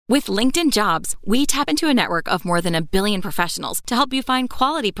With LinkedIn Jobs, we tap into a network of more than 1 billion professionals to help you find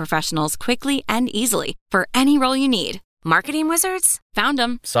quality professionals quickly and easily for any role you need. Marketing wizards? Found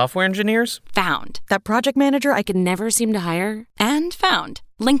them. Software engineers? Found. That project manager I could never seem to hire? And found.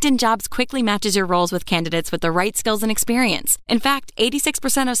 LinkedIn Jobs quickly matches your roles with candidates with the right skills and experience. In fact,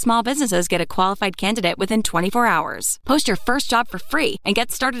 86% of small businesses get a qualified candidate within 24 hours. Post your first job for free and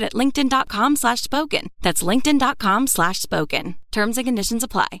get started at linkedin.com/spoken. That's linkedin.com/spoken. Terms and conditions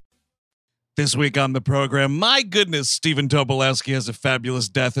apply. This week on the program, my goodness, Stephen Tobolowsky has a fabulous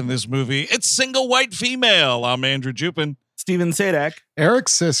death in this movie. It's Single White Female. I'm Andrew Jupin. Steven Sadak. Eric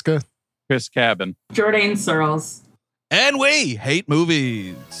Siska. Chris Cabin. Jourdain Searles. And we hate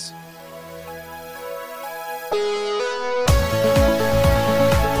movies.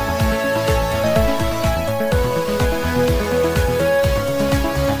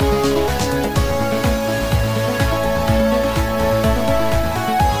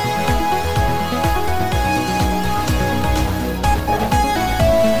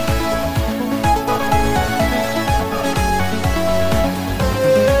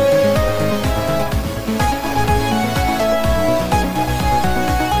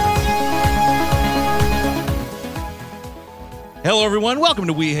 Hello, everyone. Welcome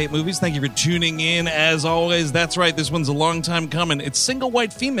to We Hate Movies. Thank you for tuning in. As always, that's right. This one's a long time coming. It's Single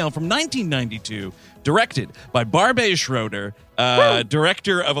White Female from 1992, directed by Barbet Schroeder,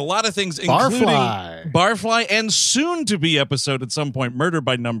 director of a lot of things, including Barfly and soon-to-be episode at some point, Murder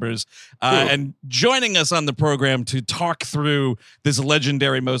by Numbers. And joining us on the program to talk through this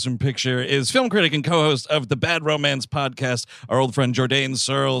legendary motion picture is film critic and co-host of the Bad Romance podcast, our old friend Jourdain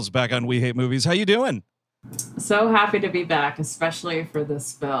Searles, back on We Hate Movies. How you doing? So happy to be back, especially for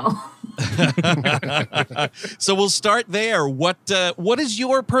this film. So we'll start there. What is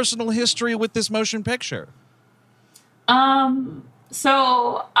your personal history with this motion picture?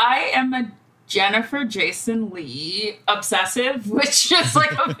 So I am a Jennifer Jason Leigh obsessive, which is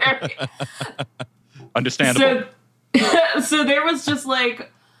like a very understandable. So there was just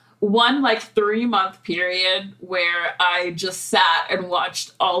like one 3-month period where I just sat and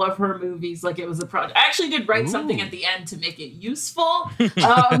watched all of her movies like it was a project. I actually did write something at the end to make it useful. But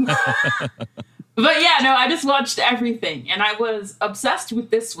yeah, no, I just watched everything. And I was obsessed with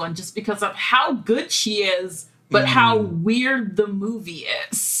this one just because of how good she is, but how weird the movie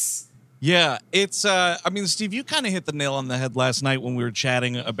is. Yeah, it's, Steve, you kind of hit the nail on the head last night when we were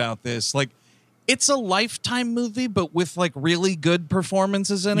chatting about this. Like, it's a Lifetime movie, but with really good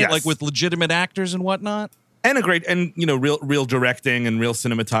performances in it, yes. with legitimate actors and whatnot. And real directing and real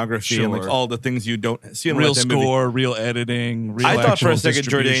cinematography and all the things you don't see in real Lifetime score, movie. real editing. Real I thought for a second,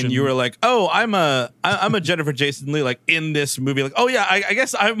 distribution. Jourdain, you were like, "Oh, I'm a Jennifer Jason Leigh in this movie." Like, oh yeah, I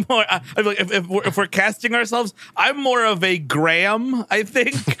guess I'm more. I'm like, if we're casting ourselves, I'm more of a Graham. I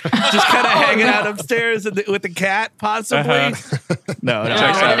think just kind of hanging out upstairs with the cat, possibly. No,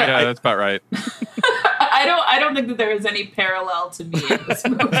 yeah, that's about right. I don't think that there is any parallel to me in this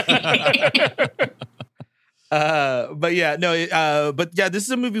movie. But this is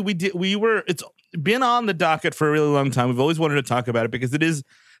a movie it's been on the docket for a really long time. We've always wanted to talk about it because it is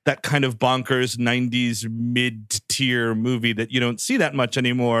that kind of bonkers 90s mid-tier movie that you don't see that much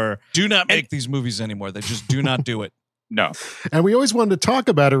anymore. Do not make these movies anymore. They just do not do it. No. And we always wanted to talk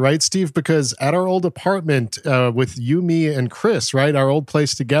about it, right, Steve? Because at our old apartment with you, me, and Chris, right, our old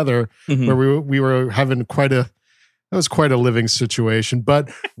place together, where we were having quite a living situation. But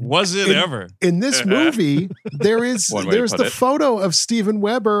was it ever? In this movie, there's the photo of Steven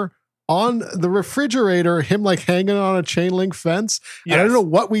Weber on the refrigerator, him hanging on a chain link fence. Yes. And I don't know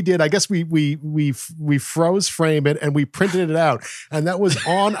what we did. I guess we froze frame it and we printed it out. And that was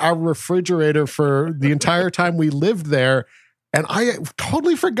on our refrigerator for the entire time we lived there. And I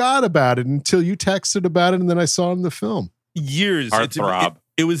totally forgot about it until you texted about it, and then I saw it in the film. Years.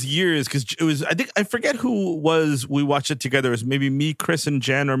 It was years because it was, I forget who was, we watched it together. It was maybe me, Chris, and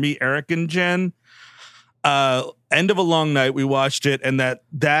Jen, or me, Eric, and Jen. End of a long night, we watched it, and that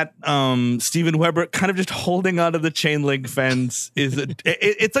Steven Weber kind of just holding onto the chain link fence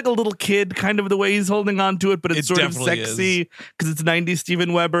it's like a little kid, kind of the way he's holding on to it, but it's sort of sexy because it's 90s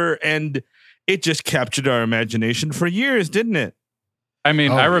Steven Weber, and it just captured our imagination for years, didn't it? I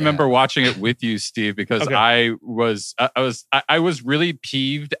mean, I remember watching it with you, Steve, because I was really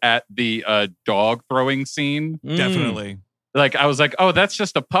peeved at the dog throwing scene. Definitely. I was like, oh, that's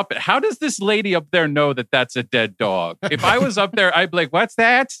just a puppet. How does this lady up there know that that's a dead dog? If I was up there, I'd be like, what's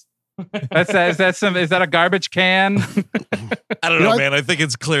that? Is that a garbage can? I don't know, man. I think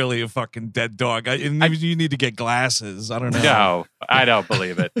it's clearly a fucking dead dog. You need to get glasses. I don't know. No, I don't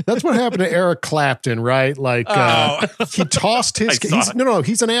believe it. That's what happened to Eric Clapton, right? Like he tossed his.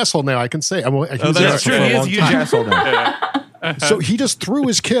 He's an asshole now. I can say. That's true. He is a huge asshole now. So he just threw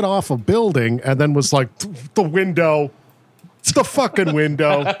his kid off a building and then was like, the window. It's the fucking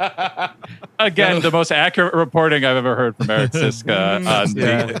window. Again, the most accurate reporting I've ever heard from Eric Siska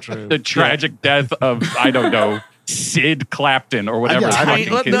on the tragic death of, I don't know, Sid Clapton or whatever his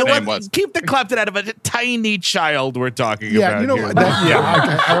name was. Keep the Clapton out of it. A tiny child we're talking about.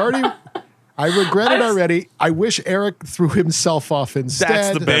 I regret it already. I wish Eric threw himself off instead.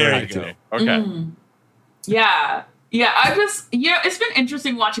 That's the better. Okay. Yeah. Yeah, it's been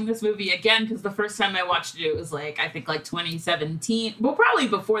interesting watching this movie again, because the first time I watched it was I think 2017. Well, probably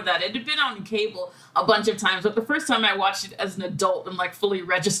before that. It had been on cable a bunch of times, but the first time I watched it as an adult and fully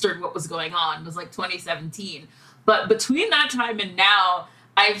registered what was going on was 2017. But between that time and now,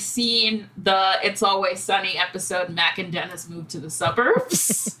 I've seen the It's Always Sunny episode, Mac and Dennis Move to the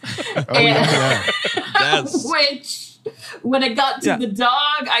Suburbs. Which... when it got to the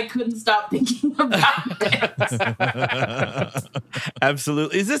dog, I couldn't stop thinking about it.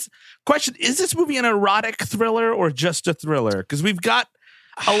 Absolutely. Is this movie an erotic thriller or just a thriller? Because we've got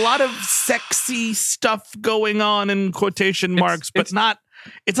a lot of sexy stuff going on in quotation marks, but it's not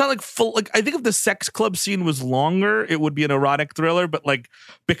full. I think if the sex club scene was longer, it would be an erotic thriller, but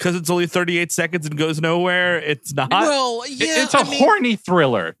because it's only 38 seconds and goes nowhere, it's not. Well, yeah. It's a horny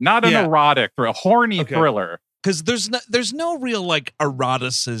thriller, not an erotic thriller. A horny thriller. Because there's no real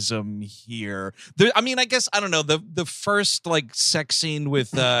eroticism here. I guess I don't know, the first sex scene with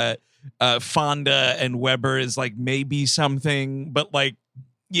Fonda and Weber is maybe something, but I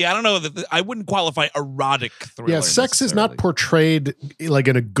don't know that I wouldn't qualify erotic thriller. Yeah, sex is not portrayed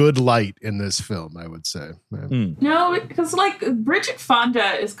in a good light in this film, I would say. No, because Bridget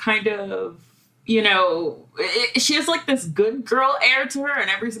Fonda is kind of, she has this good girl air to her, and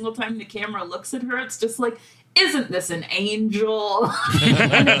every single time the camera looks at her, it's just isn't this an angel?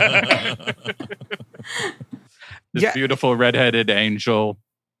 This beautiful redheaded angel.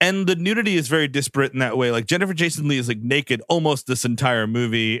 And the nudity is very disparate in that way. Jennifer Jason Leigh is naked almost this entire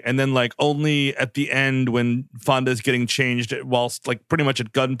movie, and then only at the end when Fonda's getting changed whilst pretty much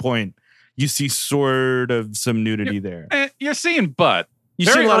at gunpoint, you see sort of some nudity there. You're seeing butt.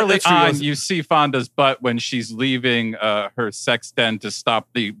 Very early on, you see Fonda's butt when she's leaving her sex den to stop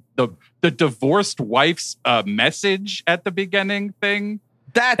the divorced wife's message at the beginning thing.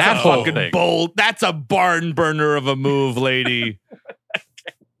 That's a fucking bold. That's a barn burner of a move, lady.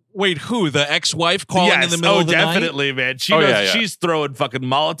 Wait, who? The ex-wife calling in the middle of the night? Oh, definitely, man. She's throwing fucking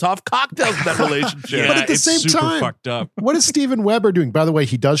Molotov cocktails in that relationship. But at the same time, fucked up. What is Steven Weber doing? By the way,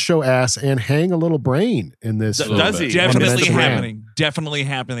 he does show ass and hang a little brain in this. Does he? Definitely happening. Definitely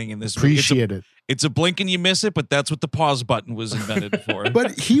happening in this. Appreciate it. It's a blink and you miss it, but that's what the pause button was invented for.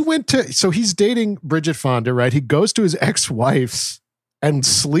 But he's dating Bridget Fonda, right? He goes to his ex-wife's and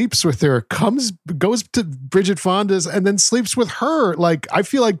sleeps with her, goes to Bridget Fonda's and then sleeps with her. I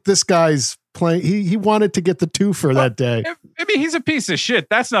feel like this guy's playing, he wanted to get the twofer that day. I mean, he's a piece of shit.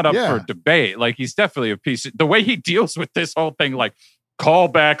 That's not up for debate. He's definitely a piece of, the way he deals with this whole thing, call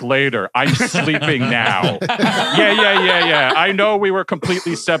back later. I'm sleeping now. Yeah. I know we were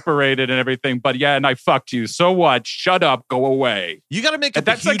completely separated and everything, but and I fucked you. So what? Shut up. Go away. You got to make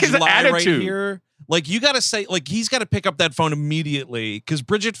that's a huge his lie attitude right here. You got to say, he's got to pick up that phone immediately because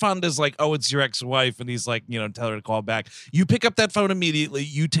Bridget Fonda's oh, it's your ex-wife. And he's tell her to call back. You pick up that phone immediately.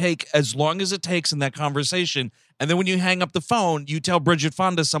 You take as long as it takes in that conversation. And then when you hang up the phone, you tell Bridget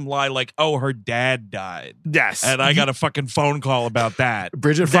Fonda some lie oh, her dad died. Yes. And I got a fucking phone call about that.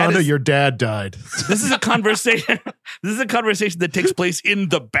 Bridget Fonda, your dad died. This is a conversation. This is a conversation that takes place in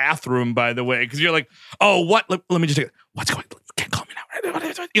the bathroom, by the way. Because you're oh, what? Let me just take it. What's going on? You can't call me now.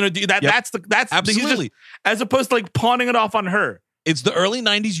 That's absolutely. As opposed to pawning it off on her. It's the early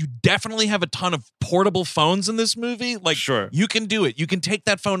 90s. You definitely have a ton of portable phones in this movie. Sure. You can do it. You can take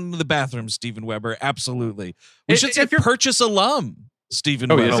that phone into the bathroom, Steven Weber. Absolutely. We should say purchase alum, Steven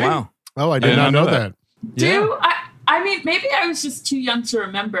Weber. Oh, wow. Oh, I did not know that. I mean, maybe I was just too young to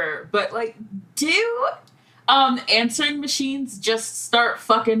remember, but do answering machines just start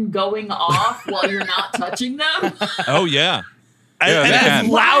fucking going off while you're not touching them? Oh, yeah. And as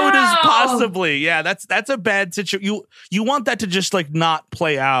loud as possibly. Yeah, that's a bad situation. You want that to just not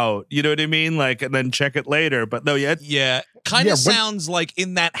play out. You know what I mean? And then check it later. But no, yeah. Kind of sounds like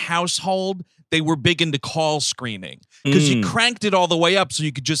in that household they were big into call screening because you cranked it all the way up so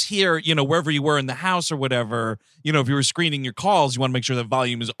you could just hear, wherever you were in the house or whatever. If you were screening your calls, you want to make sure the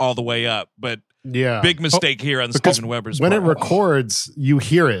volume is all the way up. But big mistake here on Steven Weber's when part. it records, you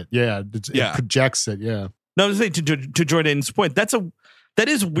hear it. Yeah, it projects it. Yeah. No, I was saying to Jourdain's point, that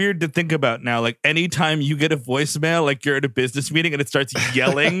is weird to think about now. Like anytime you get a voicemail, like you're at a business meeting and it starts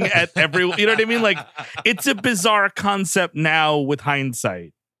yelling at everyone, you know what I mean? Like it's a bizarre concept now with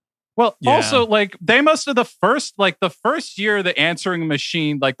hindsight. Well, also, like, they must have the first year the answering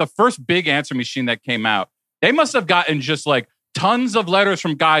machine, like the first big answering machine that came out, they must have gotten just like tons of letters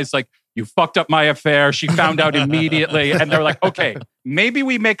from guys like, you fucked up my affair. She found out immediately. And they're like, okay, maybe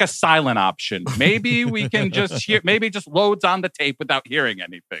we make a silent option. Maybe we can just hear, maybe just loads on the tape without hearing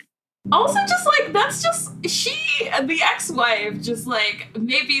anything. Also, just like, that's just, the ex-wife, just like,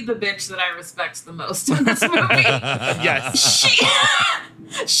 maybe the bitch that I respect the most in this movie. Yes.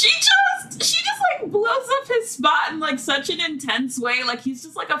 She just like blows up his spot in like such an intense way. Like he's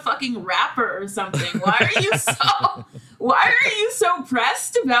just like a fucking rapper or something. Why are you so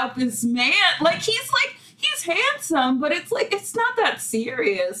pressed about this man? Like he's handsome, but it's like, it's not that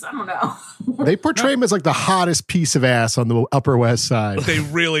serious. I don't know. They portray him as like the hottest piece of ass on the Upper West Side. They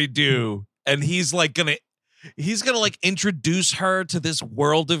really do. And he's gonna like introduce her to this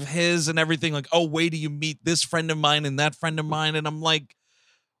world of his and everything. Like, oh, wait till you meet this friend of mine and that friend of mine. And I'm like,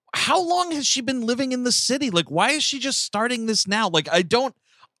 how long has she been living in the city? Like, why is she just starting this now? Like, I don't.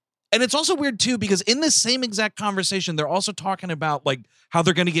 And it's also weird too, because in this same exact conversation, they're also talking about like how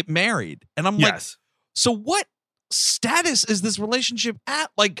they're going to get married. And I'm like, so what status is this relationship at?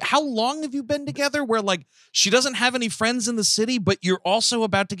 Like, how long have you been together where like she doesn't have any friends in the city, but you're also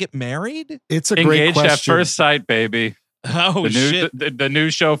about to get married? It's a great question. Engaged at First Sight, baby. Oh, shit. The new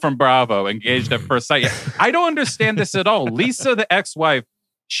show from Bravo, Engaged at First Sight. I don't understand this at all. Lisa, the ex-wife,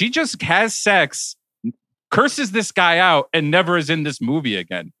 she just has sex, curses this guy out, and never is in this movie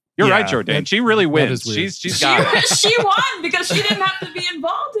again. You're right, Jourdain. She really wins. She's got it. She won because she didn't have to be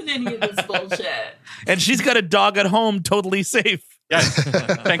involved in any of this bullshit. And she's got a dog at home, totally safe. Yes,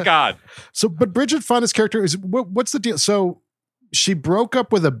 thank God. So, but Bridget Fonda's character is what's the deal? So she broke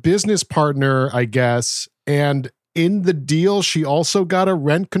up with a business partner, I guess, and in the deal, she also got a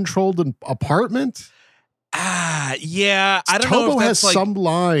rent-controlled apartment. Yeah. I don't know Tobo if that's has some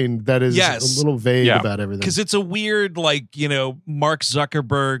line that is a little vague about everything. Because it's a weird, like, Mark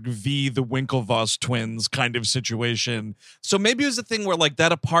Zuckerberg v. the Winklevoss twins kind of situation. So maybe it was a thing where, like,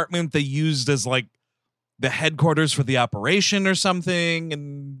 that apartment they used as, like, the headquarters for the operation or something.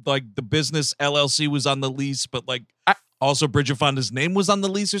 And, like, the business LLC was on the lease, but, like, also Bridget Fonda's name was on the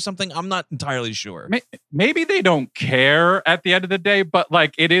lease or something. I'm not entirely sure. Maybe they don't care at the end of the day, but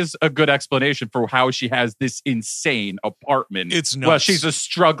like it is a good explanation for how she has this insane apartment. It's nuts. Well, she's a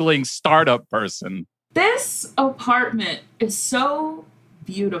struggling startup person. This apartment is so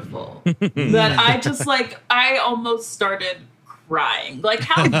beautiful that I almost started crying. Like,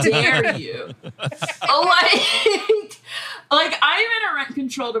 how dare you? Like, I'm in a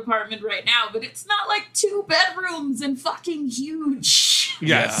rent-controlled apartment right now, but it's not like 2 bedrooms and fucking huge.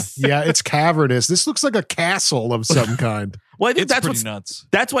 Yes. Yeah, it's cavernous. This looks like a castle of some kind. Well, I think that's pretty nuts.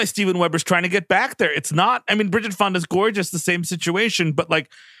 That's why Steven Weber's trying to get back there. It's not, I mean, Bridget Fonda's gorgeous, the same situation, but like,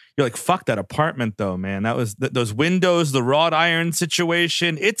 you're like, fuck that apartment though, man. That was those windows, the wrought iron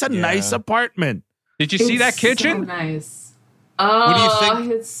situation. It's a nice apartment. Did you see that kitchen? So nice. Oh, what do you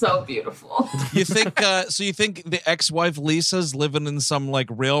think? It's so beautiful. You think? So you think the ex-wife Lisa's living in some like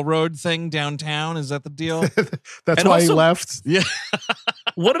railroad thing downtown? Is that the deal? That's why he left. Yeah.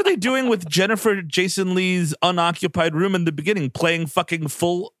 What are they doing with Jennifer Jason Leigh's unoccupied room in the beginning? Playing fucking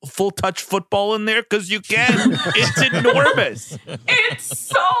full touch football in there because you can. It's enormous. It's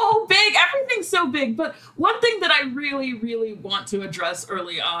so big. Everything's so big. But one thing that I really, really want to address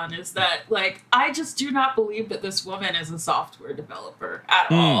early on is that, like, I just do not believe that this woman is a software developer at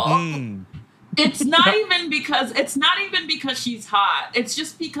all. Mm. It's not even because she's hot. It's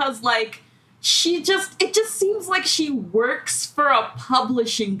just because, like, it just seems like she works for a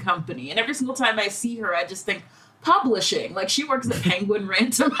publishing company. And every single time I see her, I just think publishing. Like, she works at Penguin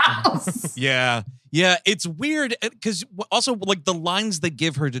Random House. Yeah. Yeah, it's weird because also like the lines they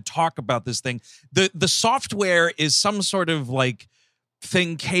give her to talk about this thing, the software is some sort of like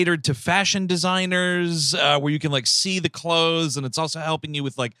thing catered to fashion designers where you can like see the clothes, and it's also helping you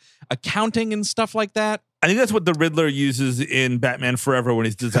with like accounting and stuff like that. I think that's what the Riddler uses in Batman Forever when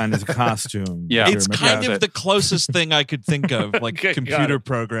he's designed as a costume. Yeah, it's kind of the closest thing I could think of, like computer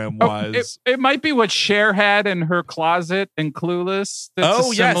program wise. It might be what Cher had in her closet in Clueless. That's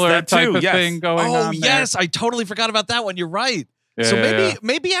a similar type of thing going on. Oh, yes. I totally forgot about that one. You're right.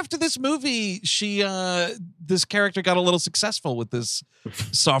 Maybe after this movie, this character got a little successful with this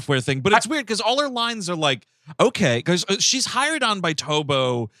software thing. But it's weird because all her lines are like, okay, because she's hired on by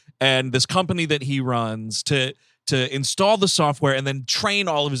Tobo and this company that he runs to install the software and then train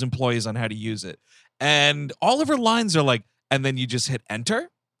all of his employees on how to use it. And all of her lines are like, and then you just hit enter,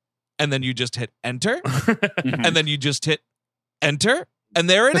 and then you just hit enter, and then you just hit enter, and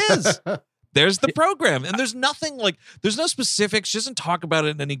there it is. There's the program. And there's nothing like, there's no specifics. She doesn't talk about it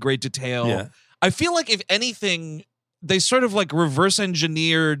in any great detail. Yeah. I feel like if anything, they sort of like reverse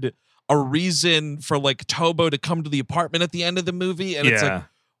engineered a reason for like Tobo to come to the apartment at the end of the movie. And it's like,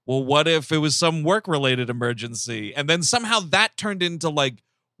 well, what if it was some work-related emergency? And then somehow that turned into like,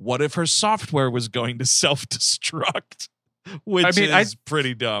 what if her software was going to self-destruct? Which is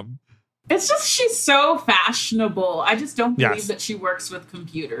pretty dumb. It's just she's so fashionable. I just don't believe that she works with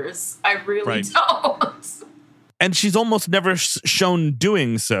computers. I really don't. And she's almost never shown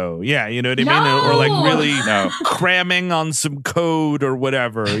doing so. Yeah, you know what I mean? Or like really cramming on some code or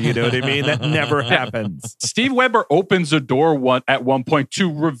whatever. You know what I mean? That never happens. Steve Weber opens a door at one point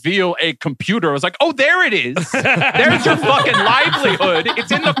to reveal a computer. I was like, oh, there it is. There's your fucking livelihood.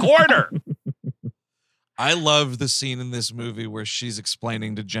 It's in the corner. I love the scene in this movie where she's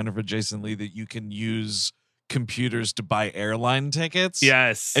explaining to Jennifer Jason Leigh that you can use computers to buy airline tickets.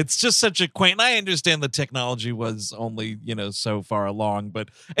 Yes. It's just such a quaint, and I understand the technology was only, so far along, but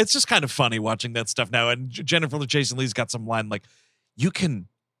it's just kind of funny watching that stuff now. And Jennifer Jason Leigh's got some line like, you can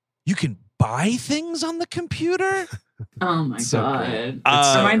buy things on the computer? Oh my God. It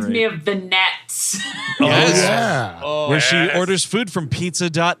reminds me of the net. Yes. Yeah. Where she orders food from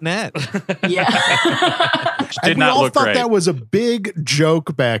pizza.net. Yeah. And we all thought that was a big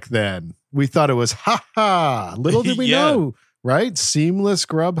joke back then. We thought it was ha. Little did we know, right? Seamless,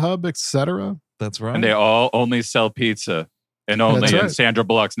 Grubhub, etc. That's right. And they all only sell pizza and only in Sandra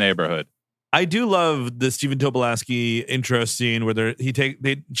Bullock's neighborhood. I do love the Stephen Tobolowsky intro scene where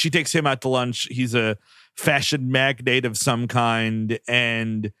she takes him out to lunch. He's a fashion magnate of some kind,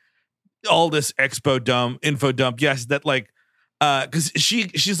 and all this info dump. Yes, that like, because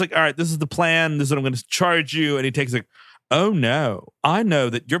she's like, all right, this is the plan. This is what I'm going to charge you, and he takes like, oh no, I know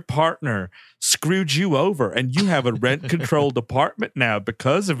that your partner screwed you over and you have a rent controlled apartment now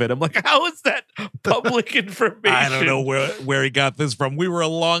because of it. I'm like, how is that public information? I don't know where he got this from. We were a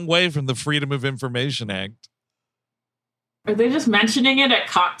long way from the Freedom of Information Act. Are they just mentioning it at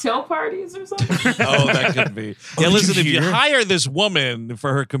cocktail parties or something? Oh, that could be. Yeah, listen, if you hire this woman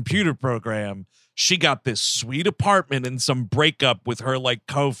for her computer program, she got this sweet apartment and some breakup with her like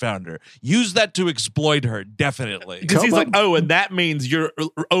co-founder. Use that to exploit her, definitely. Because he's like, oh, and that means your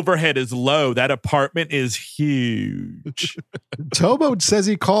overhead is low. That apartment is huge. Tobo says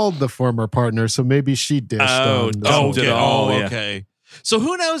he called the former partner, so maybe she dished. Okay. So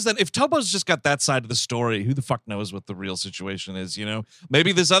who knows then? If Tobo's just got that side of the story, who the fuck knows what the real situation is,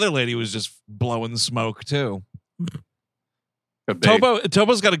 Maybe this other lady was just blowing smoke too.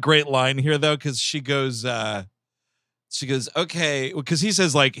 Tobo's got a great line here though, because she goes, okay, because he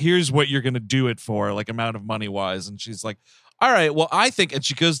says like, here's what you're gonna do it for, like amount of money wise, and she's like, all right, well I think, and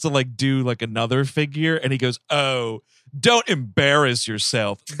she goes to like do like another figure, and he goes, oh, don't embarrass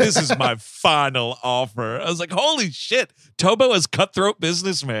yourself. This is my final offer. I was like, holy shit, Tobo is cutthroat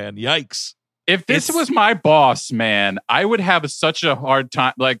businessman. Yikes. If this was my boss, man, I would have such a hard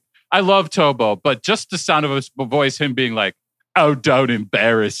time. Like, I love Tobo, but just the sound of his voice, him being like, oh, don't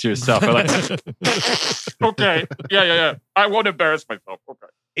embarrass yourself. I'm like, okay. Yeah. I won't embarrass myself. Okay.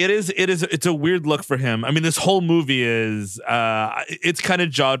 It's a weird look for him. I mean, this whole movie is, it's kind of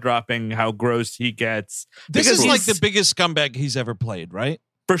jaw-dropping how gross he gets. This is like the biggest scumbag he's ever played, right?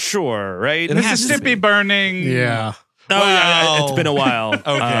 For sure, right? Mississippi Burning. Yeah. Oh, it's been a while.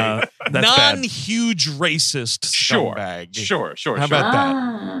 Okay. Non-huge racist scumbag. Sure. How about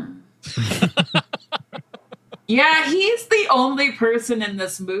that? Yeah, he's the only person in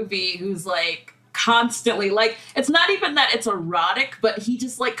this movie who's like constantly like, it's not even that it's erotic, but he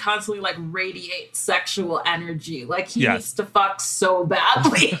just like constantly like radiates sexual energy. Like he needs to fuck so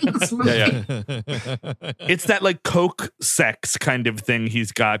badly in this movie. It's that like coke sex kind of thing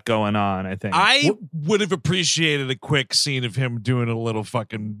he's got going on, I think. I would have appreciated a quick scene of him doing a little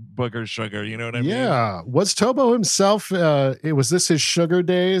fucking booger sugar, you know what I mean? Yeah. Was Tobo himself, was this his sugar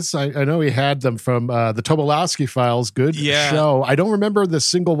days? I know he had them from the Tobolowsky Files. Good show. I don't remember the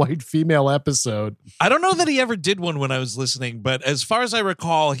single white female episode. I don't know that he ever did one when I was listening, but as far as I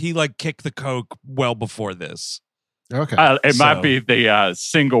recall, he like kicked the coke well before this. Okay. It might be the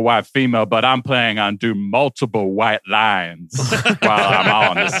single white female, but I'm planning on doing multiple white lines while I'm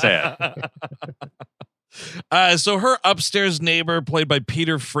on the set. So her upstairs neighbor, played by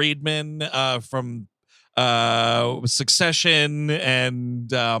Peter Friedman from Succession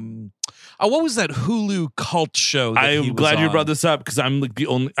and what was that Hulu cult show? I'm glad you brought this up because I'm like the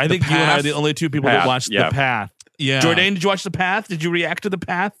only. I think you and I are the only two people that watched The Path. Yeah, Jourdain, did you watch The Path? Did you react to The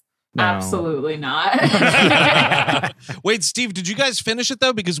Path? No. Absolutely not. Wait, Steve, did you guys finish it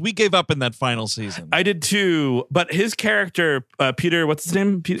though? Because we gave up in that final season. I did too, but his character, Peter, what's his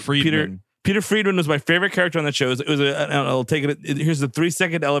name? Friedman. Peter Friedman was my favorite character on the show. It was I'll take it. Here's a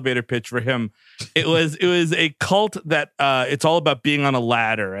 3-second elevator pitch for him. It was a cult that it's all about being on a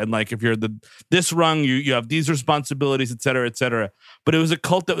ladder, and like if you're this rung, you have these responsibilities, et cetera, et cetera. But it was a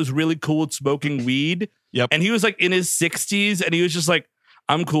cult that was really cool with smoking weed. Yep. And he was like in his 60s, and he was just like,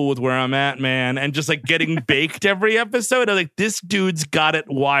 I'm cool with where I'm at, man. And just like getting baked every episode. I was like, this dude's got it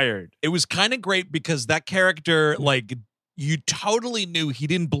wired. It was kind of great because that character, like, you totally knew he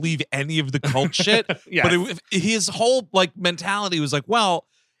didn't believe any of the cult shit. Yes. But his whole like mentality was like, well,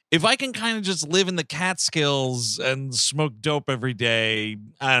 if I can kind of just live in the Catskills and smoke dope every day,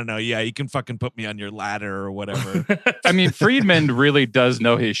 I don't know. Yeah, you can fucking put me on your ladder or whatever. I mean, Friedman really does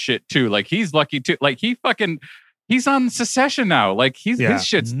know his shit too. Like he's lucky too. Like he's on Succession now. Like his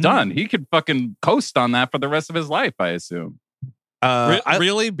shit's done. He could fucking coast on that for the rest of his life, I assume.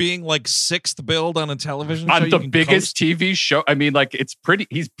 Really being like sixth billed on a television show? On the biggest TV show. I mean, like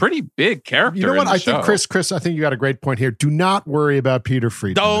he's pretty big character. You know what? I think Chris, I think you got a great point here. Do not worry about Peter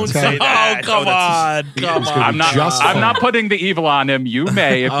Friedman. Don't say that. Oh, come on. I'm not putting the evil on him. You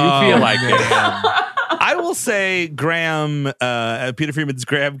may if you feel like it. I will say Graham, Peter Friedman's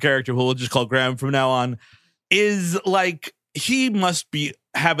Graham character, who we'll just call Graham from now on, is like, he must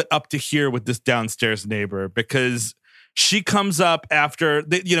have it up to here with this downstairs neighbor, because she comes up after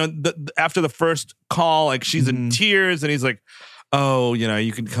after the first call, like she's in tears, and he's like, "Oh,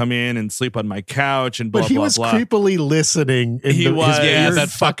 you can come in and sleep on my couch," and blah, but he blah, was blah. creepily listening in that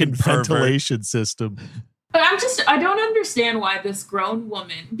fucking pervert ventilation system. But I don't understand why this grown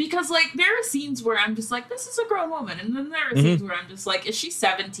woman, because like there are scenes where I'm just like, this is a grown woman, and then there are scenes where I'm just like, is she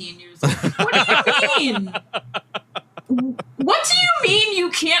 17 years old? What do you mean? What do you mean you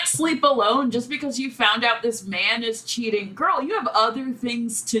can't sleep alone just because you found out this man is cheating? Girl, you have other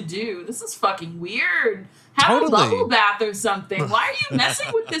things to do. This is fucking weird. Have a bubble bath or something. Why are you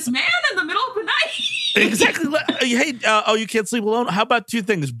messing with this man in the middle of the night? Exactly. Hey, you can't sleep alone? How about two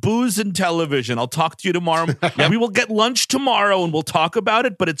things? Booze and television. I'll talk to you tomorrow. We will get lunch tomorrow and we'll talk about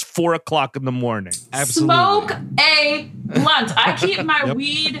it, but it's 4:00 in the morning. Absolutely. Smoke a blunt. I keep my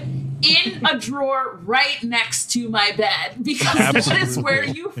weed in a drawer right next to my bed because that is where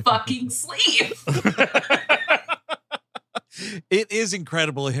you fucking sleep. It is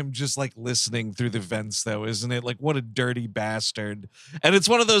incredible him just like listening through the vents though, isn't it? Like, what a dirty bastard. And it's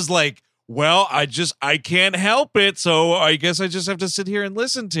one of those like, well, I can't help it, so I guess I just have to sit here and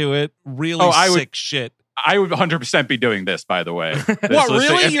listen to it. Really sick shit. I would 100% be doing this, by the way. What,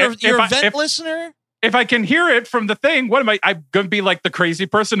 really? You're a vent listener? If I can hear it from the thing, what am I? I'm going to be like the crazy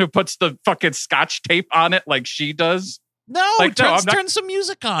person who puts the fucking scotch tape on it like she does? No, like, turn some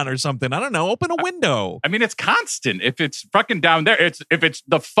music on or something. I don't know. Open a window. I mean, it's constant. If it's fucking down there, if it's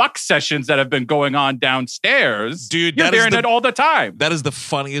the fuck sessions that have been going on downstairs, dude, you're hearing it all the time. That is the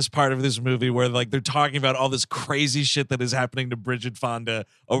funniest part of this movie, where like they're talking about all this crazy shit that is happening to Bridget Fonda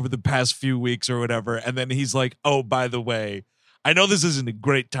over the past few weeks or whatever, and then he's like, "Oh, by the way, I know this isn't a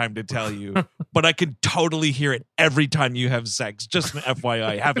great time to tell you, but I can totally hear it every time you have sex. Just an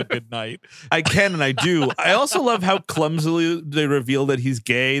FYI, have a good night." I can and I do. I also love how clumsily they reveal that he's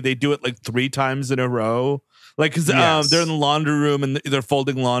gay. They do it like 3 times in a row. Like, because they're in the laundry room and they're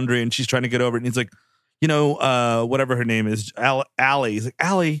folding laundry and she's trying to get over it. And he's like, whatever her name is, Allie. He's like,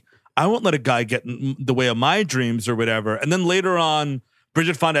 Allie, I won't let a guy get in the way of my dreams or whatever. And then later on,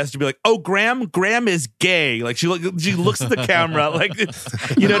 Bridget Fonda has to be like, "Oh, Graham is gay." Like she looks at the camera, like,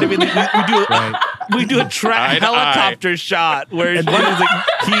 you know what I mean? We do a helicopter shot where he's like,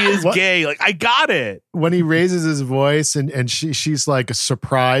 he is gay. Like, I got it. When he raises his voice and she's like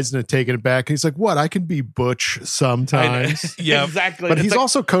surprised and taken aback, and he's like, "What? I can be butch sometimes." Yeah, exactly. But he's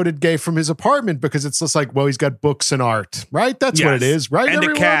also coded gay from his apartment because it's just like, well, he's got books and art, right? That's what it is, right? And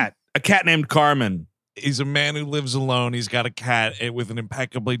everyone? a cat named Carmen. He's a man who lives alone. He's got a cat with an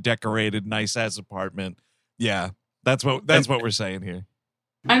impeccably decorated, nice-ass apartment. Yeah, that's what we're saying here.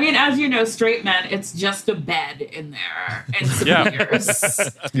 I mean, as you know, straight men, it's just a bed in there and some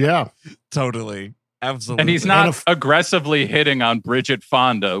beers. Yeah, totally. Absolutely. And he's not aggressively hitting on Bridget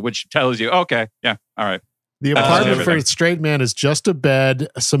Fonda, which tells you, okay, yeah, all right. The apartment for a straight man is just a bed,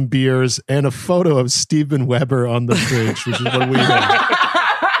 some beers, and a photo of Steven Weber on the fridge, which is what we have.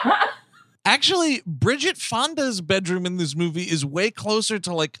 Actually, Bridget Fonda's bedroom in this movie is way closer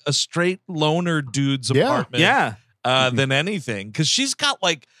to like a straight loner dude's apartment than anything. Because she's got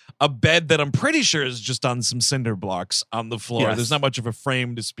like a bed that I'm pretty sure is just on some cinder blocks on the floor. Yes. There's not much of a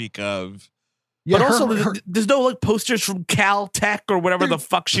frame to speak of. Yeah, but also, there's no like posters from Caltech or whatever the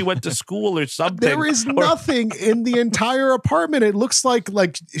fuck she went to school or something. There is nothing in the entire apartment. It looks like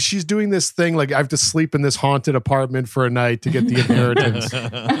she's doing this thing like I have to sleep in this haunted apartment for a night to get the inheritance.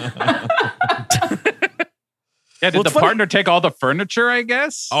 Yeah, did the partner take all the furniture, I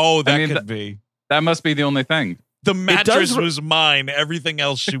guess? Oh, that could be. That must be the only thing. The mattress was mine. Everything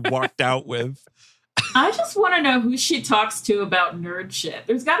else she walked out with. I just want to know who she talks to about nerd shit.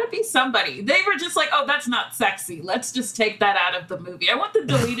 There's got to be somebody. They were just like, oh, that's not sexy. Let's just take that out of the movie. I want the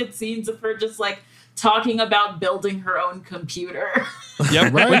deleted scenes of her just like talking about building her own computer.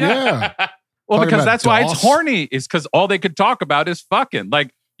 Yep. Right, yeah. Well, Talking because about that's why DOS. it's horny, is because all they could talk about is fucking.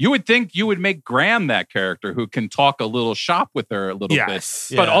 Like, you would think you would make Graham that character who can talk a little shop with her a little bit.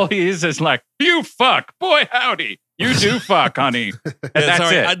 But all he is like, you fuck. Boy, howdy. You do fuck, honey. And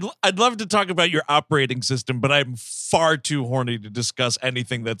that's it. I'd love to talk about your operating system, but I'm far too horny to discuss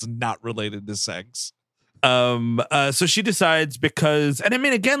anything that's not related to sex. So she decides because, and I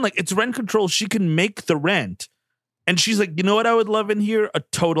mean, again, like it's rent control. She can make the rent. And she's like, you know what I would love in here? A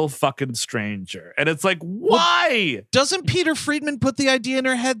total fucking stranger. And it's like, why? Well, doesn't Peter Friedman put the idea in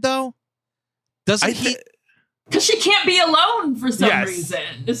her head, though? Doesn't he? Because she can't be alone for some reason.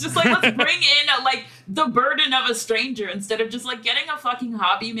 It's just like, let's bring in the burden of a stranger instead of just like getting a fucking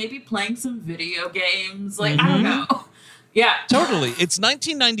hobby, maybe playing some video games. Like, I don't know. Yeah. Totally. It's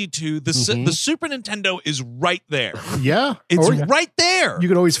 1992. The Super Nintendo is right there. Yeah. It's right there. You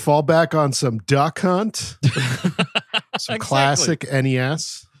could always fall back on some Duck Hunt, some classic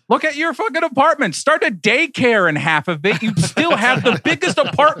NES. Look at your fucking apartment. Start a daycare in half of it. You still have the biggest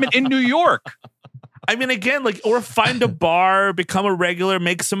apartment in New York. I mean, again, like, or find a bar, become a regular,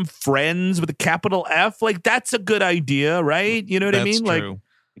 make some friends with a capital F. Like, that's a good idea, right? You know what I mean? True. Like,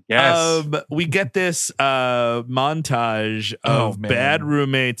 yes. We get this montage of bad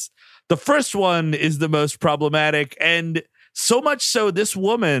roommates. The first one is the most problematic, and so much so, this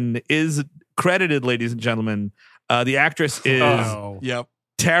woman is credited, ladies and gentlemen. The actress is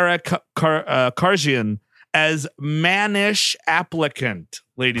Tara Karjian as mannish applicant,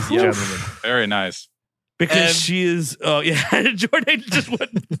 ladies and gentlemen. Very nice. Because she is, Jourdain just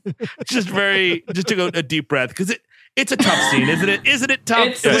went, just took a deep breath because it's a tough scene, isn't it? Isn't it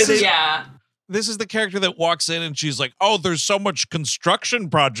tough? This is the character that walks in and she's like, "Oh, there's so much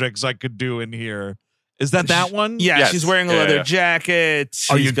construction projects I could do in here." Is that one? Yeah, yes. She's wearing a leather jacket.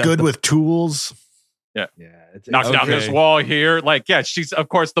 Are you good with tools? Yeah. Knock down this wall here. Like, she's of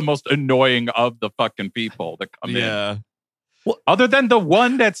course the most annoying of the fucking people that come in. Well, other than the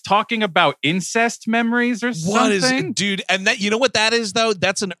one that's talking about incest memories or something. What is it, dude? And that, you know what that is, though?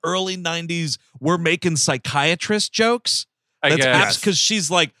 That's an early 90s, we're making psychiatrist jokes. That's because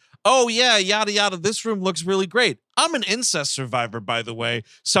she's like, oh, yeah, yada, yada. This room looks really great. I'm an incest survivor, by the way.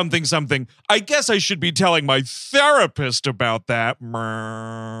 Something. I guess I should be telling my therapist about that.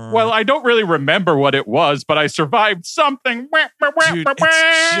 Well, I don't really remember what it was, but I survived something. Dude,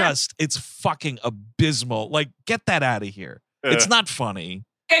 it's fucking abysmal. Like, get that out of here. It's not funny.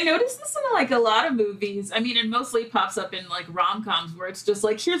 I noticed this in like a lot of movies. I mean, it mostly pops up in like rom-coms where it's just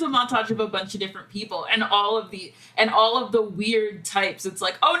like, here's a montage of a bunch of different people and all of the weird types. It's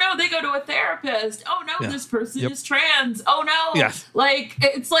like, oh no, they go to a therapist. Oh no, this person is trans. Oh no. Yes. Like,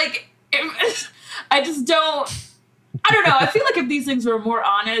 it's like, I just don't, I don't know. I feel like if these things were more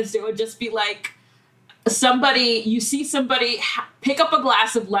honest, it would just be like, you see somebody pick up a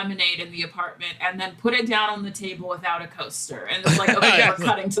glass of lemonade in the apartment and then put it down on the table without a coaster. And it's like, okay, we're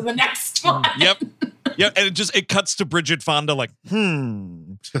cutting to the next one. Yep. And it cuts to Bridget Fonda like,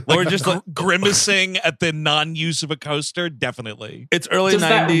 or just like grimacing at the non-use of a coaster. Definitely. It's early 90s.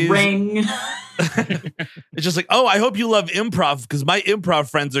 That ring. It's just like, oh, I hope you love improv because my improv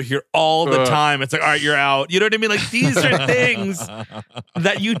friends are here all the time. It's like, all right, you're out. You know what I mean? Like, these are things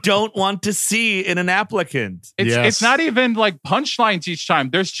that you don't want to see in an applicant. It's not even like punchlines each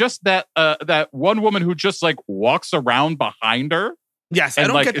time. There's just that one woman who just like walks around behind her. Yes,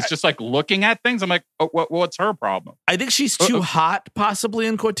 and it's just like looking at things. I'm like, oh, what's her problem? I think she's too hot, possibly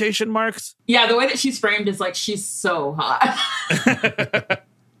in quotation marks. Yeah, the way that she's framed is like she's so hot.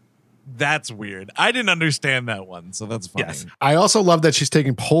 That's weird. I didn't understand that one, so that's funny. Yes. I also love that she's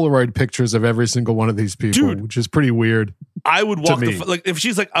taking Polaroid pictures of every single one of these people, which is pretty weird. I would walk like if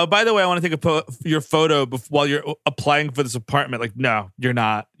she's like, oh, by the way, I want to take your photo while you're applying for this apartment. Like, no, you're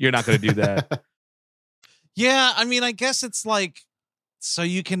not. You're not going to do that. Yeah, I mean, I guess it's like, so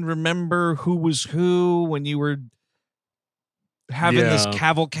you can remember who was who when you were having this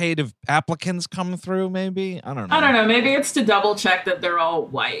cavalcade of applicants come through, maybe? I don't know. Maybe it's to double check that they're all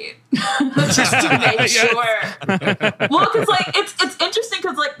white. Just to make sure. Well, because it's interesting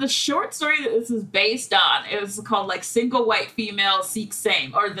because the short story that this is based on, it was called Single White Female Seeks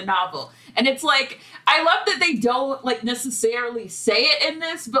Same, or the novel. And it's I love that they don't necessarily say it in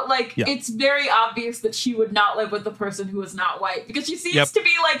this, but it's very obvious that she would not live with the person who is not white, because she seems to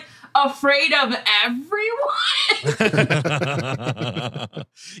be afraid of everyone.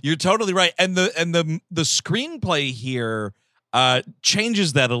 You're totally right. And the screenplay here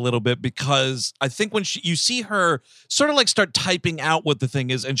changes that a little bit, because I think when you see her sort of start typing out what the thing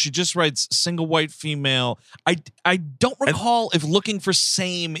is, and she just writes single white female. I don't recall if looking for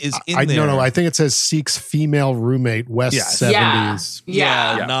same is in there. No, I think it says seeks female roommate, West 70s.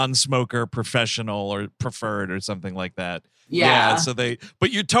 Yeah. Non-smoker, professional, or preferred, or something like that. Yeah. So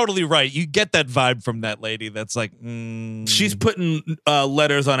but you're totally right. You get that vibe from that lady. That's she's putting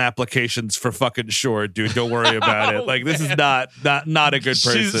letters on applications for fucking sure, dude. Don't worry about it. This is not a good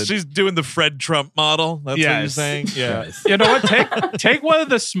person. She's doing the Fred Trump model. That's what you're saying. Yeah. Yes. You know what? Take one of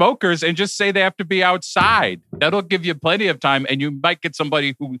the smokers and just say they have to be outside. That'll give you plenty of time, and you might get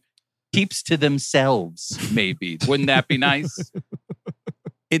somebody who keeps to themselves. Maybe wouldn't that be nice?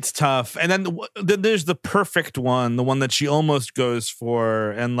 It's tough. And then there's the perfect one, the one that she almost goes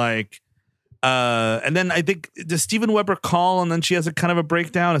for. And and then I think, does Steven Weber call and then she has a kind of a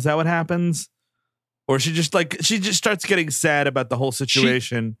breakdown? Is that what happens? Or she just starts getting sad about the whole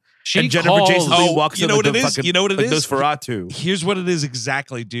situation. And Jennifer Jason Leigh walks in what it is? You know what it is? Nosferatu. Here's what it is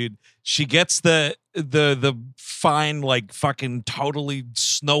exactly, dude. She gets the fine, fucking totally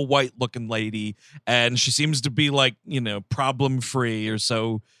Snow White looking lady, and she seems to be problem free, or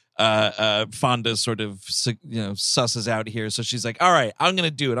so Fonda sort of susses out here. So she's like, all right, I'm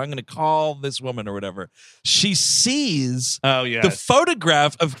gonna do it. I'm gonna call this woman or whatever. She sees the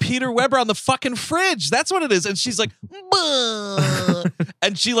photograph of Peter Weber on the fucking fridge. That's what it is. And she's like,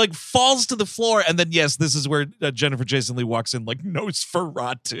 and she falls to the floor. And then this is where Jennifer Jason Leigh walks in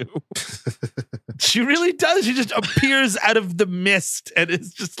Nosferatu. She really does. She just appears out of the mist, and it's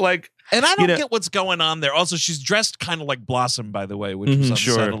just and I don't get what's going on there. Also, she's dressed kind of like Blossom, by the way, which was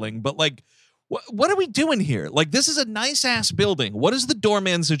unsettling. Sure. But what are we doing here? This is a nice ass building. What is the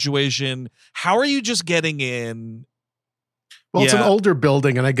doorman situation? How are you just getting in? Well, it's an older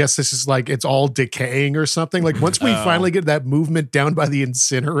building, and I guess this is it's all decaying or something. Once we finally get that movement down by the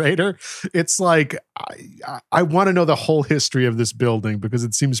incinerator, it's I want to know the whole history of this building, because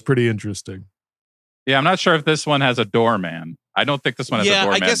it seems pretty interesting. Yeah, I'm not sure if this one has a doorman. I don't think this one has a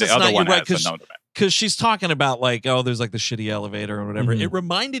doorman. I guess it's not. You're right, because she's talking about there's the shitty elevator or whatever. Mm-hmm. It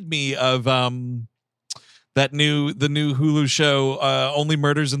reminded me of the new Hulu show Only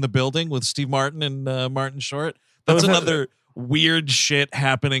Murders in the Building with Steve Martin and Martin Short. That's another weird shit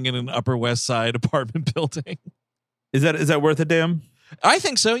happening in an Upper West Side apartment building. Is that worth a damn? I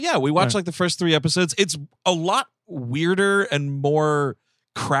think so. Yeah, we watched the first 3 episodes. It's a lot weirder and more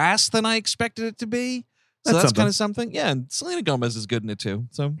crass than I expected it to be. So that's kind of something. Yeah, and Selena Gomez is good in it too.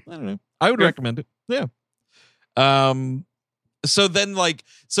 So I don't know. I would recommend it. Yeah. So then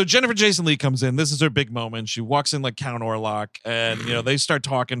so Jennifer Jason Leigh comes in. This is her big moment. She walks in like Count Orlok, and they start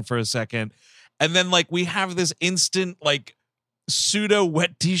talking for a second. And then we have this instant pseudo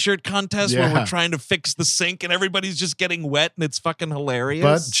wet t-shirt contest where we're trying to fix the sink and everybody's just getting wet, and it's fucking hilarious.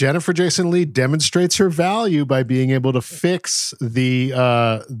 But Jennifer Jason Leigh demonstrates her value by being able to fix the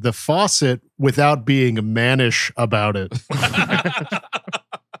faucet without being mannish about it.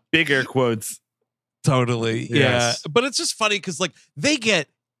 Big air quotes. Totally. Yes. Yeah. But it's just funny because they get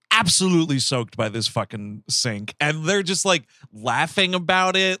absolutely soaked by this fucking sink, and they're just laughing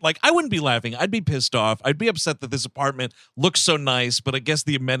about it. I wouldn't be laughing. I'd be pissed off. I'd be upset that this apartment looks so nice, but I guess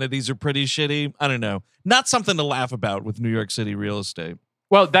the amenities are pretty shitty. I don't know. Not something to laugh about with New York City real estate.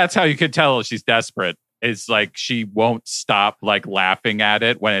 Well, that's how you could tell she's desperate. It's she won't stop laughing at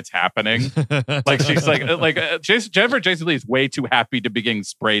it when it's happening. She's Jennifer Jason Leigh is way too happy to be getting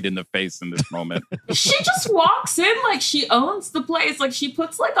sprayed in the face in this moment. She just walks in she owns the place. She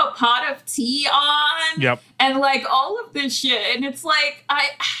puts a pot of tea on. Yep. And all of this shit. And it's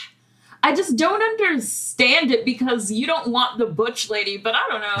I just don't understand it, because you don't want the butch lady, but I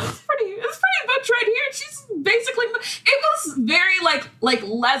don't know. It's pretty butch right here. She's basically, it was very like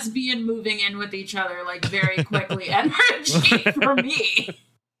lesbian moving in with each other very quickly energy for me.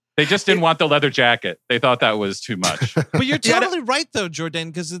 They just didn't want the leather jacket. They thought that was too much. But you're totally right though, Jourdain,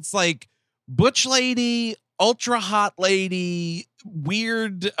 because it's butch lady, ultra hot lady,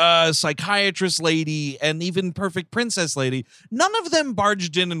 weird psychiatrist lady, and even perfect princess lady, none of them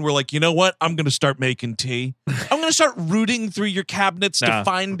barged in and were like, you know what? I'm going to start making tea. I'm going to start rooting through your cabinets to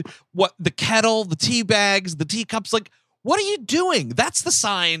find what the kettle, the tea bags, the teacups. Like, what are you doing? That's the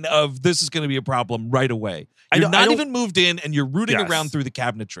sign of this is going to be a problem right away. You're not even moved in, and you're rooting around through the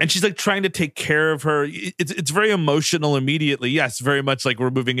cabinetry. And she's like trying to take care of her. It's very emotional immediately. Yes, very much like we're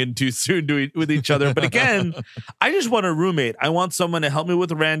moving in too soon with each other. But again, I just want a roommate. I want someone to help me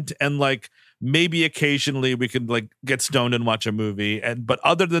with rent, and like maybe occasionally we could like get stoned and watch a movie. But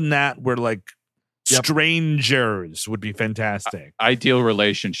other than that, we're like strangers would be fantastic. Ideal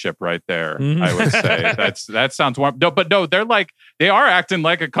relationship right there. I would say that sounds warm. No, but no, they are acting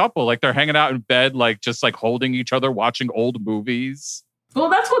like a couple. Like they're hanging out in bed, like just like holding each other, watching old movies. Well,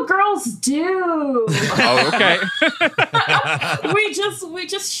 that's what girls do. Oh, okay. we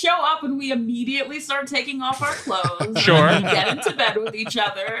just show up and we immediately start taking off our clothes. Sure. And we get into bed with each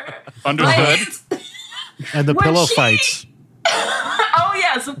other. Understood. And the pillow fights. Oh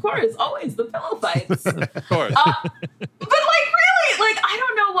yes, of course, always the pillow fights. Of course. But like really, like I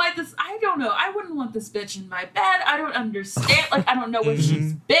don't know why this. I don't know. I wouldn't want this bitch in my bed. I don't understand. Like I don't know where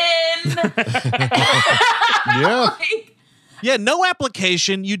she's been. Yeah, no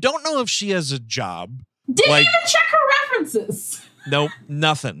application. You don't know if she has a job. Didn't even check her references. Nope,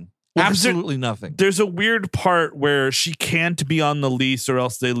 nothing. Well, absolutely nothing. There's a weird part where she can't be on the lease or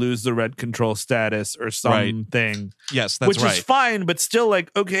else they lose the rent control status or something. Right. Yes, that's which right. is fine, but still like,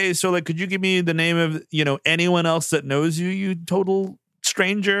 okay, so like, could you give me the name of, anyone else that knows you total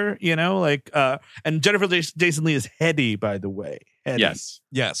stranger, like, and Jennifer Jason Leigh is Hetty, by the way. Hetty.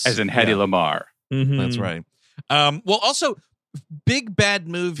 Yes. As in Hetty Lamar. Mm-hmm. That's right. Well, also, big bad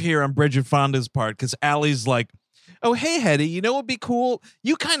move here on Bridget Fonda's part, because Allie's like, oh, hey, Hetty, you know what would be cool?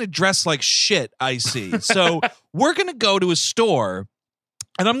 You kind of dress like shit, I see. So we're going to go to a store,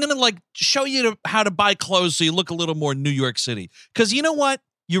 and I'm going to, like, show you how to buy clothes so you look a little more New York City. Because you know what?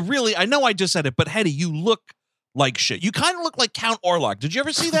 I know I just said it, but Hetty, you look like shit. You kind of look like Count Orlok. Did you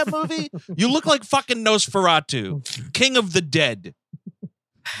ever see that movie? You look like fucking Nosferatu, King of the Dead.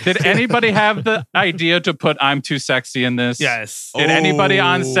 Did anybody have the idea to put I'm too sexy in this? Yes. Did anybody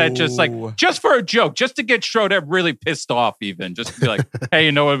on set just for a joke, just to get Jourdain really pissed off even, just to be like, hey,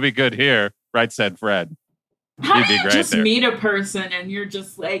 you know what would be good here? Right, said Fred. How do you just meet a person and you're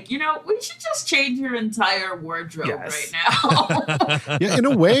just like, we should just change your entire wardrobe right now. Yeah, in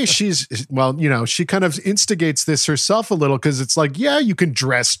a way, she kind of instigates this herself a little because it's like, yeah, you can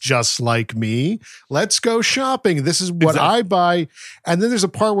dress just like me. Let's go shopping. This is what I buy. And then there's a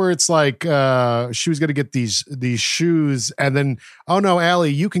part where it's like she was going to get these shoes, and then, oh no,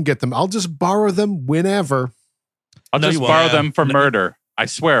 Allie, you can get them. I'll just borrow them whenever. I'll just borrow them for murder. I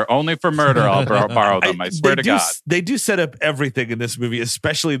swear, only for murder I'll borrow them. I swear to God. They do set up everything in this movie,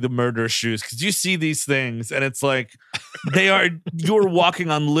 especially the murder shoes, because you see these things and it's like you're walking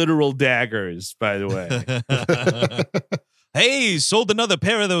on literal daggers, by the way. Hey, sold another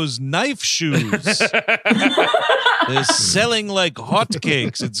pair of those knife shoes. They're selling like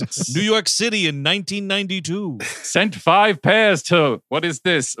hotcakes. It's New York City in 1992. Sent 5 pairs to, what is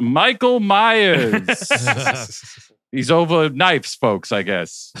this? Michael Myers. He's over knives, folks, I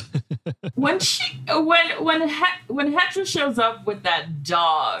guess. When Hetra shows up with that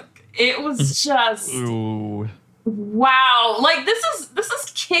dog, it was just wow. Like this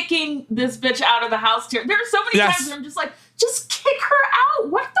is kicking this bitch out of the house here. There are so many times where I'm just like, just kick her out.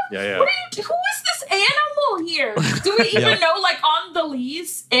 What the what are you who is this animal here? Do we even know, like, on the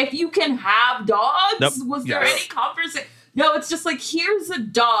lease if you can have dogs? Nope. Was there any conversation? No, it's just like, here's a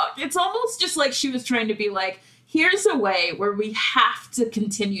dog. It's almost just like she was trying to be like, here's a way where we have to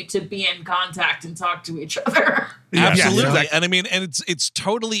continue to be in contact and talk to each other. Absolutely. Yeah. And I mean, and it's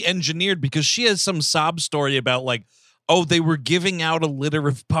totally engineered because she has some sob story about like, oh, they were giving out a litter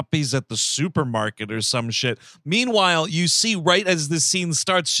of puppies at the supermarket or some shit. Meanwhile, you see right as this scene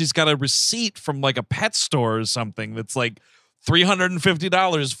starts, she's got a receipt from like a pet store or something that's like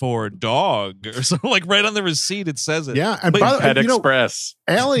 $350 for a dog or something. Like right on the receipt, it says it. Yeah, and Pet Express.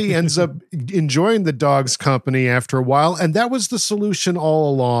 Allie ends up enjoying the dog's company after a while, and that was the solution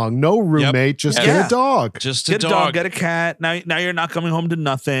all along. No roommate, just get a dog. Just get a dog, get a cat. Now you're not coming home to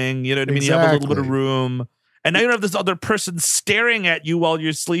nothing. You know what I mean? You have a little bit of room, and now you don't have this other person staring at you while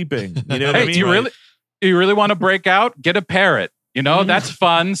you're sleeping. You know what I mean? Do you really want to break out? Get a parrot. You know, that's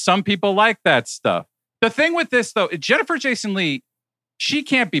fun. Some people like that stuff. The thing with this, though, Jennifer Jason Leigh, she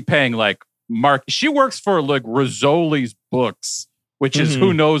can't be paying like Mark. She works for like Rizzoli's Books, which is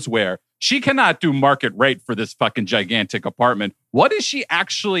who knows where. she cannot do market rate for this fucking gigantic apartment. What is she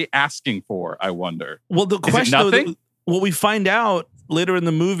actually asking for, I wonder? Well, the question, nothing? What we find out later in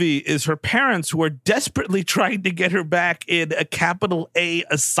the movie is her parents, who are desperately trying to get her back in a capital A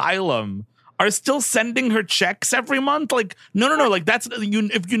asylum, are still sending her checks every month. Like, no. Like, that's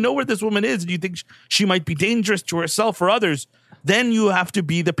if you know where this woman is and you think she might be dangerous to herself or others, then you have to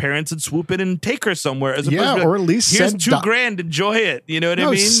be the parents and swoop in and take her somewhere. As opposed to, or at least here's send $2,000, enjoy it. You know what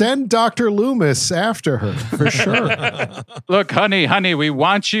I mean? Send Dr. Loomis after her for sure. Look, honey, we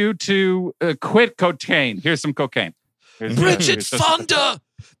want you to quit cocaine. Here's some cocaine. Bridget Fonda,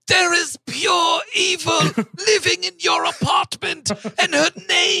 there is pure evil living in your apartment, and her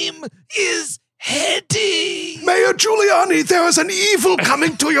name is Hetty. Mayor Giuliani, there is an evil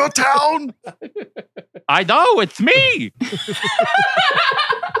coming to your town. I know, it's me.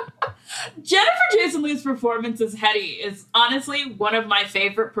 Jennifer Jason Leigh's performance as Hetty is honestly one of my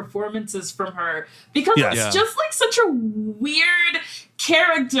favorite performances from her because it's just like such a weird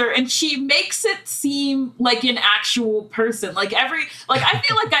character, and she makes it seem like an actual person. I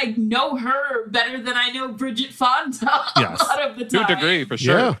feel like I know her better than I know Bridget Fonda a lot of the time. To a degree, for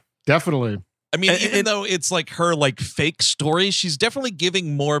sure. Yeah, definitely. I mean, even though it's like her like fake story, she's definitely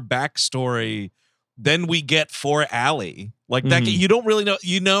giving more backstory than we get for Allie. Like that, you don't really know.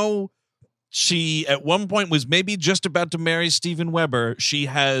 You know, she at one point was maybe just about to marry Steven Weber. She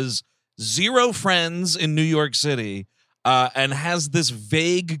has 0 friends in New York City, and has this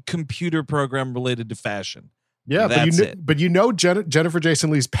vague computer program related to fashion. Yeah, but you know Jennifer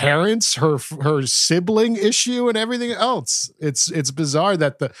Jason Leigh's parents, her sibling issue, and everything else. It's bizarre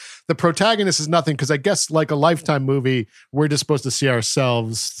that the protagonist is nothing, because I guess like a Lifetime movie, we're just supposed to see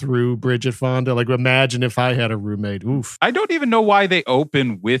ourselves through Bridget Fonda. Like, imagine if I had a roommate. Oof. I don't even know why they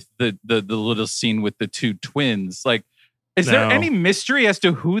open with the little scene with the 2 twins. Like, is there any mystery as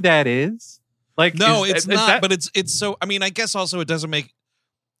to who that is? Like, no, it's not. But it's so. I mean, I guess also it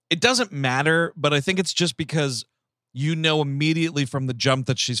doesn't matter, but I think it's just because you know immediately from the jump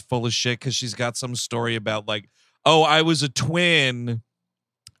that she's full of shit, because she's got some story about like, oh, I was a twin,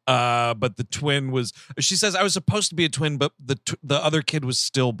 but the twin was. She says I was supposed to be a twin, but the other kid was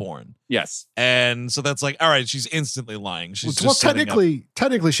stillborn. Yes, and so that's like, all right, she's instantly lying. She's just technically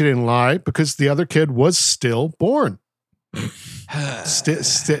she didn't lie, because the other kid was still born.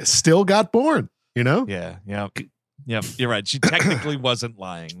 Still got born. You know? Yeah. Yep, you're right. She technically wasn't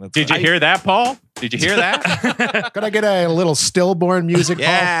lying. Did you hear that, Paul? Did you hear that? Could I get a little stillborn music, Paul?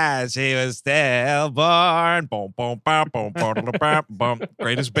 Yeah, she was stillborn. Boom, boom, boom, boom, boom, boom, boom.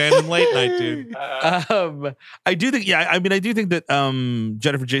 Greatest band in late night, dude. I do think, I do think that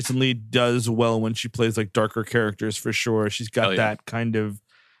Jennifer Jason Leigh does well when she plays like darker characters, for sure. She's got that kind of.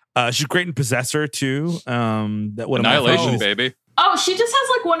 She's great in Possessor too. That Annihilation, baby. Oh, she just has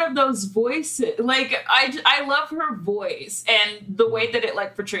like one of those voices. Like I love her voice and the way that it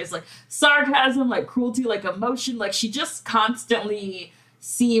like portrays like sarcasm, like cruelty, like emotion. Like she just constantly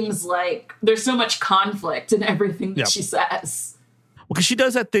seems like there's so much conflict in everything that she says. Well, because she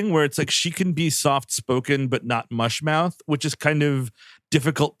does that thing where it's like she can be soft spoken but not mush mouth, which is kind of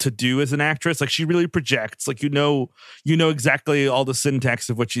difficult to do as an actress. Like she really projects. Like you know exactly all the syntax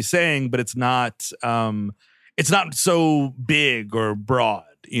of what she's saying, but it's not so big or broad,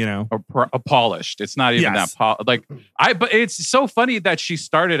 you know, or polished. It's not even that but it's so funny that she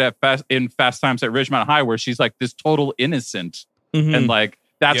started at Fast Times at Ridgemont High, where she's like this total innocent, and like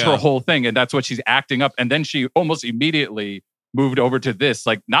that's her whole thing, and that's what she's acting up. And then she almost immediately moved over to this.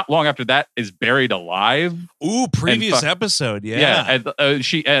 Like not long after that is Buried Alive. Ooh, previous episode, and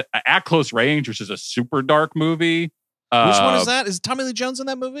she at Close Range, which is a super dark movie. Which one is that? Is Tommy Lee Jones in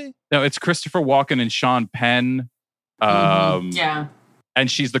that movie? No, it's Christopher Walken and Sean Penn. And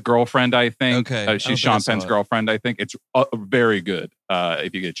she's the girlfriend, I think. Okay. She's Sean Penn's girlfriend, I think. It's very good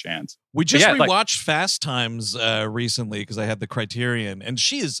if you get a chance. We just rewatched Fast Times recently because I had the Criterion, and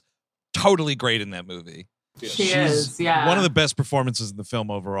she is totally great in that movie. She's one of the best performances in the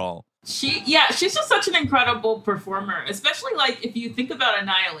film overall. She's just such an incredible performer, especially like if you think about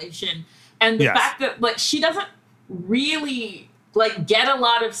Annihilation and the fact that like she doesn't really like get a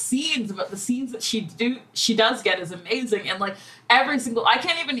lot of scenes, but the scenes that she does get is amazing. And like every single, I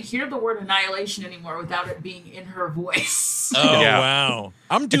can't even hear the word annihilation anymore without it being in her voice. Oh wow,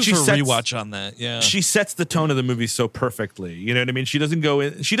 I'm due for a rewatch on that. Yeah, she sets the tone of the movie so perfectly. You know what I mean? She doesn't go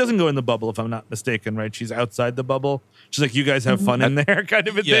in the bubble, if I'm not mistaken, right? She's outside the bubble. She's like, you guys have fun in there, kind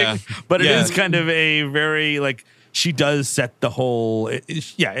of a thing. But it is kind of a very like she does set the whole.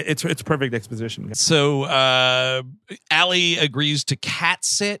 It's perfect exposition. So Allie agrees to cat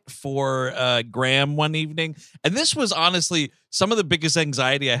sit for Graham one evening, and this was honestly some of the biggest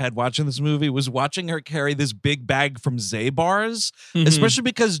anxiety I had watching this movie was watching her carry this big bag from Zabar's, especially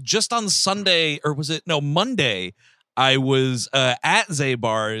because just on Monday, I was at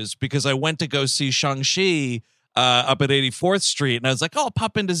Zabar's because I went to go see Shang-Chi up at 84th Street, and I was like, oh, I'll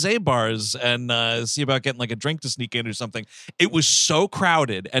pop into Zabar's and see about getting like a drink to sneak in or something. It was so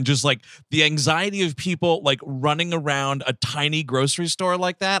crowded, and just like the anxiety of people like running around a tiny grocery store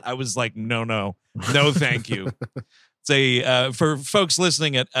like that, I was like, no, thank you. It's a for folks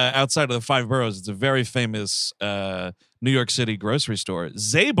listening at outside of the 5 boroughs, it's a very famous New York City grocery store,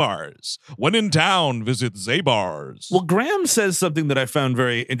 Zabar's. When in town, visit Zabar's. Well, Graham says something that I found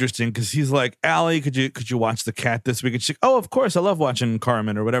very interesting because he's like, Allie, could you watch the cat this week? And she's like, oh, of course, I love watching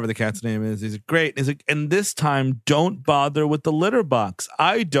Carmen or whatever the cat's name is. He's like, great. He's like, and this time, don't bother with the litter box.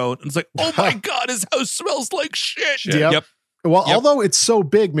 I don't. And it's like, oh my God, his house smells like shit. Yep. Well, although it's so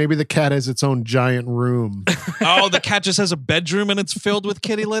big, maybe the cat has its own giant room. Oh, the cat just has a bedroom and it's filled with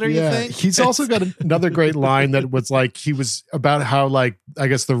kitty litter, you think? He's also got another great line that was like, he was about how, like, I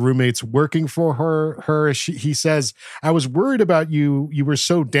guess the roommate's working for her. He says, I was worried about you. You were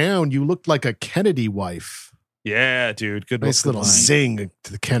so down. You looked like a Kennedy wife. Yeah, dude. Good. Nice little zing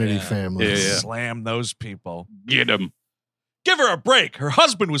to the Kennedy family. Yeah. Slam those people. Get him. Give her a break. Her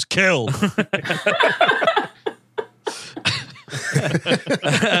husband was killed.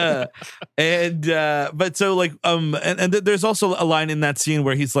 But so like and there's also a line in that scene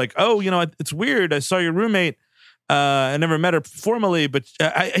where he's like, oh, it's weird, I saw your roommate, I never met her formally, but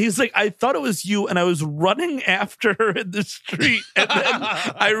he's like, I thought it was you and I was running after her in the street and then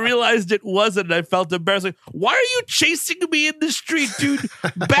I realized it wasn't and I felt embarrassed. Like, why are you chasing me in the street, dude?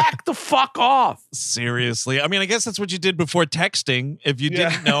 Back the fuck off. Seriously. I mean, I guess that's what you did before texting. If you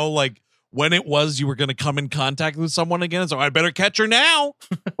didn't know like when it was you were going to come in contact with someone again, so I better catch her now.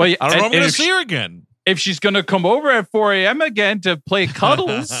 Well, I don't know if I'm going to see her again. If she's going to come over at 4 a.m. again to play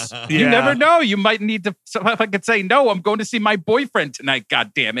cuddles, you never know. You might need to. So if I could say, no, I'm going to see my boyfriend tonight.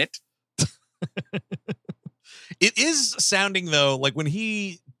 God damn it. It is sounding, though, like when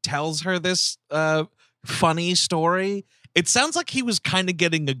he tells her this funny story, it sounds like he was kind of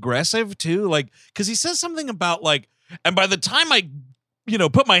getting aggressive, too. Like, because he says something about, like, and by the time I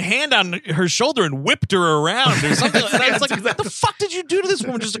put my hand on her shoulder and whipped her around or something. And I was like, what the fuck did you do to this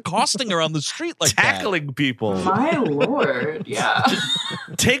woman? Just accosting her on the street like tackling people. My Lord. Yeah.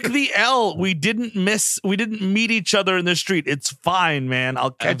 Take the L. We didn't meet each other in the street. It's fine, man.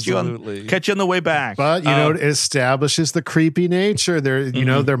 I'll catch you on the way back. But it establishes the creepy nature. There,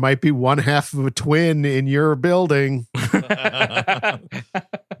 there might be one half of a twin in your building.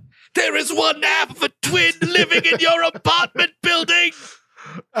 There is one half of a twin living in your apartment building.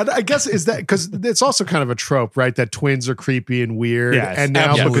 And I guess is that because it's also kind of a trope, right? That twins are creepy and weird. Yes, and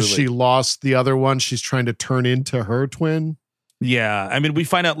now absolutely. Because she lost the other one, she's trying to turn into her twin. Yeah. I mean, we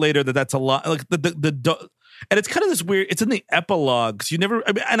find out later that that's a lot like the and it's kind of this weird, it's in the epilogues. You never,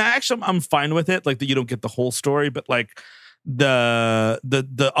 I'm fine with it. Like that you don't get the whole story, but like the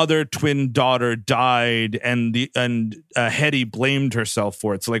other twin daughter died and Hetty blamed herself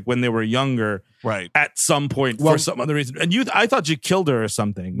for it. So like when they were younger, right, at some point for some other reason, and I thought you killed her or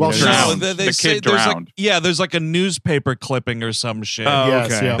something. Well, the kid drowned. There's like a newspaper clipping or some shit.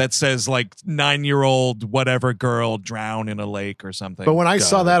 That says like 9-year-old whatever girl drowned in a lake or something. But when I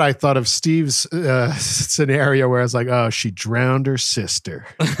saw that, I thought of Steve's scenario where I was like, oh, she drowned her sister.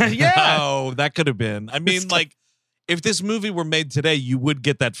 Yeah. Oh, that could have been. I mean, like. If this movie were made today, you would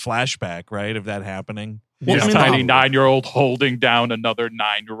get that flashback, right, of that happening. Well, tiny 9-year-old holding down another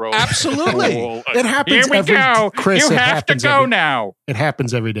 9-year-old. Absolutely. It happens Here we go. Chris, you have to go now. It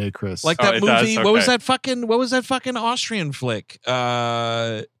happens every day, Chris. Like that movie. Okay. What was that fucking Austrian flick?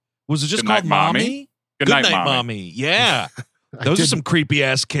 Was it just called Mommy? Good Night, Mommy. Yeah. Those are some creepy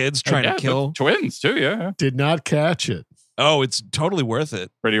ass kids trying to kill twins too. Yeah. Did not catch it. Oh, it's totally worth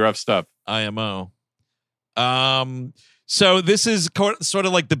it. Pretty rough stuff. IMO. So this is sort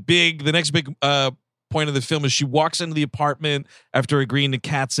of like the next big point of the film is she walks into the apartment after agreeing to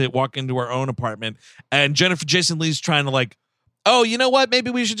cat sit, walk into her own apartment, and Jason Lee's trying to like, oh, you know what? Maybe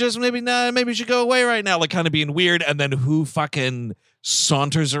we should maybe we should go away right now, like kind of being weird. And then who fucking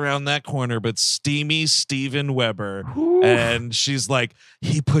saunters around that corner but steamy Steven Weber. Ooh. And she's like,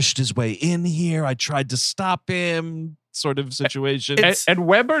 he pushed his way in here. I tried to stop him. sort of situation. And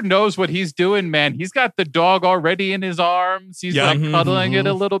Weber knows what he's doing, man. He's got the dog already in his arms. He's cuddling it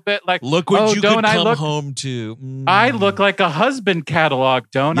a little bit. Like, look what you could come home to. I look like a husband catalog,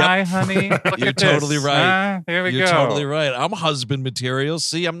 don't I, honey? You're totally right. There we go. You're totally right. I'm husband material.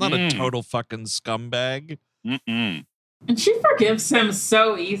 See, I'm not a total fucking scumbag. Mm-mm. And she forgives him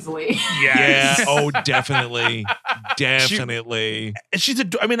so easily. Yes. Yeah. Oh, definitely. Definitely.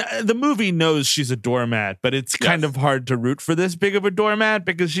 The movie knows she's a doormat, but it's kind of hard to root for this big of a doormat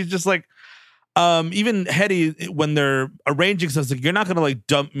because she's just like, even Hetty, when they're arranging stuff, like, you're not going to like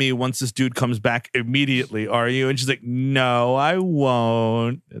dump me once this dude comes back immediately, are you? And she's like, no, I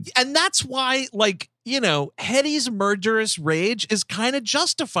won't. And that's why, like, Hetty's murderous rage is kind of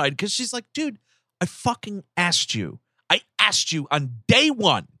justified because she's like, dude, I fucking asked you. I asked you on day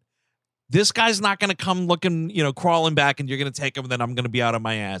one. This guy's not going to come looking, crawling back and you're going to take him and then I'm going to be out of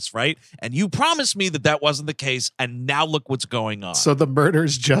my ass, right? And you promised me that wasn't the case and now look what's going on. So the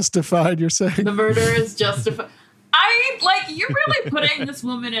murder's justified, you're saying? The murder is justified. You're really putting this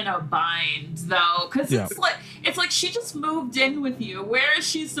woman in a bind, though, because it's like she just moved in with you. Where is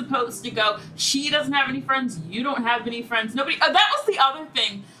she supposed to go? She doesn't have any friends. You don't have any friends. Nobody. That was the other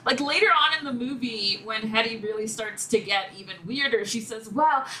thing. Like later on in the movie, when Hetty really starts to get even weirder, she says,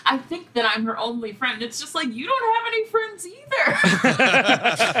 "Well, I think that I'm her only friend." It's just like you don't have any friends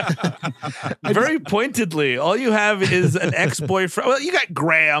either. Very pointedly, all you have is an ex-boyfriend. Well, you got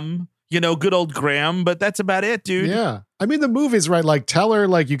Graham. Good old Graham, but that's about it, dude. Yeah. I mean, the movie's right. Like, tell her,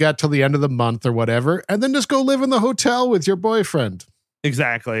 like, you got till the end of the month or whatever, and then just go live in the hotel with your boyfriend.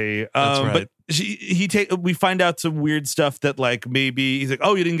 Exactly. That's right. But we find out some weird stuff that, like, maybe he's like,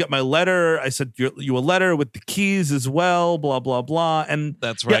 oh, you didn't get my letter. I sent you a letter with the keys as well, blah, blah, blah. And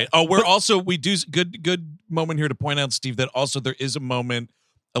that's right. We do good moment here to point out, Steve, that also there is a moment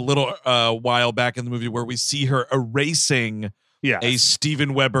a little while back in the movie where we see her erasing a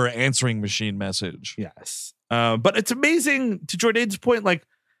Steven Weber answering machine message. Yes. But it's amazing, to Jourdain's point, like,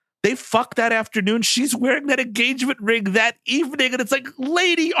 they fuck that afternoon. She's wearing that engagement ring that evening, and it's like,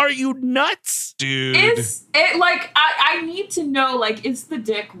 lady, are you nuts? Dude. Is it, like, I need to know, like, is the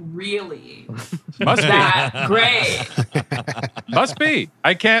dick really that great? Must be.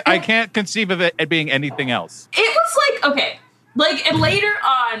 I can't conceive of it being anything else. It was like, okay. Like, and later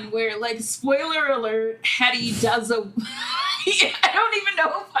on, where, like, spoiler alert, Hetty does I don't even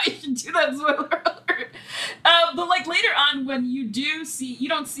know if I should do that spoiler alert. But, like, later on, when you don't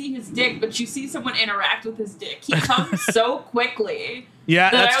see his dick, but you see someone interact with his dick, he comes so quickly. Yeah,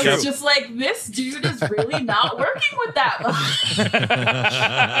 that that's I was just like, this dude is really not working with that one.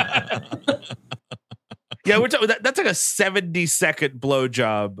 Yeah, we're talking. That's like a 70-second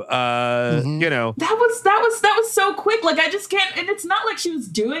blowjob. That was so quick. Like, I just can't. And it's not like she was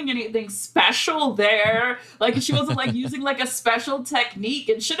doing anything special there. Like, she wasn't like using like a special technique.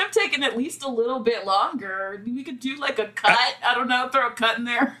 It should have taken at least a little bit longer. We could do like a cut. I don't know. Throw a cut in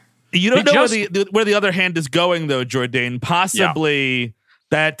there. You don't know where the other hand is going, though, Jourdain. Possibly.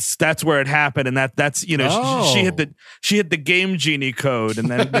 That's where it happened, and that's she hit the Game Genie code, and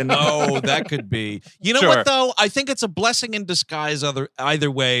then oh, that could be. You know what though? I think it's a blessing in disguise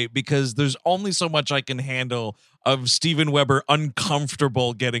either way, because there's only so much I can handle of Steven Weber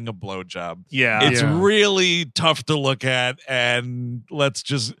uncomfortable getting a blowjob. Yeah, it's really tough to look at, and let's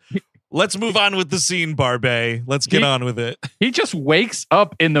move on with the scene, Barbet. Let's get on with it. He just wakes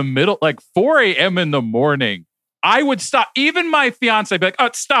up in the middle, like 4 a.m. in the morning. I would stop. Even my fiance would be like, oh,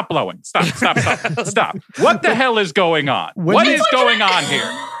 stop blowing. Stop. What the hell is going on? What is going on here?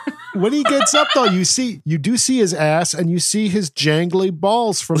 When he gets up, though, you do see his ass and you see his jangly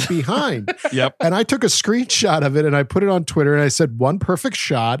balls from behind. Yep. And I took a screenshot of it and I put it on Twitter and I said, one perfect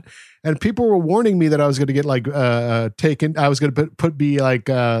shot. And people were warning me that I was going to get like taken. I was going to be like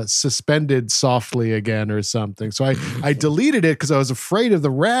suspended softly again or something. So I deleted it because I was afraid of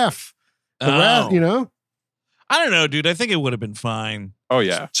the ref. Ref, I don't know, dude. I think it would have been fine. Oh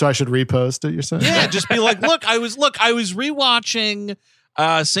yeah. So I should repost it, you're saying? Yeah, just be like, I was rewatching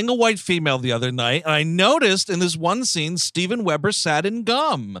Single White Female the other night, and I noticed in this one scene Steven Weber sat in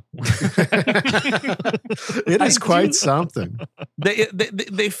gum. It is quite something.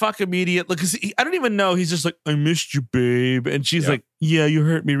 They fuck immediately because I don't even know. He's just like, I missed you, babe, and she's like, yeah, you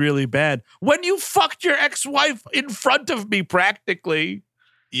hurt me really bad when you fucked your ex-wife in front of me, practically.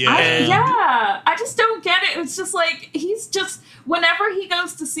 Yeah. I just don't get it. It's just like, he's just, whenever he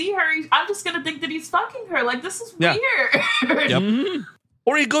goes to see her, I'm just going to think that he's fucking her. Like, this is weird. Yep. Mm-hmm.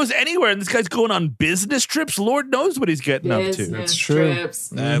 Or he goes anywhere and this guy's going on business trips. Lord knows what he's getting up to. That's true. Trips.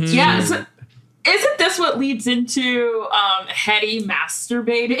 That's true. So, isn't this what leads into Hetty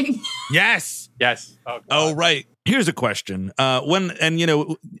masturbating? Yes. Yes. Oh, right. Here's a question.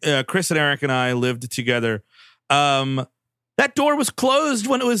 Chris and Eric and I lived together. That door was closed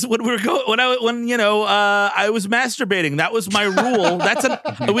when I was masturbating. That was my rule.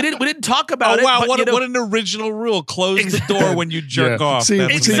 We didn't talk about it. Wow, but, what an original rule. Close the door when you jerk off. See,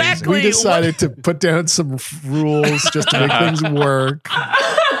 That's exactly. We decided to put down some rules just to make things work.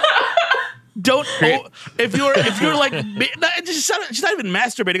 If you're like, she's not even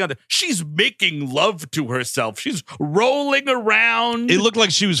masturbating on it. She's making love to herself. She's rolling around. It looked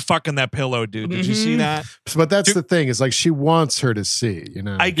like she was fucking that pillow, dude. Did you see that? But that's the thing, is like she wants her to see,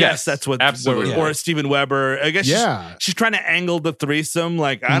 I guess that's what, absolutely. Or Steven Weber. I guess she's trying to angle the threesome.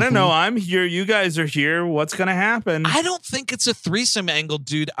 Like, I don't know. I'm here. You guys are here. What's going to happen? I don't think it's a threesome angle,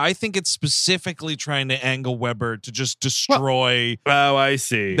 dude. I think it's specifically trying to angle Weber to just destroy I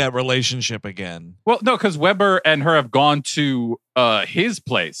see. that relationship again. Well, no, because Weber and her have gone to his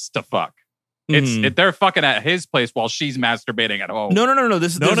place to fuck. They're fucking at his place while she's masturbating at home. No.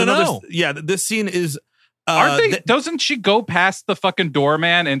 No. Yeah, this scene is. Aren't they? Doesn't she go past the fucking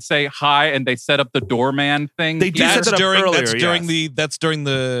doorman and say hi, and they set up the doorman thing? They do set that up earlier. That's during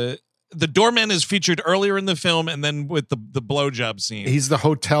the doorman is featured earlier in the film, and then with the blowjob scene. He's the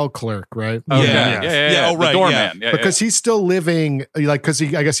hotel clerk, right? Okay. Yeah. Oh, right. The doorman. Yeah. Because he's still living, like, because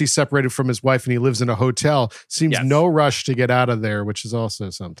I guess he's separated from his wife and he lives in a hotel. Seems no rush to get out of there, which is also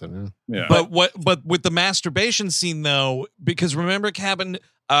something. Yeah. But with the masturbation scene though, because remember, Cabin,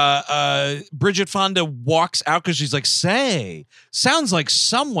 Bridget Fonda walks out because she's like, sounds like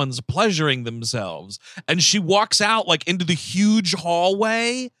someone's pleasuring themselves, and she walks out like into the huge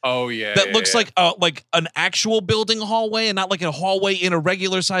hallway. Oh yeah, that looks like an actual building hallway and not like a hallway in a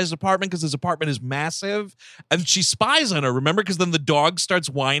regular sized apartment, because his apartment is massive. And she spies on her, remember? Because then the dog starts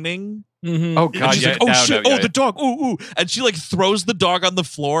whining. Mm-hmm. Oh god! And she's like, "Oh shit! The dog! Ooh!" And she like throws the dog on the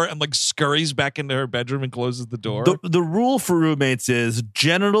floor and like scurries back into her bedroom and closes the door. The rule for roommates is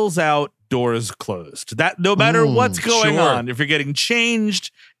genitals out, doors closed. That no matter what's going on, if you're getting changed,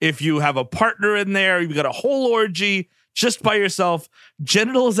 if you have a partner in there, you've got a whole orgy just by yourself,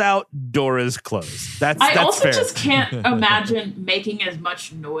 genitals out, door is closed. That's also fair. Just can't imagine making as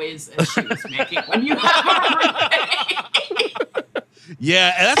much noise as she was making when you have a roommate.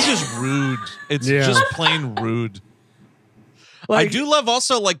 Yeah, and that's just rude. It's just plain rude. Like, I do love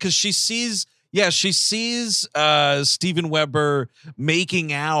also, like, because she sees Steven Weber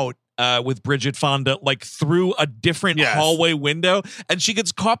making out with Bridget Fonda, like through a different hallway window, and she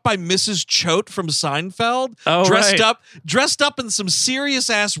gets caught by Mrs. Choate from Seinfeld, dressed up in some serious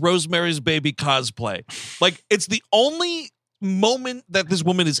ass Rosemary's Baby cosplay. Like, it's the only moment that this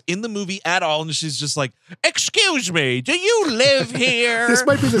woman is in the movie at all, and she's just like, "Excuse me, do you live here?" This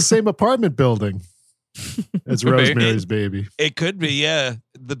might be the same apartment building as Rosemary's Baby. It could be, yeah.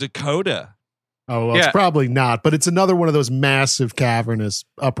 The Dakota. Oh, well, it's probably not, but it's another one of those massive cavernous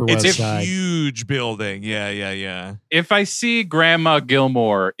Upper West Side. It's a huge building. Yeah. If I see Grandma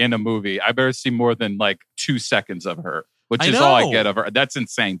Gilmore in a movie, I better see more than like 2 seconds of her, which is all I get of her. That's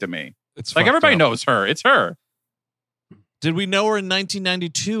insane to me. It's like everybody knows her. It's her. Did we know her in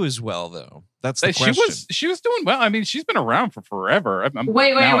 1992 as well, though? That's the question. She was doing well. I mean, she's been around for forever.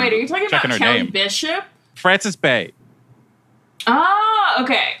 Wait. Are you talking about Kelly Bishop? Frances Bay. Ah,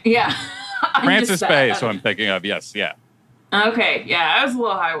 okay. Yeah. Frances Bay is who I'm thinking of. Yes, yeah. Okay, yeah. I was a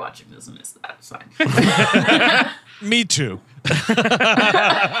little high watching this and missed that. It's fine. Me too.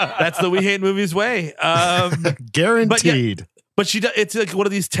 That's the We Hate Movies way. Guaranteed. But it's like one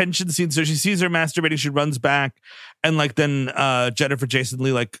of these tension scenes. So she sees her masturbating, she runs back, and like then Jennifer Jason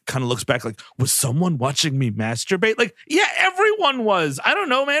Leigh like kind of looks back like, was someone watching me masturbate? Like, yeah, everyone was. I don't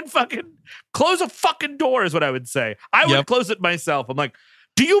know, man. Fucking close a fucking door is what I would say. I would close it myself. I'm like,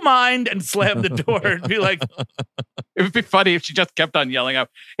 do you mind? And slam the door and be like, it would be funny if she just kept on yelling out,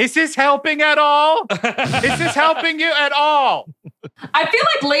 "Is this helping at all? Is this helping you at all?" I feel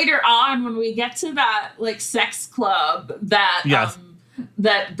like later on when we get to that like sex club that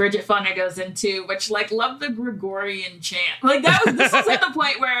that Bridget Fonda goes into, which like love the Gregorian chant. Like this was at the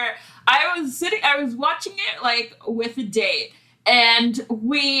point where I was watching it like with a date. And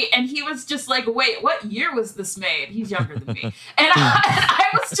he was just like, "Wait, what year was this made?" He's younger than me. And I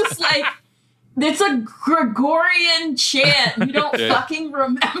was just like, it's a Gregorian chant. You don't fucking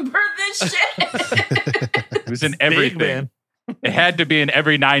remember this shit? It was in everything. Big, man. It had to be in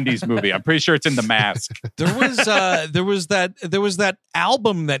every 90s movie. I'm pretty sure it's in The Mask. There was that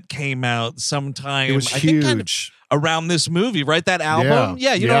album that came out sometime. It was huge. Think kind of around this movie, right? That album?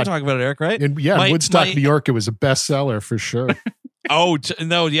 Yeah, you know what I'm talking about, Eric, right? In Woodstock, New York, it was a bestseller for sure. My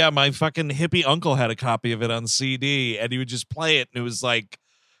fucking hippie uncle had a copy of it on CD, and he would just play it, and it was like,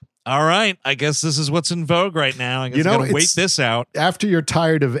 All right. I guess this is what's in vogue right now. I guess I gotta wait this out. After you're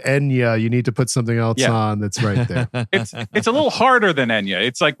tired of Enya, you need to put something else on that's right there. It's a little harder than Enya.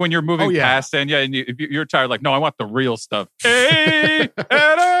 It's like when you're moving past Enya and you're tired, like, no, I want the real stuff. Hey,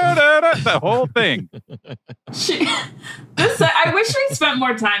 the whole thing. I wish we spent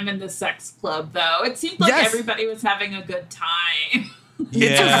more time in the sex club, though. It seemed like everybody was having a good time.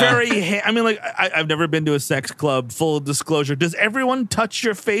 It's a very, I've never been to a sex club, full disclosure. Does everyone touch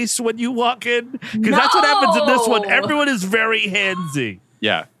your face when you walk in? Because that's what happens in this one. Everyone is very handsy.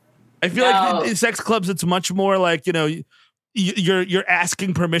 Yeah. I feel like in sex clubs, it's much more like, you're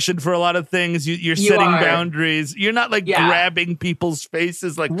asking permission for a lot of things. You're setting boundaries. You're not like grabbing people's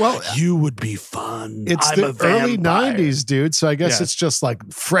faces like, you would be fun. It's the early 90s, dude. So I guess it's just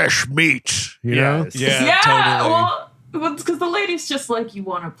like fresh meat, you know? Yeah, totally. Well, it's because the lady's just like, you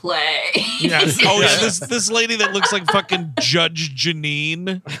want to play. Yes. Oh, yeah. This lady that looks like fucking Judge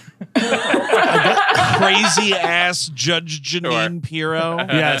Janine. Crazy ass Judge Janine Pirro.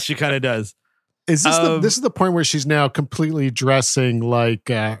 Yeah, she kind of does. Is this this is the point where she's now completely dressing like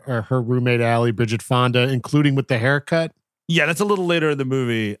her roommate Allie, Bridget Fonda, including with the haircut? Yeah, that's a little later in the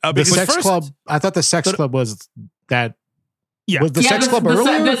movie. The sex club. I thought the sex club was that. Yeah, was the sex club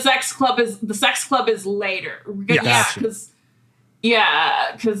earlier? The sex club is later. Because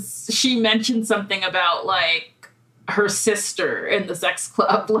she mentioned something about like her sister in the sex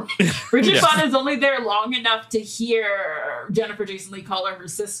club. Like, Bridget Fonda is only there long enough to hear Jennifer Jason Leigh call her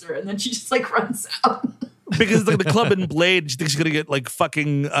sister, and then she just like runs out. Because the club in Blade, she thinks she's gonna get like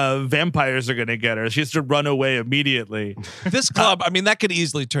fucking vampires are gonna get her. She has to run away immediately. This club, that could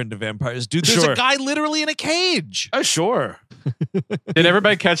easily turn to vampires, dude. There's a guy literally in a cage. Sure. Did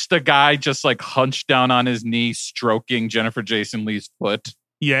everybody catch the guy just like hunched down on his knee, stroking Jennifer Jason Leigh's foot?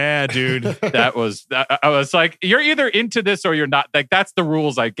 Yeah, dude. I was like, you're either into this or you're not. Like, that's the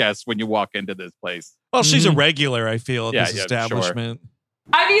rules, I guess, when you walk into this place. Well, she's a regular, I feel, at this establishment. Sure.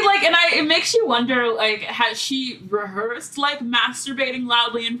 It makes you wonder, like, has she rehearsed, like, masturbating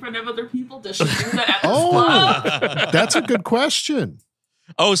loudly in front of other people? Does she do that at this club? That's a good question.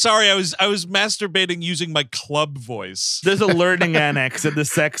 Oh, sorry, I was masturbating using my club voice. There's a learning annex at the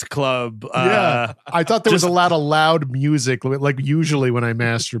sex club. I thought there was a lot of loud music, like usually when I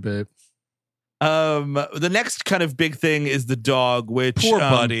masturbate. The next kind of big thing is the dog, which poor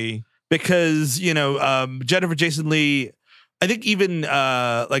buddy, because Jennifer Jason Leigh, I think even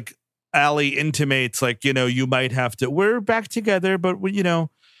like Allie intimates like you might have to. We're back together, but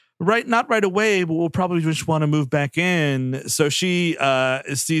not right away, but we'll probably just want to move back in. So she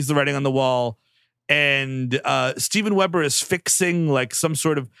sees the writing on the wall, and Steven Weber is fixing like some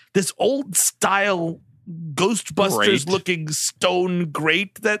sort of this old style Ghostbusters looking stone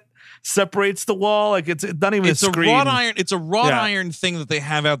grate that separates the wall. Like it's not even a screen. Wrought iron. It's a wrought iron thing that they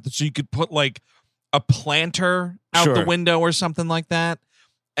have out there, so you could put like a planter out the window or something like that.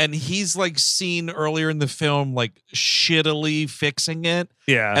 And he's like seen earlier in the film, like shittily fixing it.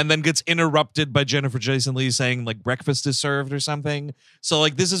 Yeah. And then gets interrupted by Jennifer Jason Leigh saying like breakfast is served or something. So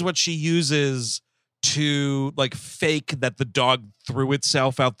like this is what she uses to like fake that the dog threw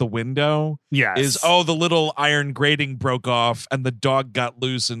itself out the window. Yes. Is, the little iron grating broke off and the dog got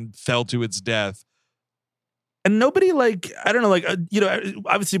loose and fell to its death. And nobody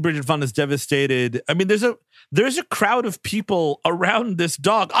obviously Bridget Fonda's devastated. I mean, there's a crowd of people around this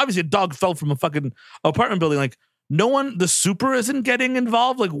dog. Obviously, a dog fell from a fucking apartment building. Like, no one, the super isn't getting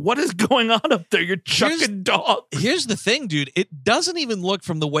involved. Like, what is going on up there? You're chucking dogs. Here's the thing, dude. It doesn't even look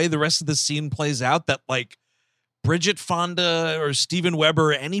from the way the rest of the scene plays out that like Bridget Fonda or Steven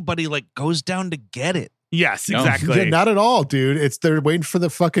Weber or anybody like goes down to get it. Yes, exactly. Yeah, not at all, dude. They're waiting for the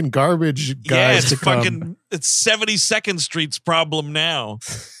fucking garbage guys to come. It's 72nd Street's problem now.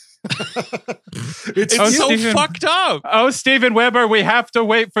 It's so fucked up. Oh, Steven Weber, we have to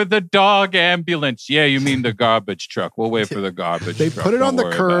wait for the dog ambulance. Yeah, you mean the garbage truck. We'll wait for the garbage truck. They put it on the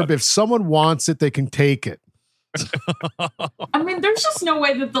curb. It. If someone wants it, they can take it. There's just no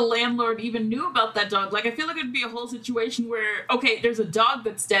way that the landlord even knew about that dog. Like, I feel like it'd be a whole situation where, okay, there's a dog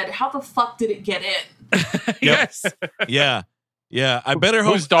that's dead. How the fuck did it get in? Yes. Yeah. I better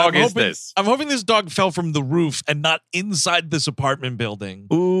hope. Whose dog is this? I'm hoping this dog fell from the roof and not inside this apartment building.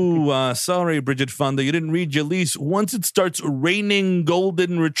 Ooh, sorry, Bridget Fonda. You didn't read your lease. Once it starts raining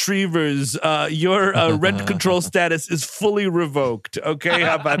golden retrievers, your rent control status is fully revoked. Okay,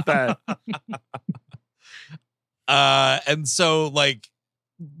 how about that? And so like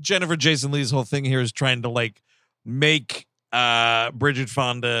Jennifer Jason Leigh's whole thing here is trying to like make Bridget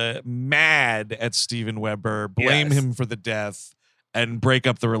Fonda mad at Steven Weber, blame him for the death, and break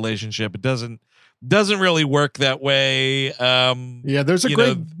up the relationship. It doesn't doesn't really work that way. There's a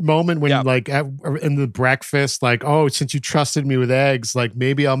great moment when like in the breakfast, like, oh, since you trusted me with eggs, like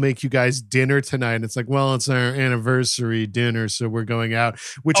maybe I'll make you guys dinner tonight. And it's like, well, it's our anniversary dinner, so we're going out,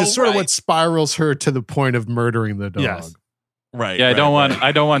 which is sort of what spirals her to the point of murdering the dog. Yes. Right. Yeah,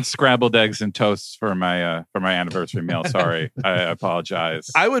 I don't want scrambled eggs and toast for my anniversary meal. Sorry. I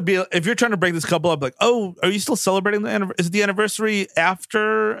apologize. I would be, if you're trying to break this couple up, like, oh, are you still celebrating is it the anniversary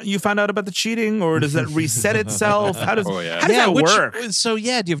after you found out about the cheating, or does that reset itself? How does that work? So do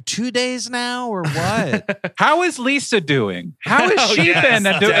you have 2 days now or what? How is Lisa doing? How is she been?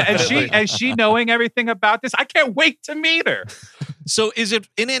 And she knowing everything about this? I can't wait to meet her. So is it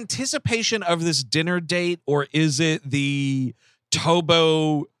in anticipation of this dinner date, or is it the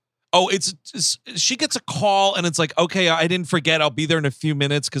Tobo? Oh, she gets a call and it's like, okay, I didn't forget. I'll be there in a few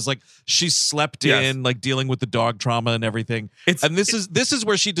minutes because like she slept in, like dealing with the dog trauma and everything. This is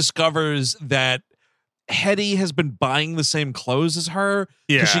where she discovers that Hetty has been buying the same clothes as her.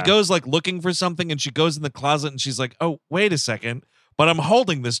 Yeah, she goes like looking for something and she goes in the closet and she's like, oh, wait a second, but I'm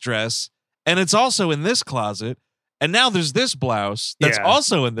holding this dress and it's also in this closet. And now there's this blouse that's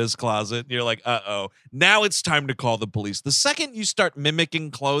also in this closet. And you're like, uh-oh. Now it's time to call the police. The second you start mimicking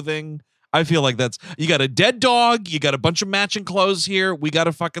clothing, I feel like you got a dead dog, you got a bunch of matching clothes here. We got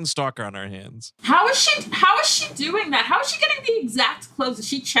a fucking stalker on our hands. How is she doing that? How is she getting the exact clothes? Is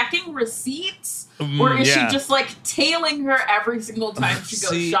she checking receipts? Or is she just like tailing her every single time she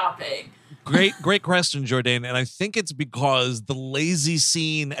goes shopping? Great question, Jourdain. And I think it's because the lazy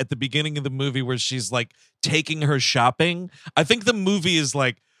scene at the beginning of the movie where she's like taking her shopping, I think the movie is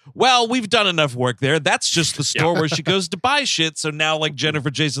like, well, we've done enough work there. That's just the store where she goes to buy shit. So now like Jennifer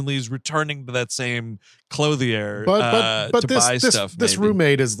Jason Leigh is returning to that same clothier to buy stuff. This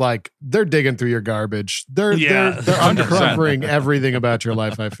roommate is like, they're digging through your garbage. They're uncovering everything about your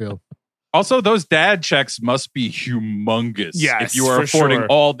life, I feel. Also, those dad checks must be humongous. Yes, if you are affording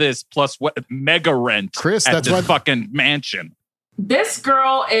all this plus what mega rent, Chris, at this fucking mansion. This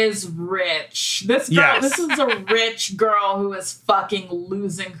girl is rich. This is a rich girl who is fucking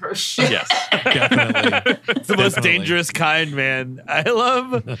losing her shit. Yes, definitely. It's the most dangerous kind, man. I do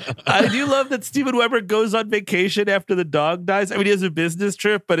love that Steven Weber goes on vacation after the dog dies. I mean, he has a business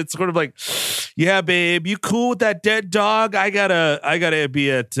trip, but it's sort of like, yeah, babe, you cool with that dead dog? I gotta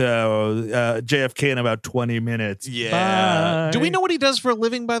be at JFK in about 20 minutes. Yeah. Bye. Do we know what he does for a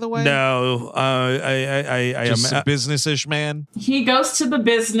living, by the way? No. I am a business-ish man. He goes to the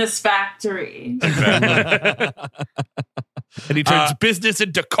business factory. And he turns business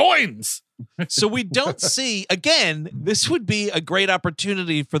into coins. So we don't see, again, this would be a great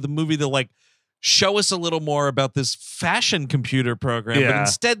opportunity for the movie to like show us a little more about this fashion computer program. But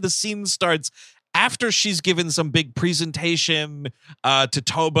instead the scene starts after she's given some big presentation to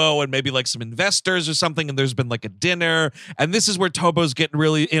Tobo and maybe like some investors or something, and there's been like a dinner, and this is where Tobo's getting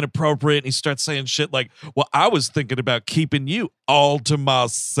really inappropriate, and he starts saying shit like, well, I was thinking about keeping you all to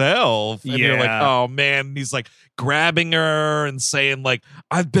myself. And you're like, oh man. And he's like grabbing her and saying like,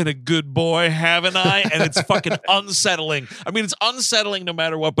 I've been a good boy, haven't I? And it's fucking unsettling. I mean, it's unsettling no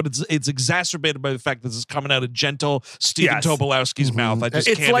matter what, but it's exacerbated by the fact that this is coming out of gentle Stephen Tobolowsky's mouth. I just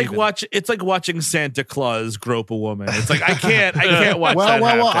it's can't it's like watching Santa Claus grope a woman. It's like I can't watch that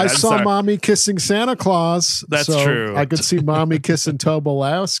happen. I saw mommy kissing Santa Claus. That's true. I could see mommy kissing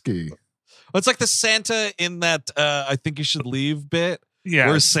Tobolowsky. Well, it's like the Santa in that I Think You Should Leave bit. Yeah.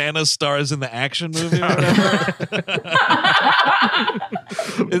 Where Santa stars in the action movie or whatever.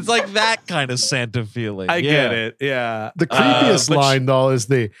 It's like that kind of Santa feeling. I get it. Yeah. The creepiest line though is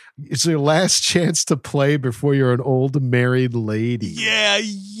it's your last chance to play before you're an old married lady. Yeah,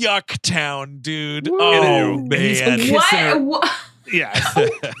 Yucktown, dude. Whoa. Oh man. What? Yeah.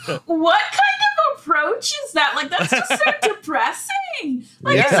 What kind of approach is that? Like, that's just so depressing.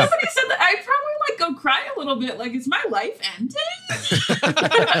 Like, if somebody said that, I'd probably like go cry a little bit. Like, is my life ending?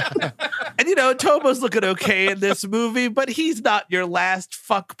 And Tobo's looking okay in this movie, but he's not your last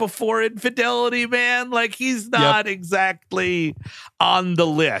fuck before infidelity, man. Like, he's not exactly on the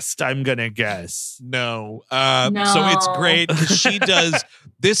list, I'm gonna guess. No. So it's great because she does.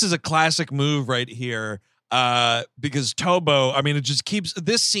 This is a classic move right here. Because Tobo, I mean, it just keeps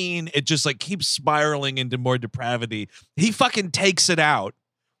this scene, it just like keeps spiraling into more depravity. He fucking takes it out.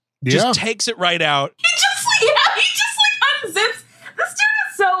 Just takes it right out. He just like unzips. This dude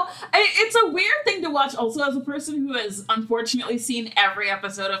is so, it's a weird thing to watch also as a person who has unfortunately seen every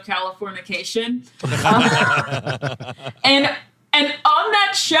episode of Californication. And on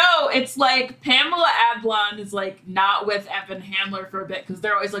that show, it's like Pamela Adlon is like not with Evan Handler for a bit because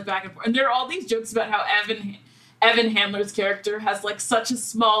they're always like back and forth. And there are all these jokes about how Evan Handler's character has like such a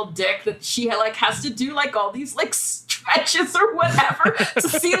small dick that she like has to do like all these like stretches or whatever to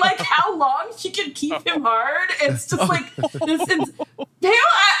see like how long she can keep him hard. It's just like this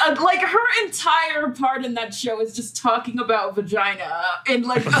like her entire part in that show is just talking about vagina and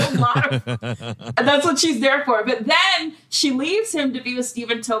like a lot of and that's what she's there for. But then she leaves him to be with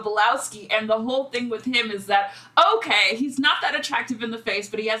Stephen Tobolowsky, and the whole thing with him is that okay, he's not that attractive in the face,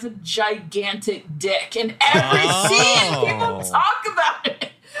 but he has a gigantic dick. In every scene, people talk about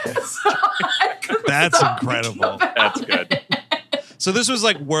it. So that's incredible. That's good. So this was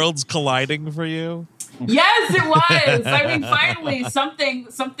like worlds colliding for you? Yes, it was. I mean, finally,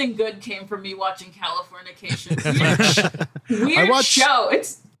 something good came from me watching Californication. Weird show.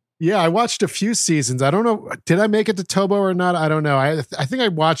 Yeah, I watched a few seasons. I don't know. Did I make it to Tobo or not? I don't know. I think I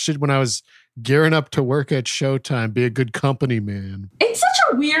watched it when I was gearing up to work at Showtime. Be a good company man. It's such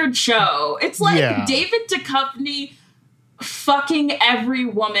a weird show. It's like David Duchovny fucking every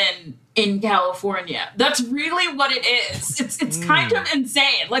woman in California. That's really what it is. It's kind of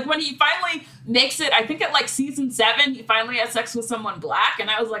insane. Like when he finally makes it, I think at like season 7, he finally has sex with someone black, and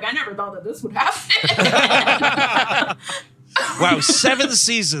I was like, I never thought that this would happen. Wow, 7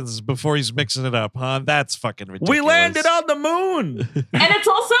 seasons before he's mixing it up, huh? That's fucking ridiculous. We landed on the moon. And it's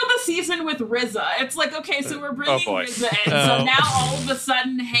also the season with RZA. It's like, okay, so we're bringing RZA in, so now all of a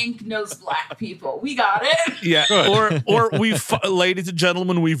sudden Hank knows black people. We got it. Yeah, or we've, ladies and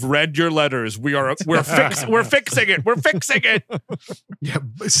gentlemen, we've read your letters. We're fixing it. We're fixing it. Yeah,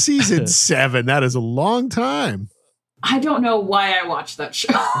 season 7. That is a long time. I don't know why I watched that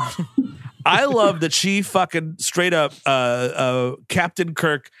show. I love that she fucking straight up Captain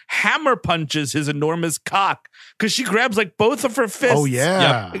Kirk hammer punches his enormous cock because she grabs like both of her fists. Oh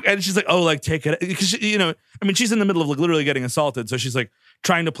yeah, and she's like, "Oh, like take it," because she's in the middle of like literally getting assaulted, so she's like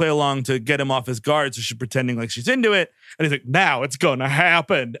trying to play along to get him off his guard. So she's pretending like she's into it, and he's like, "Now it's gonna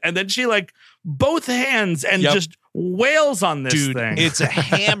happen," and then she like both hands and just wails on this thing. It's a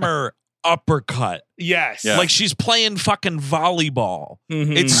hammer uppercut. Yes. Like she's playing fucking volleyball.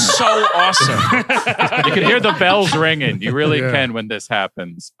 Mm-hmm. It's so awesome. You can hear the bells ringing. You really can when this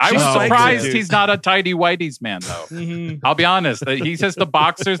happens. I was surprised he's not a tidy whities man, though. Mm-hmm. I'll be honest. He says the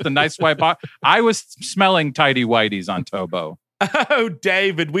boxers, the nice white box. I was smelling tidy whities on Tobo. Oh,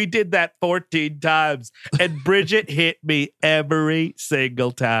 David, we did that 14 times, and Bridget hit me every single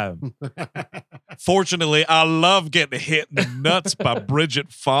time. Fortunately, I love getting hit in the nuts by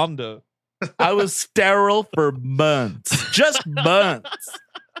Bridget Fonda. I was sterile for months. Just months.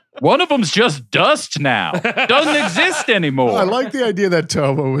 One of them's just dust now. Doesn't exist anymore. I like the idea that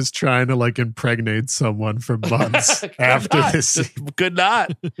Tobo was trying to like impregnate someone for months after this. Could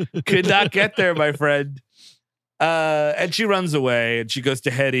not get there, my friend. And she runs away and she goes to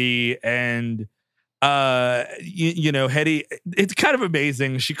Hetty and Hetty, it's kind of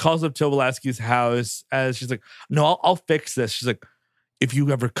amazing. She calls up Tobolowsky's house as she's like, no, I'll fix this. She's like, if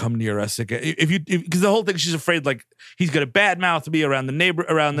you ever come near us again, because the whole thing, she's afraid like he's gonna badmouth me around the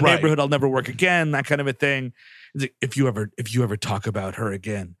neighborhood. I'll never work again. That kind of a thing. It's like, if you ever talk about her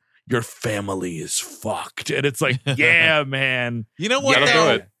again, your family is fucked. And it's like, yeah, man. You know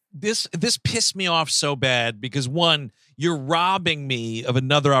what? This pissed me off so bad because one, you're robbing me of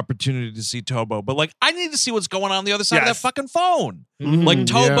another opportunity to see Tobo, but like I need to see what's going on the other side of that fucking phone. Mm-hmm, like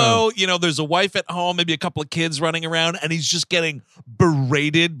Tobo, there's a wife at home, maybe a couple of kids running around, and he's just getting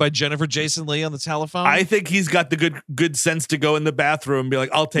berated by Jennifer Jason Leigh on the telephone. I think he's got the good sense to go in the bathroom and be like,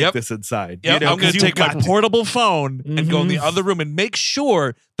 I'll take this inside. Yep. I'm going to take my portable phone and go in the other room and make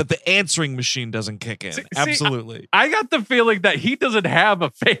sure that the answering machine doesn't kick in. Absolutely. I got the feeling that he doesn't have a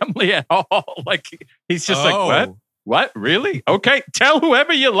family at all. Like he's just like, what? What? Really? Okay, tell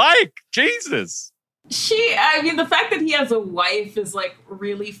whoever you like. Jesus. The fact that he has a wife is like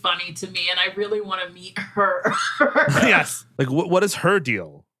really funny to me, and I really want to meet her. Yes. Like, what is her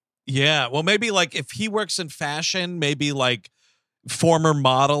deal? Yeah. Well, maybe like if he works in fashion, maybe like former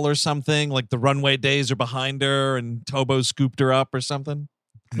model or something, like the runway days are behind her and Tobo scooped her up or something.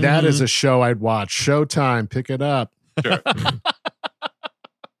 That is a show I'd watch. Showtime, pick it up. Sure.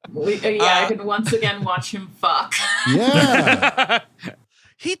 I can once again watch him fuck. Yeah.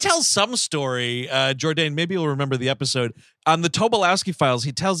 He tells some story, Jourdain, maybe you'll remember the episode. On the Tobolowsky Files,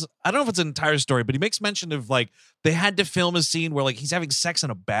 he tells, I don't know if it's an entire story, but he makes mention of like they had to film a scene where like he's having sex in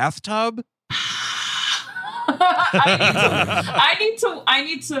a bathtub. I need to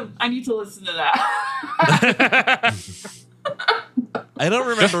listen to that. I don't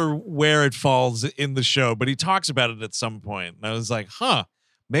remember where it falls in the show, but he talks about it at some point. And I was like,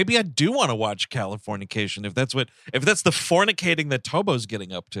 maybe I do want to watch Californication if that's the fornicating that Tobo's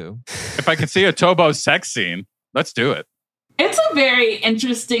getting up to. If I could see a Tobo sex scene. Let's do it. It's a very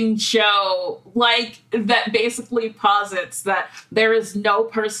interesting show, like, that basically posits that there is no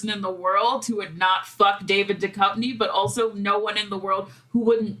person in the world who would not fuck David Duchovny, but also no one in the world who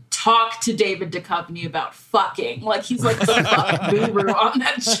wouldn't talk to David Duchovny about fucking. Like, he's like the fuck guru on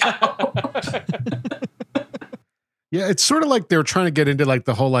that show. Yeah, it's sort of like they're trying to get into like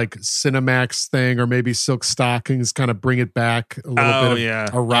the whole like Cinemax thing, or maybe Silk Stockings, kind of bring it back a little bit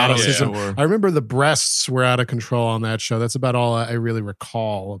of eroticism. I remember the breasts were out of control on that show. That's about all I really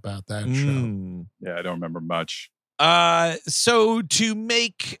recall about that show. Yeah, I don't remember much. So to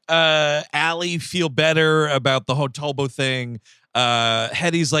make Allie feel better about the Hotolbo thing,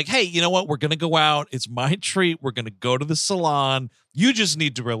 Hetty's like, hey, you know what? We're going to go out. It's my treat. We're going to go to the salon. You just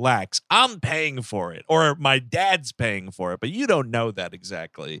need to relax. I'm paying for it, or my dad's paying for it, but you don't know that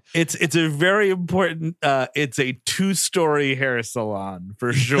exactly. It's a very important, it's a 2-story hair salon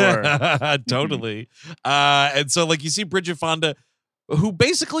for sure. Totally. And so like you see Bridget Fonda, who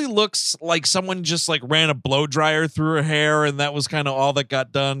basically looks like someone just like ran a blow dryer through her hair, and that was kind of all that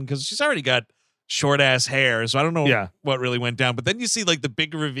got done, because she's already got short ass hair. So I don't know what really went down. But then you see like the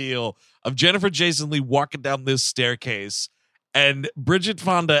big reveal of Jennifer Jason Leigh walking down this staircase, and Bridget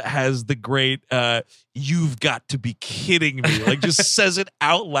Fonda has the great "You've got to be kidding me!" Like just says it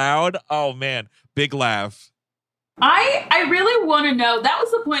out loud. Oh man, big laugh. I really want to know. That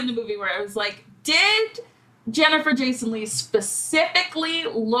was the point in the movie where I was like, did Jennifer Jason Leigh specifically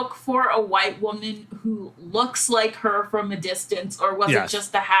look for a white woman who looks like her from a distance, or was it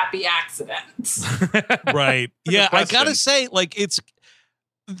just a happy accident? Right. Yeah, I gotta say, like, it's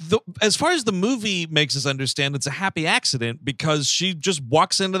as far as the movie makes us understand, it's a happy accident because she just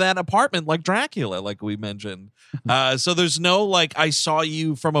walks into that apartment like Dracula, like we mentioned. So there's no like, I saw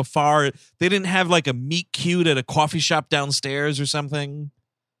you from afar. They didn't have like a meet cute at a coffee shop downstairs or something.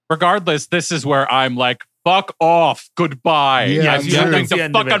 Regardless, this is where I'm like, fuck off. Goodbye. Yeah, I'm moving to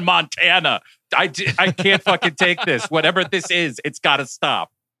fucking Montana. I can't fucking take this. Whatever this is, it's got to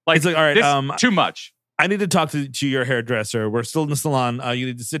stop. Like, it's like, all right, this, too much. I need to talk to your hairdresser. We're still in the salon. You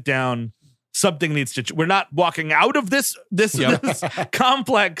need to sit down. Something needs to. We're not walking out of this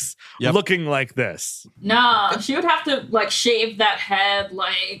complex looking like this. No, she would have to like shave that head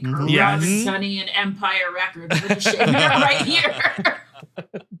like Robin Tunney and Empire Records. We're just shaving it right here.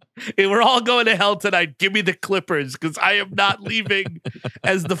 Hey, we're all going to hell tonight. Give me the clippers, because I am not leaving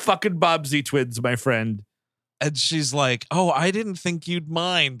as the fucking Bobbsey twins, my friend. And she's like, oh, I didn't think you'd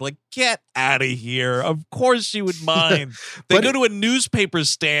mind. Like, get out of here. Of course she would mind. They go to a newspaper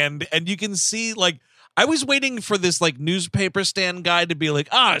stand, and you can see, like, I was waiting for this, like, newspaper stand guy to be like,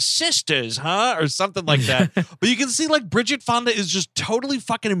 sisters, huh? Or something like that. But you can see, like, Bridget Fonda is just totally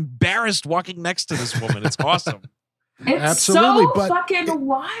fucking embarrassed walking next to this woman. It's awesome. It's absolutely, so but fucking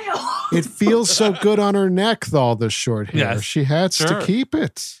wild. It feels so good on her neck, though, all the short hair. Yes. She has to keep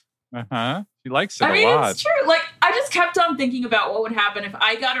it. She likes it I mean, a lot. it's true. Like, I just kept on thinking about what would happen if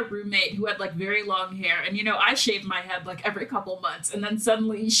I got a roommate who had like very long hair, and you know, I shaved my head like every couple months, and then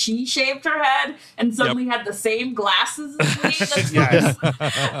suddenly she shaved her head and suddenly had the same glasses as me. That's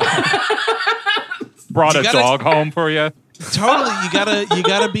Brought a dog home for you. Totally. You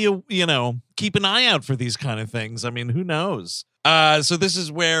gotta be keep an eye out for these kind of things. I mean, who knows? So this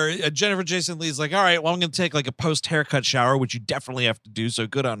is where Jennifer Jason Leigh's like, all right, well, I'm going to take like a post haircut shower, which you definitely have to do. So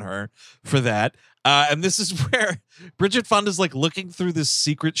good on her for that. And this is where Bridget Fonda's like looking through this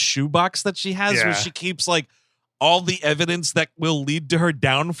secret shoebox that she has, where she keeps like all the evidence that will lead to her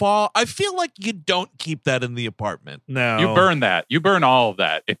downfall. I feel like you don't keep that in the apartment. No, you burn that. You burn all of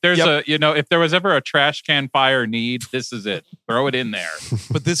that. If there's if there was ever a trash can fire need, this is it. Throw it in there.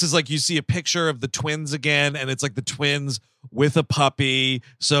 But this is like, you see a picture of the twins again, and it's like the twins with a puppy.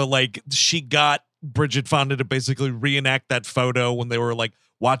 So like she got Bridget Fonda to basically reenact that photo when they were like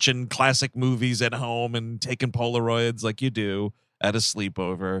watching classic movies at home and taking Polaroids like you do at a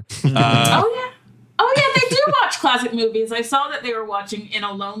sleepover. Oh yeah, they do watch classic movies. I saw that they were watching In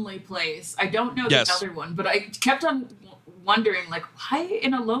a Lonely Place. I don't know the other one, but I kept on wondering, like, why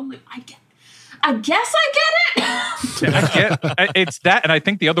In a Lonely? I guess I get it. It's that, and I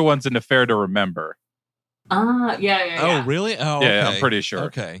think the other one's in Affair to Remember. Yeah. Oh, really? Oh, okay. Yeah, I'm pretty sure.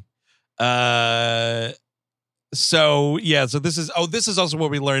 Okay. So this is also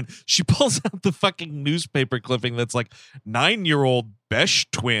what we learned. She pulls out the fucking newspaper clipping that's like 9-year-old Besh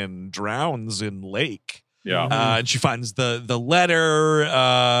twin drowns in lake. Yeah. And she finds the letter,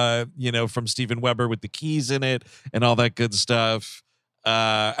 from Steven Weber with the keys in it and all that good stuff.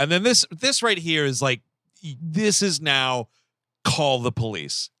 And then this right here is like, this is now call the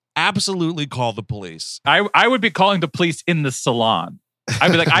police. Absolutely call the police. I would be calling the police in the salon.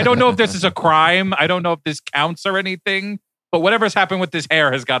 I'd be like, I don't know if this is a crime. I don't know if this counts or anything. But whatever's happened with this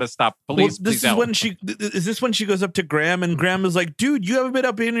hair has got to stop. Please, is this when she goes up to Graham and Graham is like, dude, you haven't been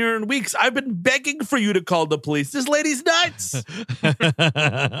up in here in weeks. I've been begging for you to call the police. This lady's nuts.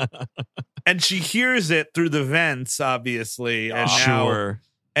 And she hears it through the vents, obviously.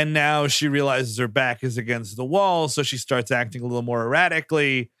 And now she realizes her back is against the wall, so she starts acting a little more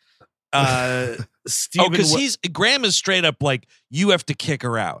erratically. Because Graham is straight up like, you have to kick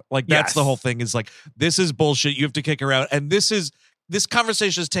her out. Like that's the whole thing is like, this is bullshit. You have to kick her out. And this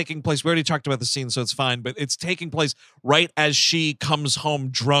conversation is taking place. We already talked about the scene, so it's fine, but it's taking place right as she comes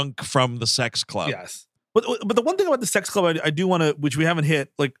home drunk from the sex club. Yes. But the one thing about the sex club I do want to, which we haven't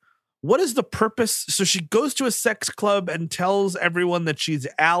hit, like, what is the purpose? So she goes to a sex club and tells everyone that she's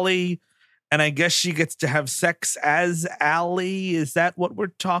Allie. And I guess she gets to have sex as Allie. Is that what we're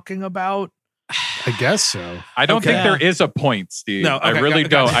talking about? I guess so. I don't think there is a point, Steve. No, okay, I really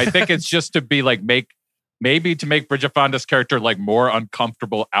don't. I think it's just to be like maybe to make Bridget Fonda's character like more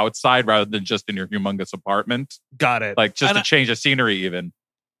uncomfortable outside rather than just in your humongous apartment. Got it. Like just to change the scenery even.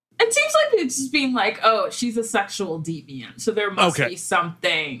 It seems like it's just being like, oh, she's a sexual deviant, so there must be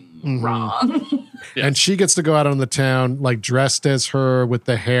something wrong. Yes. And she gets to go out on the town, like dressed as her with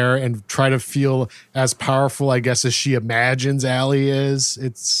the hair and try to feel as powerful, I guess, as she imagines Allie is.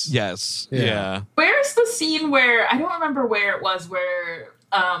 It's yeah. Where's the scene where, I don't remember where it was, where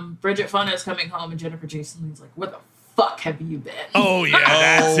Bridget Fonda is coming home and Jennifer Jason Leigh's like, what the fuck have you been? Oh, yeah,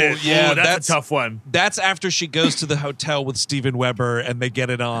 that's it. Yeah, ooh, that's a tough one. That's after she goes to the hotel with Steven Weber and they get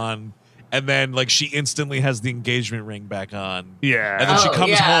it on. And then, like, she instantly has the engagement ring back on. Yeah. And then she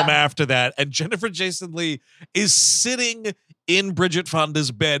comes home after that. And Jennifer Jason Leigh is sitting in Bridget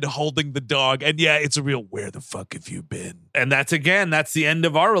Fonda's bed holding the dog. And yeah, it's a real, where the fuck have you been? And that's the end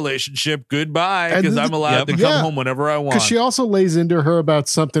of our relationship. Goodbye. Because I'm allowed to come home whenever I want. Because she also lays into her about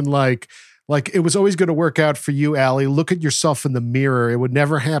something like, it was always going to work out for you, Allie. Look at yourself in the mirror. It would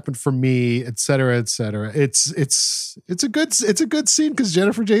never happen for me, et cetera, et cetera. It's a good scene because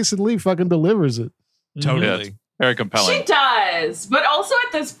Jennifer Jason Leigh fucking delivers it. Totally. Yeah, very compelling. She does. But also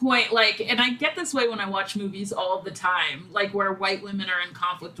at this point, like, and I get this way when I watch movies all the time, like where white women are in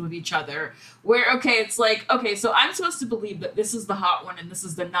conflict with each other, where, it's like, so I'm supposed to believe that this is the hot one and this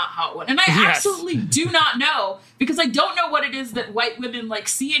is the not hot one. And I absolutely do not know, because I don't know what it is that white women like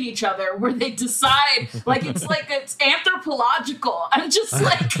see in each other where they decide, like, it's anthropological. I'm just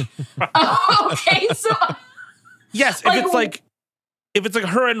like, so. Yes, if it's like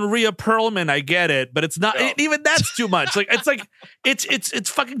her and Rhea Perlman, I get it, but it's not even that's too much. Like it's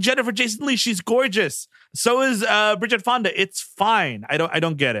fucking Jennifer Jason Leigh. She's gorgeous. So is Bridget Fonda. It's fine. I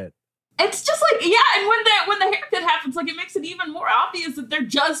don't get it. It's just like, and when the haircut happens, like, it makes it even more obvious that they're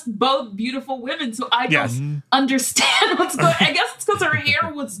just both beautiful women. So I don't understand what's going on. I guess it's because her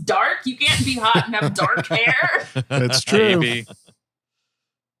hair was dark. You can't be hot and have dark hair. That's true. Maybe.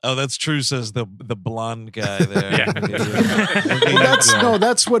 Oh, that's true, says the blonde guy there.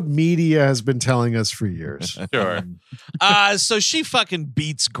 That's what media has been telling us for years. Sure. So she fucking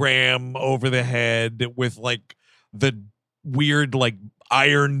beats Graham over the head with like the weird like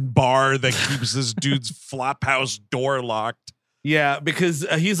iron bar that keeps this dude's flop house door locked. Yeah, because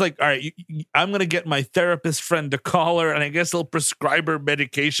he's like, all right, I'm going to get my therapist friend to call her, and I guess he'll prescribe her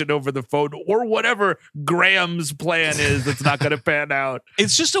medication over the phone or whatever Graham's plan is that's not going to pan out.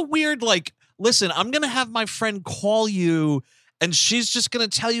 It's just a weird, like, listen, I'm going to have my friend call you, and she's just going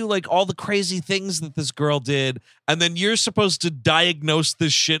to tell you, like, all the crazy things that this girl did, and then you're supposed to diagnose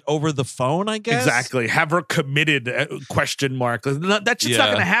this shit over the phone, I guess? Exactly. Have her committed, question mark. That shit's not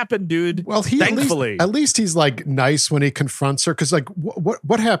going to happen, dude. Well, thankfully. At least he's, like, nice when he confronts her, because, like,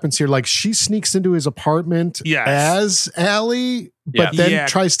 what happens here? Like, she sneaks into his apartment as Allie, but then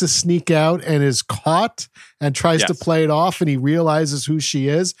tries to sneak out and is caught and tries to play it off, and he realizes who she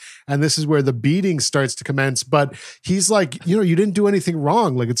is, and this is where the beating starts to commence. But he's like, you didn't do anything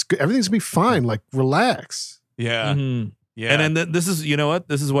wrong. Like, everything's gonna be fine. Like, relax. Yeah. Mm-hmm. Yeah. And then this is, you know what?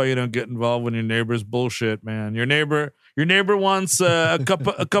 This is why you don't get involved when your neighbor's bullshit, man. Your neighbor wants a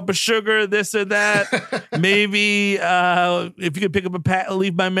cup of sugar, this or that. Maybe if you could pick up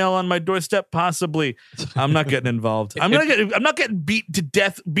leave my mail on my doorstep, possibly. I'm not getting involved. I'm not getting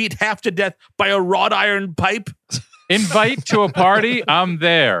beat half to death by a wrought iron pipe. Invite to a party, I'm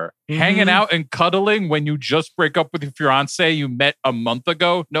there. Hanging out and cuddling when you just break up with your fiance you met a month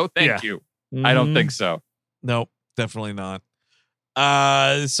ago? No, thank you. I don't think so. Nope, definitely not.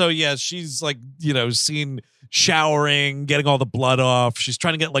 So yeah, she's like, seen showering, getting all the blood off. She's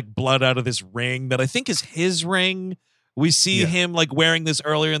trying to get like blood out of this ring that I think is his ring. We see him like wearing this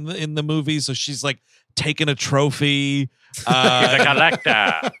earlier in the movie. So she's like taking a trophy He's a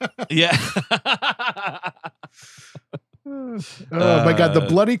collector. Yeah. Oh my God, the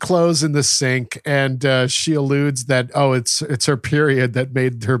bloody clothes in the sink, and she alludes that it's her period that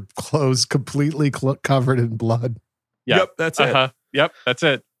made her clothes completely covered in blood. Yep, that's it. Yep, that's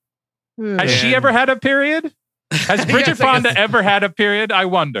it. Has she ever had a period? Has Bridget Fonda ever had a period? I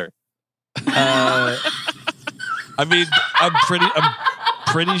wonder. I mean, I'm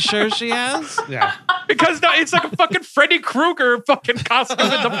pretty sure she has. Yeah. Because no, it's like a fucking Freddy Krueger fucking costume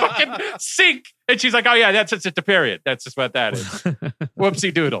in the fucking sink. And she's like, oh yeah, that's just a period. That's just what that is.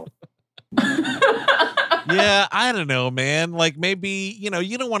 Whoopsie doodle. Yeah, I don't know, man. Like maybe, you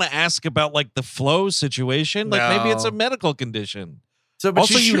don't want to ask about like the flow situation. Like maybe it's a medical condition. So, but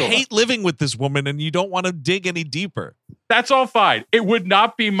also, you hate living with this woman and you don't want to dig any deeper. That's all fine. It would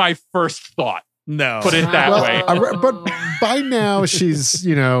not be my first thought. No. Put it that way. But by now she's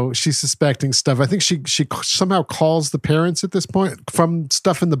suspecting stuff. I think she somehow calls the parents at this point from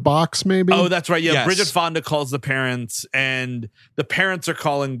stuff in the box, maybe. Oh, that's right. Yeah. Yes. Bridget Fonda calls the parents and the parents are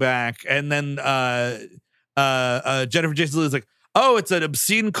calling back. And then Jennifer Jason Leigh is like, oh, it's an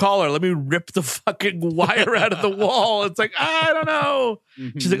obscene caller. Let me rip the fucking wire out of the wall. It's like, I don't know.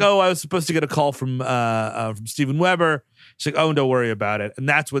 Mm-hmm. She's like, oh, I was supposed to get a call from Steven Weber. She's like, oh, don't worry about it. And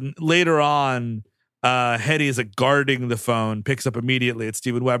that's when later on, Hetty is like guarding the phone, picks up immediately. It's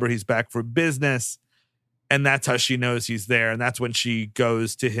Steven Weber. He's back for business. And that's how she knows he's there. And that's when she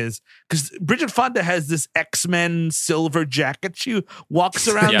goes to his, because Bridget Fonda has this X-Men silver jacket she walks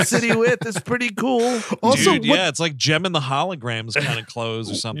around the city with. It's pretty cool. Also, dude, it's like Gem and the Holograms kind of clothes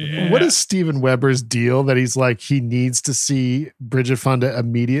or something. Yeah. What is Steven Weber's deal that he's like, he needs to see Bridget Fonda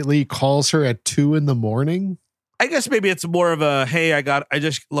immediately? He calls her at 2 a.m. I guess maybe it's more of a, hey, I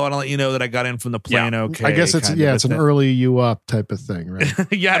just want to let you know that I got in from the plane. Yeah. Okay. I guess it's an early you up type of thing, right?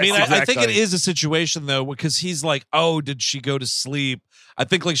 Yeah. I mean, exactly. I think it is a situation though, because he's like, oh, did she go to sleep? I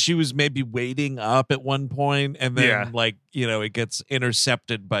think like she was maybe waiting up at one point and then it gets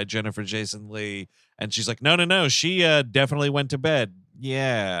intercepted by Jennifer Jason Leigh and she's like, no, she definitely went to bed.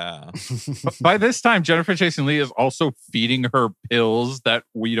 Yeah. By this time, Jennifer Jason Leigh is also feeding her pills that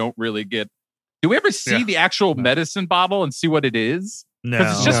we don't really get. Do we ever see the actual medicine bottle and see what it is? No.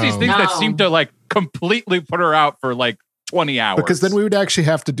 Because it's just these things that seem to like completely put her out for like 20 hours. Because then we would actually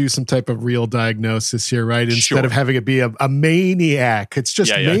have to do some type of real diagnosis here, right? Instead of having it be a maniac. It's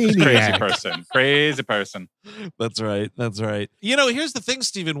just maniac. Crazy person. That's right. Here's the thing,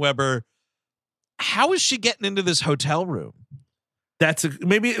 Steven Weber. How is she getting into this hotel room?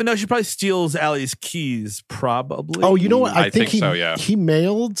 She probably steals Allie's keys, probably. Oh, you know what? I think so, yeah. He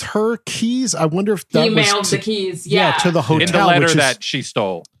mailed her keys. I wonder if that he mailed the keys. Yeah, to the hotel. In the letter that she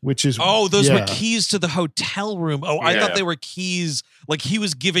stole. Which is those were keys to the hotel room. Oh, I thought they were keys. Like he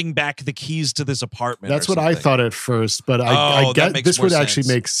was giving back the keys to this apartment. That's what I thought at first, but I get this would actually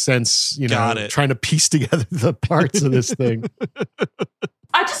make sense. Trying to piece together the parts of this thing.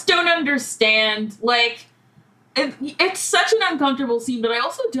 I just don't understand. Like, it's such an uncomfortable scene, but I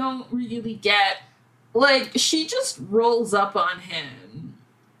also don't really get, like, she just rolls up on him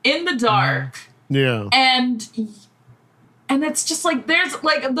in the dark. Yeah. And it's just like, there's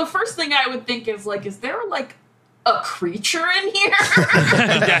like, the first thing I would think is like, is there like a creature in here?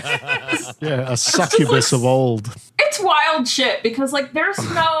 A succubus of old. It's wild shit because like, there's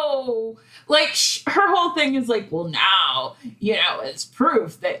no... Like, her whole thing is like, well, now, it's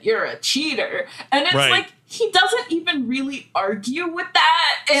proof that you're a cheater. And it's like, he doesn't even really argue with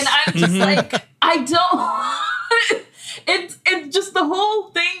that. And I'm just like, I don't... It just, the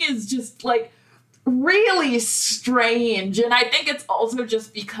whole thing is just like really strange. And I think it's also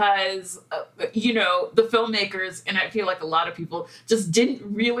just because, the filmmakers, and I feel like a lot of people just didn't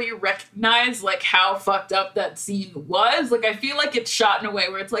really recognize like how fucked up that scene was. Like, I feel like it's shot in a way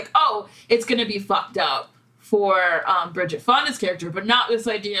where it's like, oh, it's going to be fucked up for Bridget Fonda's character, but not this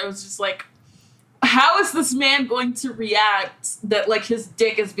idea. It was just like, how is this man going to react that like his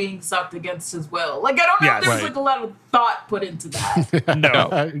dick is being sucked against his will? Like, I don't know if there's like a lot of thought put into that.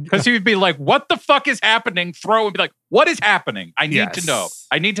 No, because he would be like, what the fuck is happening? Throw and be like, what is happening? I need to know.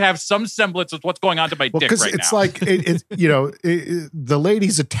 I need to have some semblance of what's going on to my dick right now. Because it's like, the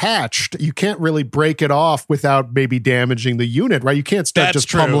lady's attached. You can't really break it off without maybe damaging the unit, right? You can't start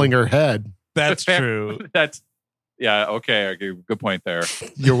pummeling her head. That's true. Yeah. Okay. Good point there.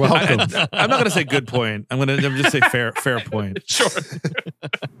 You're welcome. I'm not going to say good point. I'm just say fair point. Sure.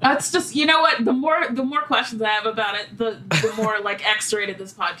 That's just, you know what? The more questions I have about it, the more like X-rated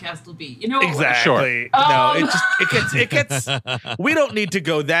this podcast will be. You know what? Exactly. Sure. No, it gets. We don't need to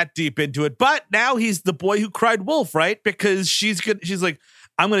go that deep into it. But now he's the boy who cried wolf, right? Because she's like,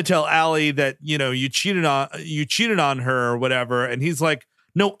 I'm going to tell Allie that you cheated on her or whatever, and he's like,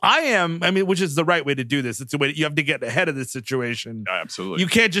 no, I am. I mean, which is the right way to do this. It's the way you have to get ahead of this situation. Absolutely. You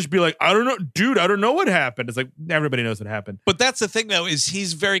can't just be like, I don't know, dude, I don't know what happened. It's like, everybody knows what happened. But that's the thing, though, is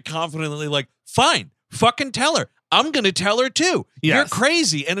he's very confidently like, fine, fucking tell her. I'm going to tell her, too. Yes. You're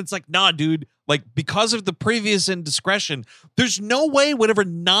crazy. And it's like, nah, dude, like, because of the previous indiscretion, there's no way whatever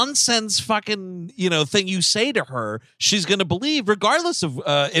nonsense fucking, thing you say to her, she's going to believe, regardless of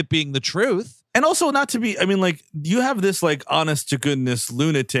it being the truth. And also not to be, I mean, like, you have this, like, honest to goodness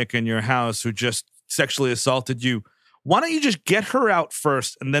lunatic in your house who just sexually assaulted you. Why don't you just get her out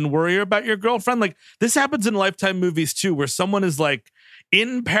first and then worry about your girlfriend? Like, this happens in Lifetime movies, too, where someone is, like,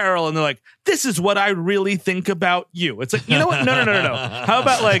 in peril and they're like, this is what I really think about you. It's like, you know what? No. How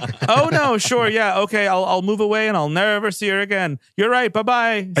about like, oh, no, sure, yeah, okay, I'll move away and I'll never see her again. You're right,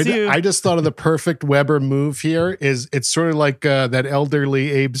 bye-bye. See you. I just thought of the perfect Weber move here is it's sort of like that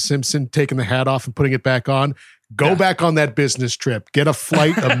elderly Abe Simpson taking the hat off and putting it back on. Go back on that business trip. Get a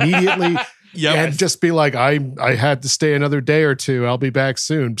flight immediately. And just be like, I had to stay another day or two. I'll be back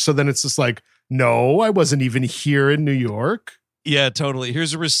soon. So then it's just like, no, I wasn't even here in New York. Yeah, totally.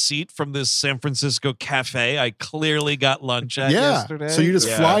 Here's a receipt from this San Francisco cafe I clearly got lunch at yesterday. So you just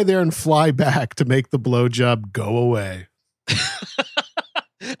fly there and fly back to make the blowjob go away.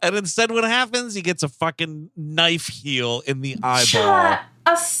 And instead what happens? He gets a fucking knife heel in the eyeball.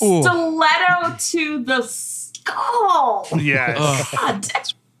 A stiletto to the skull. Yes. God,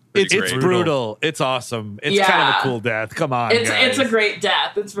 it's brutal. It's awesome. It's kind of a cool death. Come on, it's a great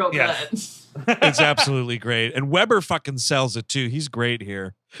death. It's real good. It's absolutely great. And Weber fucking sells it too. He's great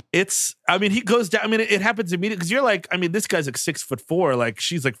here. He goes down. I mean, it happens immediately because you're like, I mean, this guy's like 6'4", like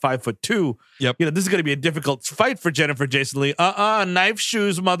she's like 5'2". Yep. This is going to be a difficult fight for Jennifer Jason Leigh. Knife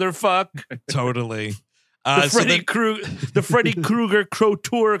shoes, motherfuck. Totally. The Freddy Krueger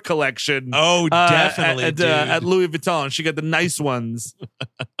Couture collection. Oh, definitely. At Louis Vuitton. She got the nice ones.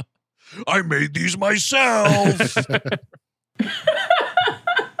 I made these myself.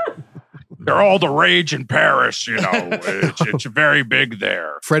 They're all the rage in Paris, It's very big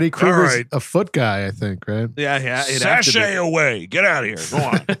there. Freddy Krueger's a foot guy, I think, right? Yeah. Sashay away. Get out of here. Go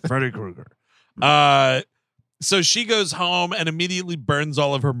on. Freddy Krueger. So she goes home and immediately burns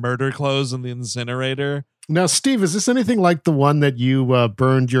all of her murder clothes in the incinerator. Now, Steve, is this anything like the one that you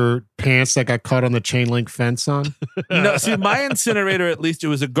burned your pants that got caught on the chain link fence on? No, see, my incinerator, at least it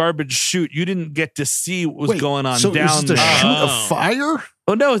was a garbage chute. You didn't get to see what was going on so down there. there. Chute of fire?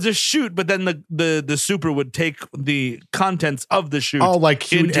 Oh, no, it's a chute, but then the super would take the contents of the chute. Oh, like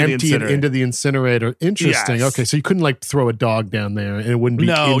he would empty it into the incinerator. Interesting. Yes. Okay, so you couldn't like throw a dog down there and it wouldn't be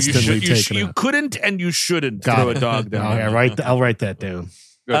instantly taken out. You couldn't and you shouldn't throw a dog down there. I'll write that down.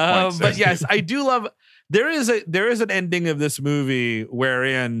 Good point, but yes, I do love... There is an ending of this movie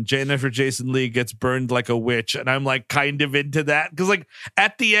wherein Jennifer Jason Leigh gets burned like a witch, and I'm like kind of into that because like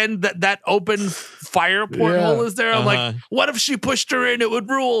at the end that open fire porthole is there. I'm like, what if she pushed her in? It would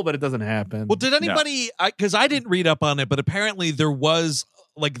rule, but it doesn't happen. Well, did anybody? Because I didn't read up on it, but apparently there was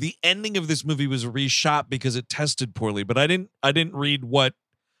like the ending of this movie was reshot because it tested poorly. But I didn't read what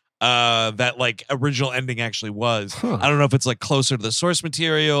that like original ending actually was. I don't know if it's like closer to the source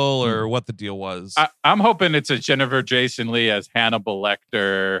material or what the deal was. I'm hoping it's a Jennifer Jason Leigh as Hannibal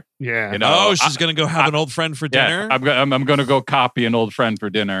Lecter. Yeah. She's gonna go have an old friend for dinner. Yeah, I'm gonna go copy an old friend for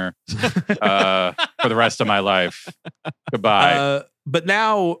dinner for the rest of my life. Goodbye. But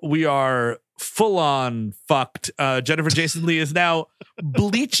now we are full on fucked. Jennifer Jason Leigh is now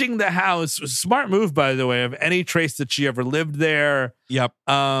bleaching the house. Smart move, by the way, of any trace that she ever lived there. Yep.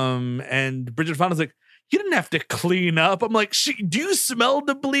 And Bridget Fonda's like, you didn't have to clean up. I'm like, do you smell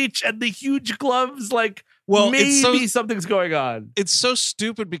the bleach and the huge gloves? Like, well, maybe something's going on. It's so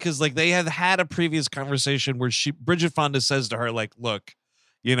stupid because like they have had a previous conversation where Bridget Fonda says to her, like, look,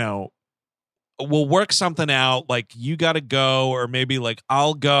 we'll work something out. Like, you got to go, or maybe like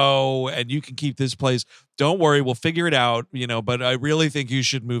I'll go and you can keep this place. Don't worry, we'll figure it out, but I really think you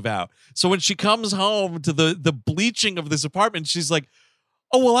should move out. So when she comes home to the bleaching of this apartment, she's like,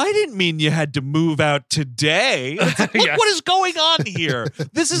 oh, well, I didn't mean you had to move out today. Like, what is going on here?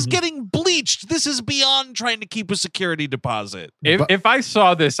 This is getting bleached. This is beyond trying to keep a security deposit. If I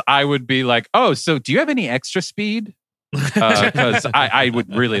saw this, I would be like, oh, so do you have any extra speed? because I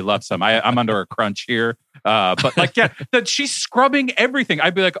would really love some. I'm under a crunch here. But like, yeah, that she's scrubbing everything.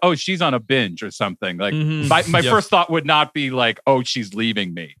 I'd be like, oh, she's on a binge or something. Like my first thought would not be like, oh, she's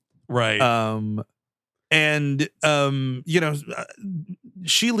leaving me. Right.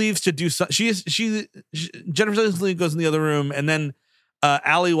 She leaves to do something. Jennifer Jason Leigh goes in the other room, and then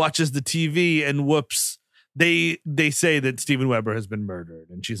Allie watches the TV, and whoops, they say that Steven Weber has been murdered,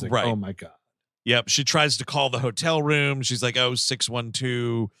 and she's like, oh my God. Yep. She tries to call the hotel room. She's like,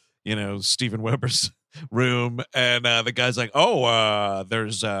 612, Steven Weber's room. And the guy's like,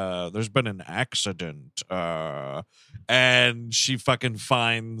 there's been an accident. And she fucking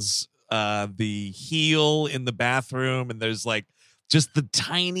finds the heel in the bathroom, and there's like just the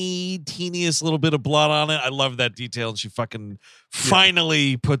teeniest little bit of blood on it. I love that detail. And she fucking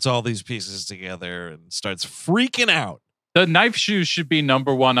finally puts all these pieces together and starts freaking out. The knife shoes should be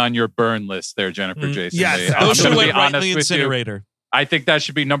number one on your burn list there, Jennifer Jason Leigh. Yes, those should be right in the incinerator. I think that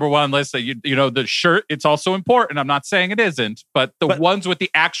should be number one list. That the shirt, it's also important. I'm not saying it isn't, but ones with the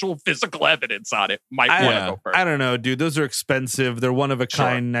actual physical evidence on it might want to go first. I don't know, dude. Those are expensive. They're one of a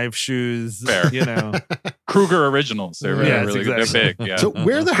kind knife shoes. Fair. Kruger originals. They're really good. They're big. Yeah. So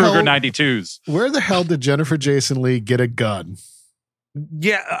where the Kruger hell 92s? Where the hell did Jennifer Jason Leigh get a gun?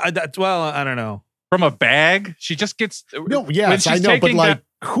 Yeah, I don't know. From a bag? She just gets... No, yes, I know, but like,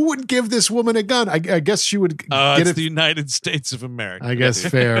 who would give this woman a gun? I guess she would get it's the United States of America. I guess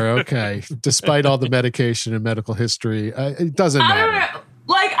fair, okay. Despite all the medication and medical history, it doesn't matter. I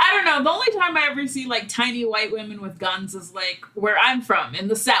don't know. The only time I ever see like tiny white women with guns is like where I'm from in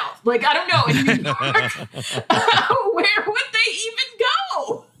the South. Like, I don't know, in New York. Where would they even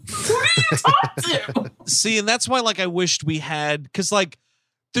go? Who do you talk to? See, and that's why like I wished we had, because like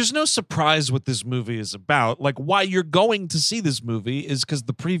there's no surprise what this movie is about. Like, why you're going to see this movie is because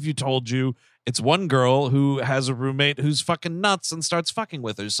the preview told you it's one girl who has a roommate who's fucking nuts and starts fucking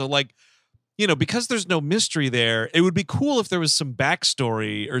with her. So, like, because there's no mystery there, it would be cool if there was some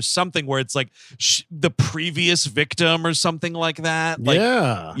backstory or something where it's like the previous victim or something like that. Like,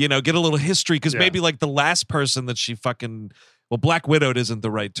 get a little history, because maybe like the last person that she fucking... Well, Black Widowed isn't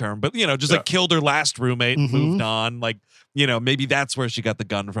the right term, but, like killed her last roommate and moved on. Like, maybe that's where she got the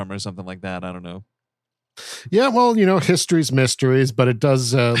gun from or something like that. I don't know. Yeah, well, history's mysteries, but it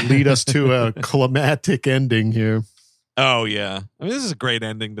does lead us to a climactic ending here. Oh, yeah. I mean, this is a great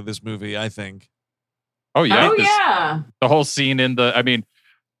ending to this movie, I think. Oh, yeah. The whole scene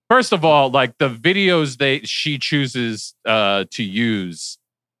first of all, like the videos she chooses to use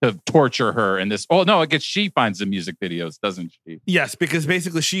to torture her in this. Oh no, I guess she finds the music videos, doesn't she? Yes, because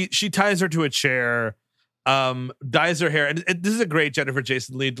basically she ties her to a chair, dyes her hair, and this is a great Jennifer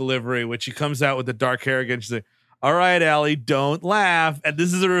Jason Leigh delivery, which she comes out with the dark hair again. She's like, "All right, Allie, don't laugh." And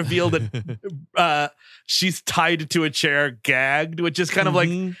this is a reveal that she's tied to a chair, gagged, which is kind of like,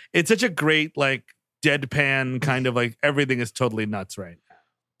 it's such a great like deadpan kind of like everything is totally nuts right now.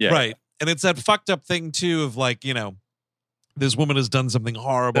 Yeah, right. And it's that fucked up thing too of like, this woman has done something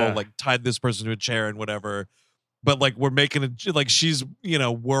horrible, like tied this person to a chair and whatever. But like we're making it like she's,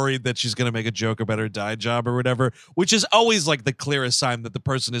 worried that she's going to make a joke about her dye job or whatever, which is always like the clearest sign that the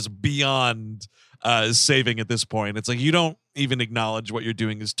person is beyond saving at this point. It's like you don't even acknowledge what you're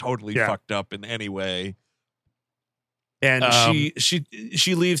doing is totally fucked up in any way. And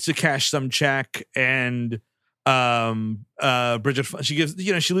she leaves to cash some check, and Bridget, she gives,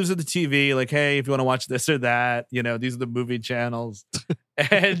 she leaves at the TV like, hey, if you want to watch this or that, these are the movie channels.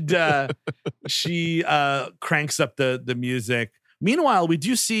 And she cranks up the music. Meanwhile, we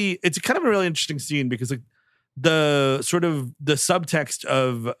do see, it's kind of a really interesting scene because like the sort of the subtext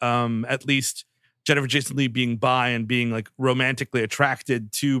of at least Jennifer Jason Leigh being bi and being like romantically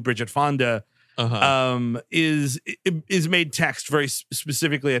attracted to Bridget Fonda is made text very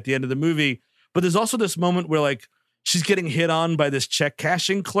specifically at the end of the movie. But there's also this moment where like she's getting hit on by this check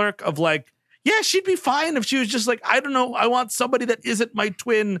cashing clerk of like, yeah, she'd be fine if she was just like, I don't know, I want somebody that isn't my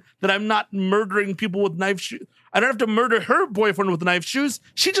twin, that I'm not murdering people with knife shoes. I don't have to murder her boyfriend with knife shoes.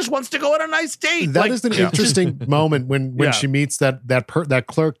 She just wants to go on a nice date. That is an interesting moment when she meets that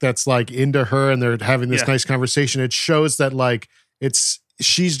clerk that's like into her and they're having this nice conversation. It shows that like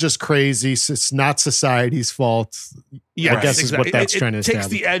she's just crazy. It's not society's fault. Yeah, I guess is what that's trying to establish. It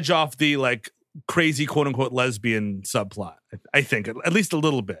takes the edge off the like crazy quote unquote lesbian subplot. I think at least a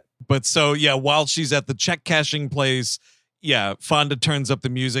little bit. But so while she's at the check cashing place, Fonda turns up the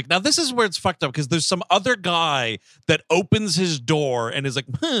music. Now this is where it's fucked up because there's some other guy that opens his door and is like,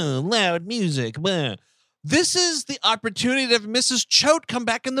 loud music. This is the opportunity to have Mrs. Choate come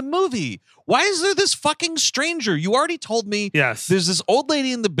back in the movie. Why is there this fucking stranger? You already told me Yes. There's this old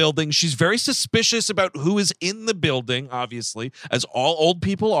lady in the building. She's very suspicious about who is in the building, obviously, as all old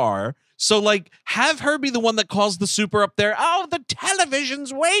people are. So, like, have her be the one that calls the super up there. Oh, the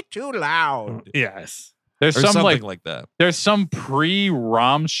television's way too loud. Yes. There's Or some something like that. There's some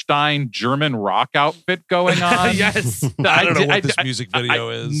pre-Rammstein German rock outfit going on. Yes. I don't know what this music video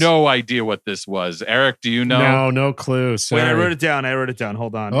is. No idea what this was. Eric, do you know? No clue. Sorry. Wait, I wrote it down.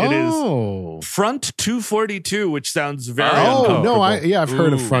 Hold on. It is Front 242, which sounds very no, uncomfortable. I've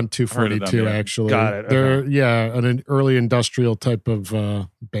heard of Front heard of 242 them, yeah. actually. Got it, They're an early industrial type of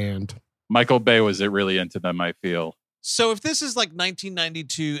band. Michael Bay was really into them, I feel. So if this is like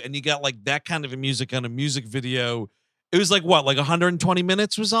 1992 and you got like that kind of a music on a music video, it was like what, like 120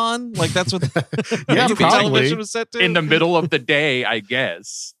 minutes was on? Like that's what Yeah, the probably. television was set to? In the middle of the day, I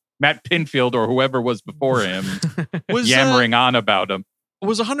guess. Matt Pinfield or whoever was before him was yammering on about him.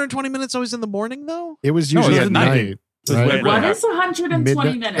 Was 120 minutes always in the morning though? It was usually it was at at night. Right? What is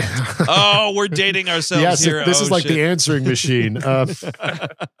 120 minutes? Oh, we're dating ourselves Yes, here. this is like shit. the answering machine. It was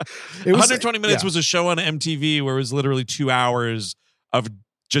 120 minutes was a show on MTV where it was literally 2 hours of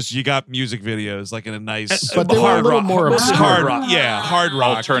just you got music videos like in a nice but they were a little more obscure. hard rock. Yeah, hard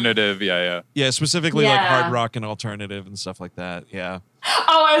rock. Alternative, yeah. Yeah, specifically like Yeah. hard rock and alternative and stuff like that. Yeah.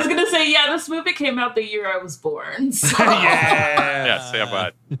 Oh, I was gonna say, yeah, this movie came out the year I was born. So. Yes, yeah,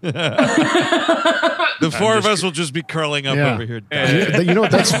 but The four of us will just be curling up Yeah. over here. You know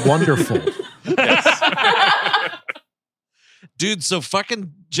what? That's wonderful. Dude, so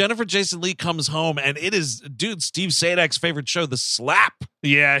fucking Jennifer Jason Leigh comes home and it is, dude, Steve Sadek's favorite show, The Slap.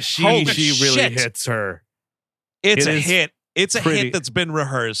 Yeah, Holy she really shit. hits her. It's It a is hit. It's a pretty- hit that's been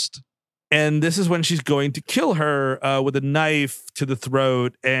rehearsed. And this is when she's going to kill her with a knife to the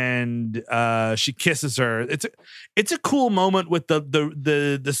throat, and she kisses her. It's a cool moment with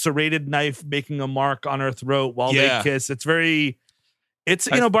the serrated knife making a mark on her throat while Yeah. they kiss. It's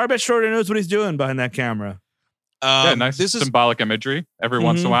Barbet Schroeder knows what he's doing behind that camera. nice This is symbolic imagery every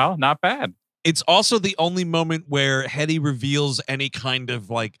once in a while. Not bad. it's also the only moment where Hetty reveals any kind of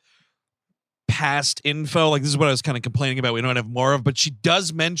like past info. Like this is what I was kind of complaining about. We don't have more of, but she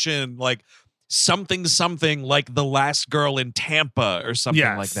does mention like something like the last girl in Tampa or something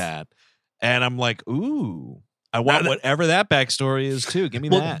Yes. like that. And I'm like, ooh, I want whatever that backstory is too. Give me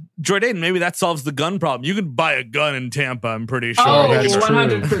that. Jourdain, maybe that solves the gun problem. You can buy a gun in Tampa, I'm pretty sure. Oh, that's true.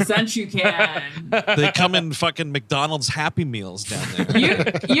 100% you can. They come in fucking McDonald's Happy Meals down there. You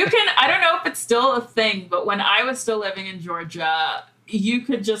can. I don't know if it's still a thing, but when I was still living in Georgia, you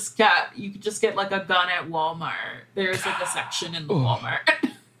could just get like a gun at Walmart. There's like a section in the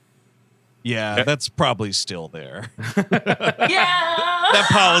Walmart. Yeah, that's probably still there. Yeah. That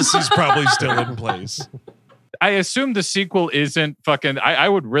policy's probably still in place. I assume the sequel isn't fucking. I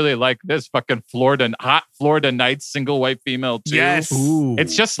would really like this fucking hot Florida Nights single white female too. Yes. Ooh.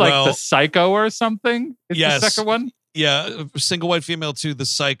 It's just like Well, the Psycho or something. Is yes. the second one? Yeah, single white female to The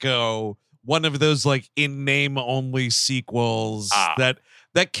Psycho. One of those like in name only sequels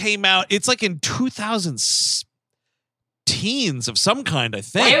that came out. It's like in 2000 teens of some kind, I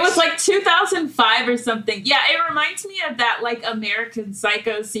think. It was like 2005 or something. Yeah, it reminds me of that like American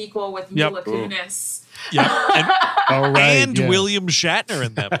Psycho sequel with Mila Kunis. Yeah, and yeah. William Shatner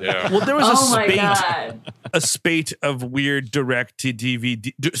in them. Yeah. Well, there was Oh my god. a spate of weird direct to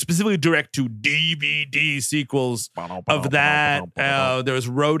DVD, specifically direct to DVD sequels of that. There was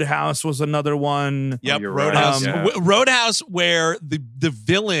Roadhouse was another one. Yep, you're Roadhouse. right, yeah. Roadhouse, where the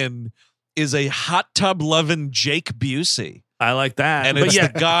villain is a hot tub loving Jake Busey. I like that. And but it's yeah,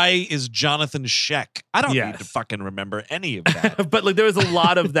 the guy is Jonathan Sheck. I don't need to fucking remember any of that. but like there was a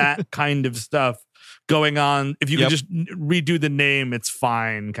lot of that kind of stuff going on. If you Yep. could just redo the name, it's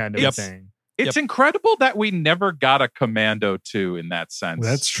fine kind of Yep. thing. It's incredible that we never got a Commando 2 in that sense.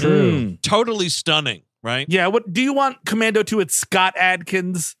 That's true. Mm. Totally stunning, right? Yeah. What do you want Commando 2 with Scott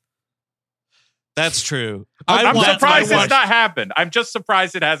Adkins? That's true. I'm want- surprised I it's want- not happened. I'm just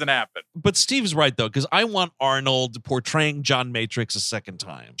surprised it hasn't happened. But Steve's right, though, because I want Arnold portraying John Matrix a second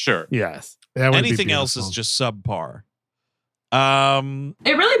time. Sure. Yes. That would be Anything else is beautiful. just subpar.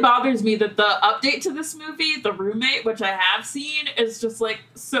 It really bothers me that the update to this movie, The Roommate, which I have seen, is just like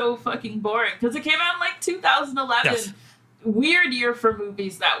so fucking boring because it came out in like 2011. Yes. Weird year for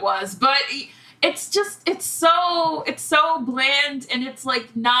movies that was, but it's so bland and it's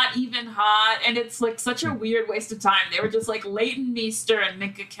like not even hot and it's like such a weird waste of time. They were just like Leighton Meester and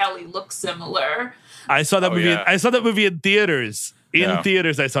Minka Kelly look similar. I saw that movie. yeah. I saw that movie in theaters. Yeah.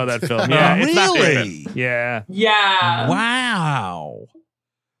 Theaters, I saw that film. Yeah, it's not Really? good. Yeah. Yeah. Wow.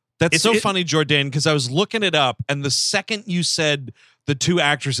 That's funny, Jourdain, because I was looking it up, and the second you said the two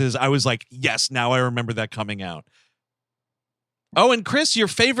actresses, I was like, yes, now I remember that coming out. Oh, and Chris, your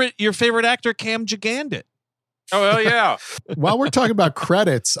favorite actor, Cam Gigandit. Oh, hell yeah. While we're talking about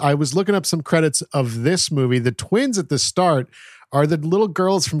credits, I was looking up some credits of this movie. The twins at the start are the little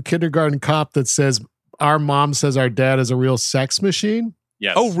girls from Kindergarten Cop that says, our mom says our dad is a real sex machine.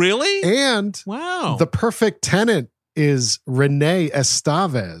 Yes. Oh, really? And wow, the perfect tenant is Renee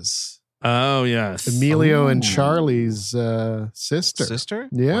Estevez. Oh, yes. Emilio and Charlie's sister.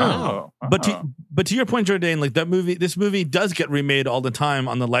 Yeah. Wow. But to your point, Jourdain, like this movie does get remade all the time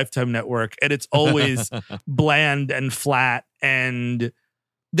on the Lifetime Network, and it's always bland and flat. And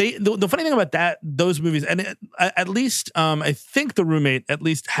the funny thing about those movies, and at least I think The Roommate at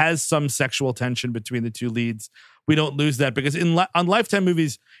least has some sexual tension between the two leads. We don't lose that because on Lifetime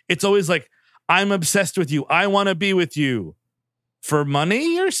movies, it's always like, I'm obsessed with you. I want to be with you. For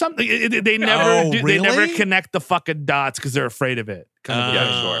money or something? They never really? They never connect the fucking dots because they're afraid of it.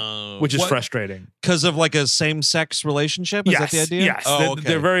 Which is frustrating. Because of like a same-sex relationship? Is that the idea? Yes.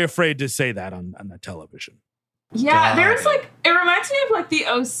 They're very afraid to say that on the television. Yeah, there's like, it reminds me of like the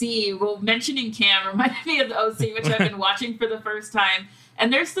OC. Well, mentioning Cam reminded me of the OC, which I've been watching for the first time.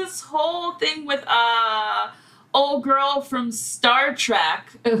 And there's this whole thing with old girl from Star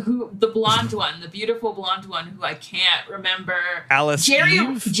Trek, who the blonde one, the beautiful blonde one, who I can't remember. Alice Jerry Eve?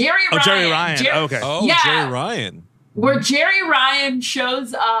 Ryan. Jerry Ryan. Okay. Oh, yeah. Jerry Ryan. Where Jerry Ryan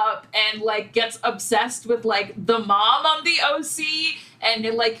shows up and like gets obsessed with like the mom of the OC, and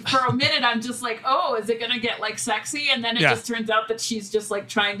it, like for a minute I'm just like, oh, is it gonna get like sexy? And then it just turns out that she's just like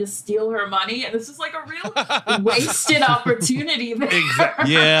trying to steal her money, and this is like a real wasted opportunity there.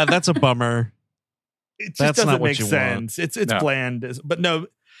 Exactly. Yeah, that's a bummer. It just That's not doesn't what make you sense. It's bland, but no.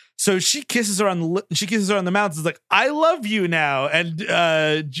 So she kisses her on the mouth. It's like, I love you now, and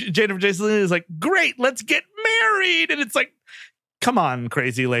Jennifer Jason Leigh is like, great, let's get married, and it's like, come on,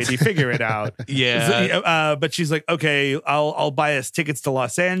 crazy lady, figure it out. Yeah. But she's like, okay, I'll buy us tickets to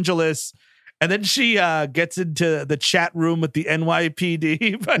Los Angeles. And then she gets into the chat room with the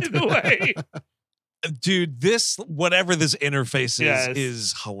NYPD, by the way. Dude, whatever this interface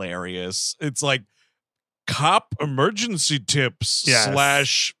is hilarious. It's like cop emergency tips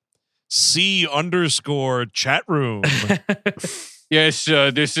 /C_ chat room. Yes,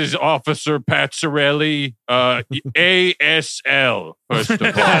 this is Officer Pazzarelli, ASL, first of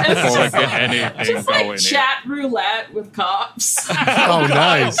all, before I get anything just like going chat roulette with cops. Oh,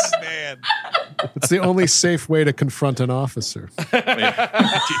 nice. Oh, man. It's the only safe way to confront an officer.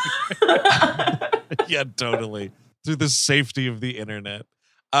 Yeah, totally. Through the safety of the internet.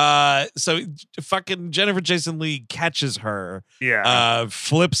 So fucking Jennifer Jason Leigh catches her. Yeah.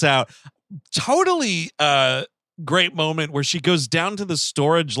 Flips out. Totally great moment where she goes down to the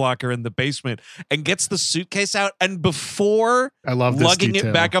storage locker in the basement and gets the suitcase out, and before I love this lugging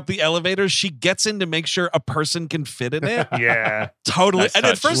detail. it back up the elevator, she gets in to make sure a person can fit in it. Yeah. Totally. Nice And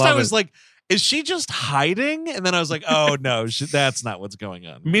touch. at first Love I was it. like, is she just hiding? And then I was like, oh no, that's not what's going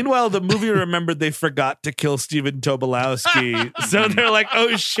on. Meanwhile, the movie remembered they forgot to kill Stephen Tobolowsky. So they're like,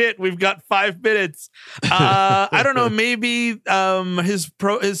 oh shit, we've got 5 minutes. I don't know, maybe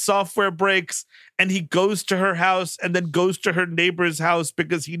his software breaks and he goes to her house and then goes to her neighbor's house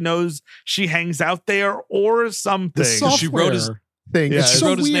because he knows she hangs out there or something. The software She wrote his thing. Yeah, It's she so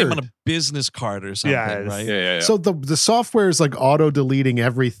wrote his weird. name on a business card or something, Yes. right? Yeah. So the software is like auto deleting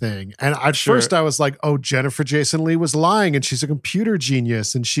everything. And at first I was like, oh, Jennifer Jason Leigh was lying and she's a computer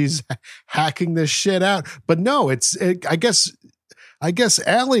genius and she's hacking this shit out. But no, I guess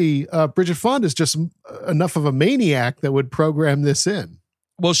Allie, Bridget Fonda is just enough of a maniac that would program this in.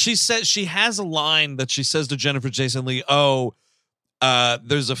 Well, she says she has a line that she says to Jennifer Jason Leigh,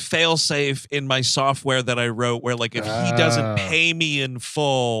 there's a failsafe in my software that I wrote where, like, if he doesn't pay me in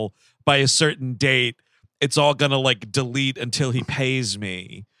full by a certain date, it's all gonna like delete until he pays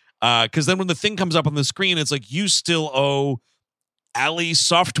me. Because then when the thing comes up on the screen, it's like, you still owe Alley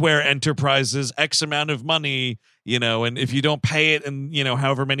Software Enterprises X amount of money, and if you don't pay it in,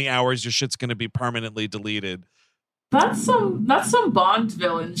 however many hours, your shit's gonna be permanently deleted. That's some Bond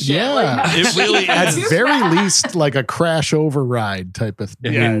villain shit. Yeah. Like, It really At is. very least, like a crash override type of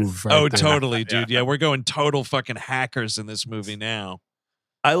move. Right Oh, there. totally, dude. Yeah, we're going total fucking hackers in this movie now.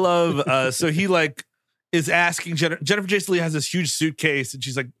 I love, so he like is asking Jennifer Jason Leigh has this huge suitcase and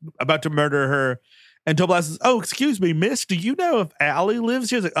she's like about to murder her. And Tobolowsky says, oh, excuse me, miss, do you know if Allie lives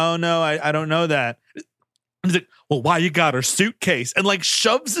here? He's like, oh no, I don't know that. He's like, well, why you got her suitcase? And like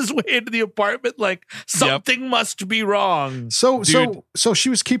shoves his way into the apartment like something must be wrong. So Dude. she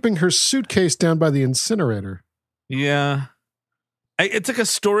was keeping her suitcase down by the incinerator. Yeah. It's like a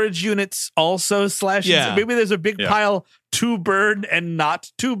storage unit also / maybe there's a big pile to burn and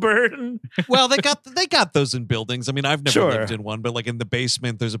not to burn. Well, they got those in buildings. I mean, I've never lived in one, but like in the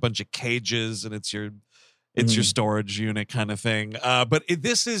basement, there's a bunch of cages, and it's your storage unit kind of thing. But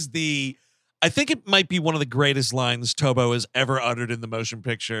this is I think it might be one of the greatest lines Tobo has ever uttered in the motion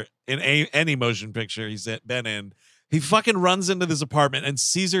picture, in any motion picture he's been in. He fucking runs into this apartment and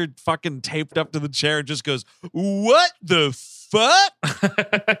sees her fucking taped up to the chair and just goes, "What the fuck?"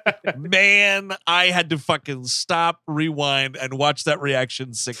 Man, I had to fucking stop, rewind, and watch that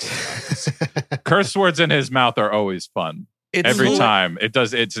reaction 6 times. Curse words in his mouth are always fun. Every time.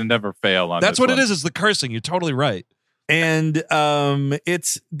 It's never fail on That's this what one. it is the cursing. You're totally right. And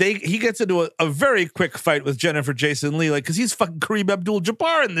he gets into a very quick fight with Jennifer Jason Leigh, like, because he's fucking Kareem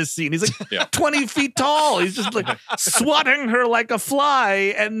Abdul-Jabbar in this scene. He's like 20 feet tall. He's just like swatting her like a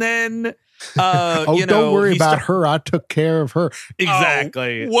fly, and then don't worry about her. I took care of her.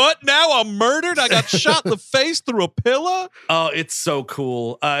 Exactly. What? Now I'm murdered? I got shot in the face through a pillow? Oh, it's so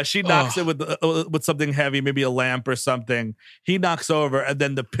cool. She knocks it with something heavy, maybe a lamp or something. He knocks over, and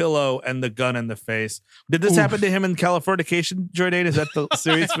then the pillow and the gun in the face. Did this happen to him in Californication, Jourdain? Is that the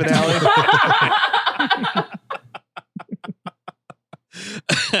series finale?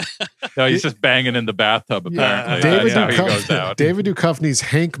 No, he's just banging in the bathtub, apparently. David Duchovny's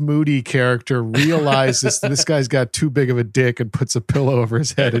Hank Moody character realizes this guy's got too big of a dick and puts a pillow over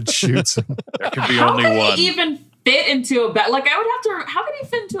his head and shoots him. There can be only one. How can he even fit into a bed? Like, I would have to, how can he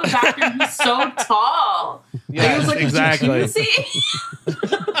fit into a bathroom? He's so tall. Yeah, was like exactly.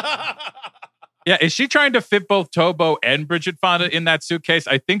 Yeah, is she trying to fit both Tobo and Bridget Fonda in that suitcase?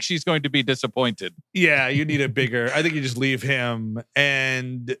 I think she's going to be disappointed. Yeah, you need a bigger. I think you just leave him.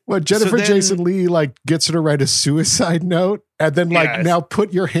 And Jennifer Jason Leigh gets her to write a suicide note, and then now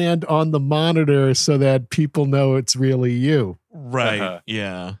put your hand on the monitor so that people know it's really you. Right.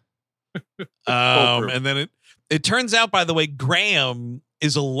 Yeah. And then it turns out, by the way, Graham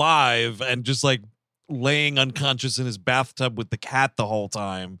is alive and just like laying unconscious in his bathtub with the cat the whole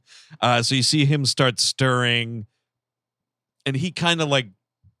time. So you see him start stirring, and he kind of like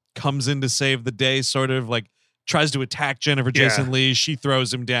comes in to save the day, sort of like tries to attack Jennifer Jason Leigh. She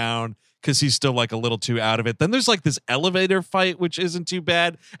throws him down because he's still like a little too out of it. Then there's like this elevator fight, which isn't too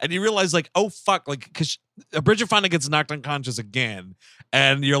bad. And you realize like, oh fuck, like because Bridget Fonda gets knocked unconscious again.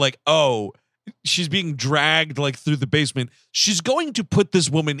 And you're like, oh, she's being dragged like through the basement. She's going to put this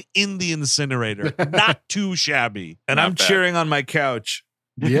woman in the incinerator. Not too shabby. And I'm cheering on my couch.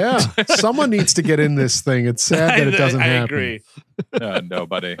 Yeah. Someone needs to get in this thing. It's sad that it doesn't happen. I agree.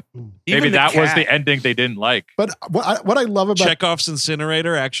 Nobody. Maybe that was the ending they didn't like. But what I love about Chekhov's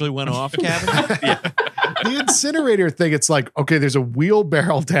incinerator actually went off, Kevin. The incinerator thing, it's like, okay, there's a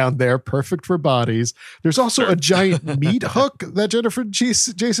wheelbarrow down there, perfect for bodies. There's also a giant meat hook that Jennifer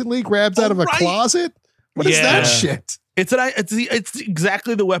Jason Leigh grabs out of a closet. What is that shit? It's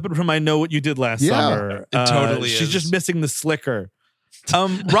exactly the weapon from I Know What You Did Last summer. It totally is. She's just missing the slicker.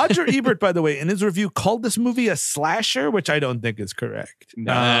 Roger Ebert, by the way, in his review, called this movie a slasher, which I don't think is correct.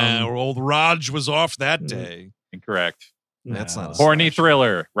 Old Raj was off that day. Incorrect. That's not a horny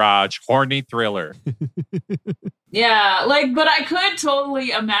thriller, Raj. Horny thriller. Yeah, like, but I could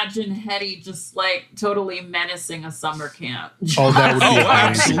totally imagine Hetty just like totally menacing a summer camp. Oh, that would be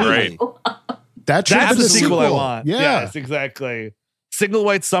absolutely great. That's the sequel I want. Yeah. Yes, exactly. Single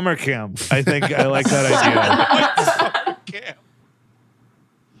white summer camp. I think I like that idea.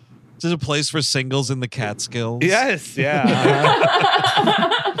 Is this a place for singles in the Catskills? Yes, yeah.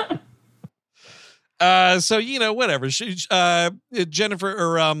 So, whatever. Jennifer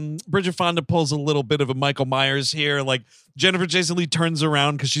or Bridget Fonda pulls a little bit of a Michael Myers here. Like Jennifer Jason Leigh turns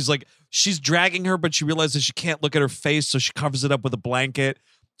around because she's dragging her, but she realizes she can't look at her face, so she covers it up with a blanket.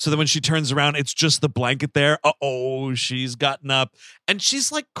 So then when she turns around, it's just the blanket there. Uh-oh, she's gotten up. And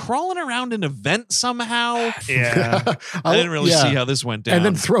she's like crawling around in a vent somehow. Yeah. I didn't really see how this went down. And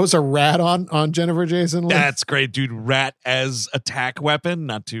then throws a rat on Jennifer Jason Leigh. That's great, dude. Rat as attack weapon.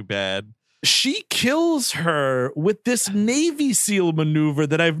 Not too bad. She kills her with this Navy SEAL maneuver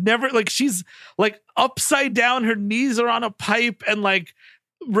that I've never, like, she's like upside down. Her knees are on a pipe and like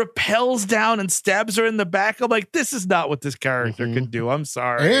rappels down and stabs her in the back. I'm like, this is not what this character can do. I'm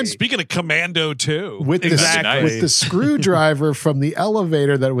sorry. And speaking of Commando too, with the screwdriver from the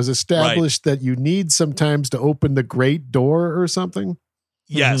elevator that was established that you need sometimes to open the great door or something.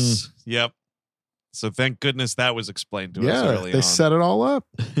 Yes. Yep. So thank goodness that was explained to us early on. They set it all up.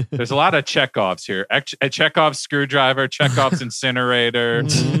 There's a lot of Chekhovs here. A Chekhov's screwdriver, Chekhov's incinerator,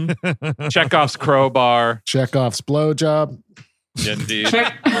 Chekhov's crowbar, Chekhov's blowjob. Indeed.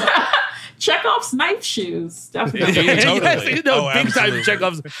 Chekhov's knife shoes, definitely. Totally. Yes, big time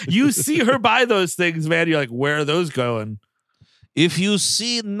Chekhov's. You see her buy those things, man. You're like, where are those going? If you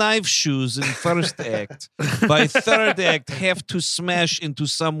see knife shoes in first act, by third act, have to smash into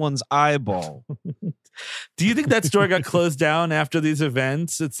someone's eyeball. Do you think that store got closed down after these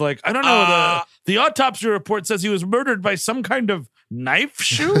events? It's like, I don't know. The autopsy report says he was murdered by some kind of knife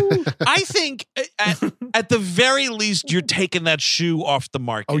shoe. I think at the very least, you're taking that shoe off the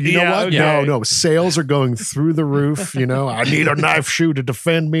market. Oh, you know what? Okay. No. Sales are going through the roof. I need a knife shoe to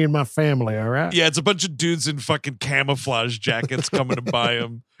defend me and my family. All right. Yeah, it's a bunch of dudes in fucking camouflage jackets coming to buy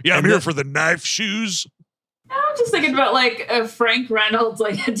them. Yeah, I'm here for the knife shoes. I'm just thinking about Frank Reynolds,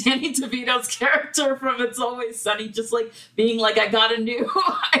 Danny DeVito's character from It's Always Sunny, just being I got a new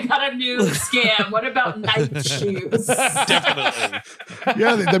scam. What about knife shoes? Definitely.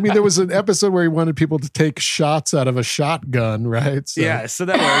 Yeah, I mean, there was an episode where he wanted people to take shots out of a shotgun, right? So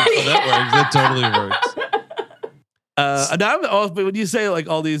that works. That works. That works. But when you say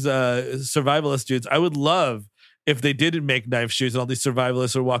all these survivalist dudes, I would love if they didn't make knife shoes and all these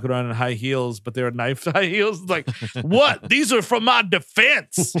survivalists are walking around in high heels, but they're knife high heels. Like, what? These are for my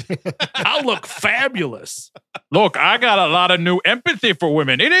defense. I'll look fabulous. Look, I got a lot of new empathy for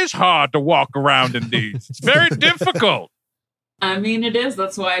women. It is hard to walk around in these. It's very difficult. I mean, it is.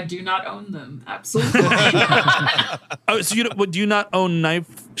 That's why I do not own them. Absolutely. So do you not own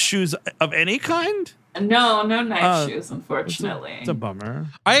knife shoes of any kind? No knife shoes, unfortunately. It's a bummer.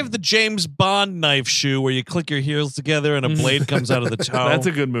 I have the James Bond knife shoe where you click your heels together and a blade comes out of the toe. That's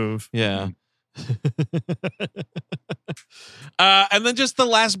a good move. Yeah. And then just the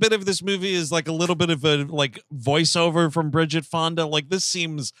last bit of this movie is a little bit of a voiceover from Bridget Fonda. This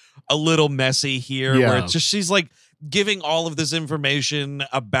seems a little messy here, where it's just she's giving all of this information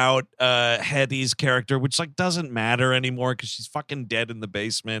about Hetty's character, which doesn't matter anymore because she's fucking dead in the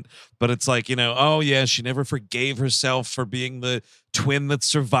basement. But it's oh yeah, she never forgave herself for being the twin that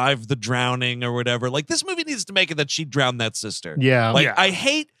survived the drowning or whatever. This movie needs to make it that she drowned that sister. Yeah. I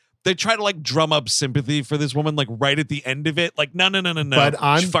hate they try to drum up sympathy for this woman right at the end of it. No.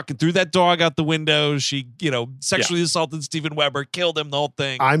 But she fucking threw that dog out the window. She, sexually assaulted Steven Weber, killed him, the whole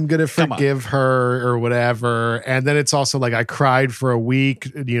thing. I'm going to forgive her or whatever. And then it's also I cried for a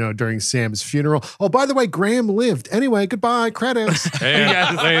week, during Sam's funeral. Oh, by the way, Graham lived. Anyway, goodbye. Credits. Hey,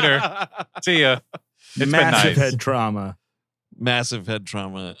 later. See ya. It's massive been nice. head trauma. Massive head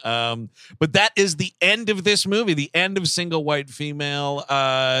trauma. But that is the end of this movie, the end of Single White Female.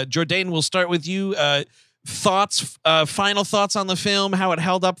 Jourdain, we'll start with you. Thoughts, final thoughts on the film, how it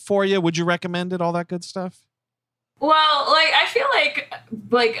held up for you. Would you recommend it? All that good stuff? Well, I feel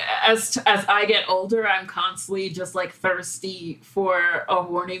as I get older, I'm constantly just thirsty for a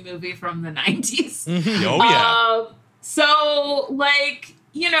horny movie from the 90s. Oh, yeah. So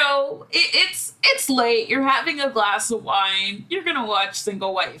it's late. You're having a glass of wine. You're gonna watch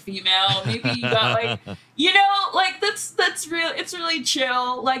Single White Female. Maybe you got that's real. It's really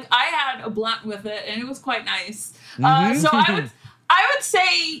chill. I had a blunt with it, and it was quite nice. So I would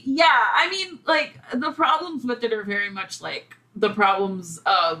say, yeah. I mean, the problems with it are very much the problems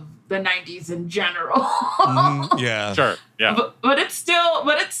of the 90s in general. Yeah, sure. Yeah, but it's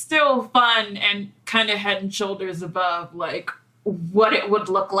still fun and kind of head and shoulders above what it would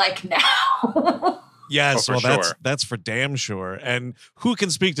look like now. Yes, well, that's for damn sure. And who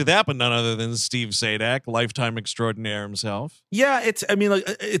can speak to that but none other than Steve Sadak, lifetime extraordinaire himself. Yeah, it's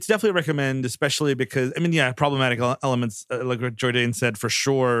definitely a recommend, especially because problematic elements, like what Jourdain said, for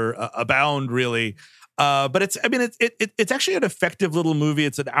sure abound, really. But it's actually an effective little movie.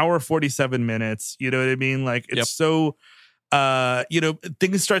 It's an hour 47 minutes. You know what I mean? It's so.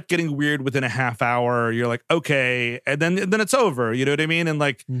 Things start getting weird within a half hour. You're like, okay, and then it's over. You know what I mean? And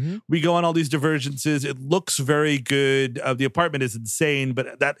we go on all these divergences. It looks very good. The apartment is insane,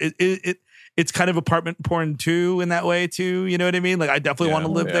 but it's kind of apartment porn too in that way too. You know what I mean? I definitely want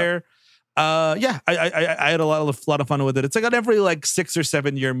to live there. I had a lot of fun with it. It's an every 6 or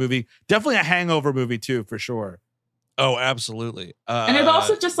 7 year movie. Definitely a hangover movie too, for sure. Oh, absolutely. And it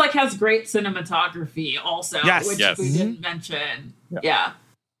also just has great cinematography also, which we didn't mention. Yeah.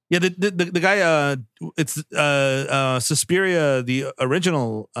 Yeah, the guy, it's Suspiria, the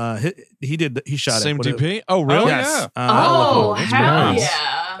original. He shot Same it. DP. Oh, really? Yes. Hell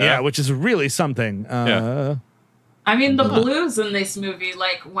yeah! Yeah, which is really something. I mean, the blues in this movie,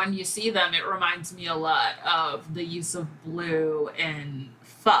 when you see them, it reminds me a lot of the use of blue in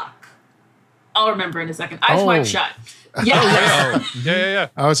Fuck. I'll remember in a second. Eyes Wide Shut. Yeah. Yeah.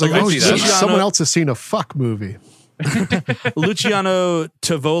 I was someone else has seen a Fuck movie. Luciano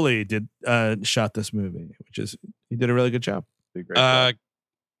Tovoli shot this movie, he did a really good job.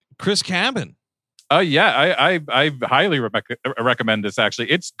 Chris Cabin. Yeah, I highly recommend this.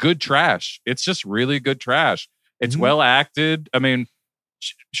 Actually, it's good trash. It's just really good trash. It's well acted. I mean,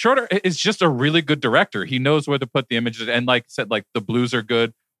 Schroeder is just a really good director. He knows where to put the images, and like I said, like the blues are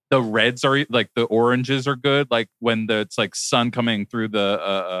good. The reds are like the oranges are good. Like when it's like sun coming through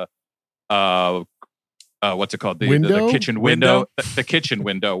the what's it called? The kitchen window. The kitchen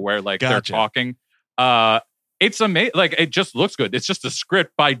window where like they're talking. It's amazing. Like it just looks good. It's just a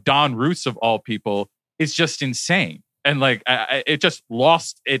script by Don Roos of all people. It's just insane. And like it just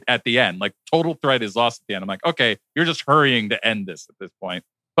lost it at the end. Like total thread is lost at the end. I'm like, okay, you're just hurrying to end this at this point.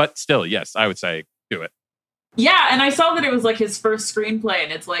 But still, yes, I would say do it. Yeah, and I saw that it was like his first screenplay,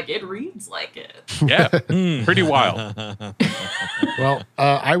 and it's like it reads like it. Yeah, pretty wild. Well,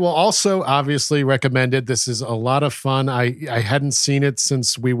 I will also obviously recommend it. This is a lot of fun. I hadn't seen it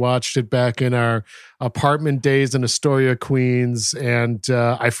since we watched it back in our apartment days in Astoria, Queens, and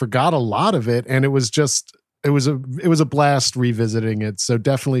I forgot a lot of it, and it was a blast revisiting it. So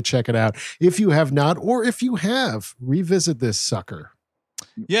definitely check it out if you have not, or if you have, revisit this sucker.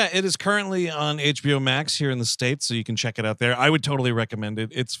 Yeah, it is currently on HBO Max here in the States, so you can check it out there. I would totally recommend it.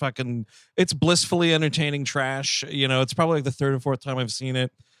 It's blissfully entertaining trash. You know, it's probably like the third or fourth time I've seen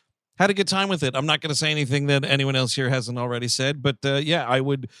it. Had a good time with it. I'm not going to say anything that anyone else here hasn't already said, but yeah, I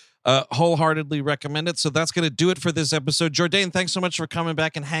would wholeheartedly recommend it. So that's going to do it for this episode. Jourdain, thanks so much for coming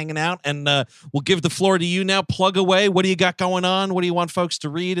back and hanging out, and we'll give the floor to you now. Plug away. What do you got going on? What do you want folks to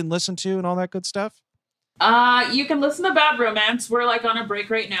read and listen to and all that good stuff? You can listen to Bad Romance. We're like on a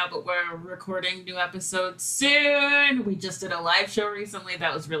break right now, but we're recording new episodes soon. We just did a live show recently.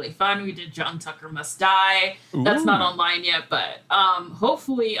 That was really fun. We did John Tucker Must Die. Ooh. That's not online yet, but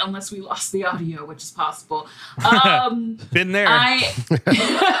hopefully, unless we lost the audio, which is possible. Been there. I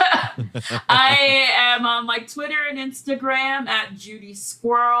am on like Twitter and Instagram at Judy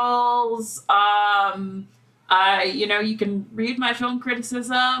Squirrels. You can read my film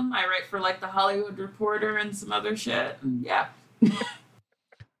criticism. I write for like The Hollywood Reporter and some other shit. Yeah.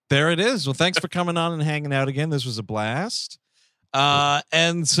 There it is. Well, thanks for coming on and hanging out again. This was a blast.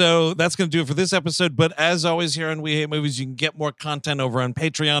 And so that's going to do it for this episode. But as always here on We Hate Movies, you can get more content over on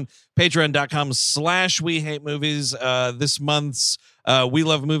Patreon, patreon.com/We Hate Movies. This month's We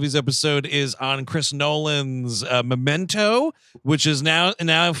Love Movies episode is on Chris Nolan's Memento, which is now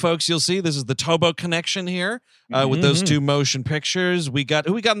folks, you'll see this is the Tobo connection here with those two motion pictures. Who we got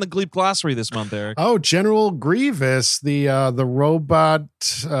in the Gleep glossary this month, Eric? Oh, General Grievous, the robot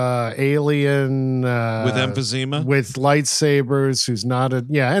alien with emphysema, with lightsabers, who's not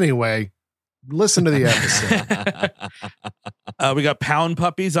anyway. Listen to the episode. We got Pound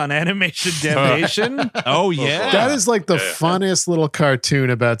Puppies on Animation Damnation. Oh, yeah. That is like the funniest little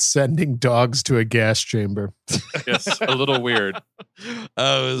cartoon about sending dogs to a gas chamber. Yes, a little weird.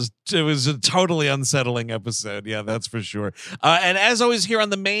 It was a totally unsettling episode. Yeah, that's for sure. And as always, here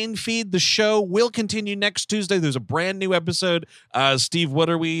on the main feed, the show will continue next Tuesday. There's a brand new episode. Steve, what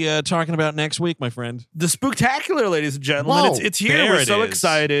are we talking about next week, my friend? The Spooktacular, ladies and gentlemen. It's here. We're so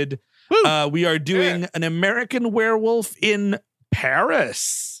excited. We are doing an American Werewolf in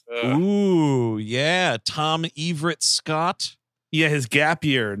Paris. Ooh, yeah. Tom Everett Scott. Yeah, his gap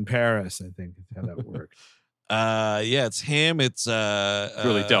year in Paris, I think is how that worked. Yeah, it's him. It's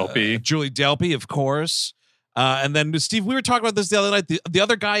Julie Delpy. Julie Delpy, of course. And then, Steve, we were talking about this the other night. The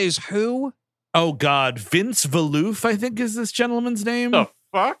other guy is who? Oh, God. Vince Valouf, I think is this gentleman's name. The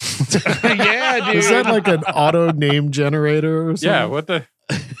fuck? Yeah, dude. Is that like an auto name generator or something? Yeah, what the...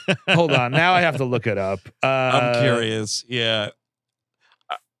 Hold on. Now I have to look it up. I'm curious. Yeah.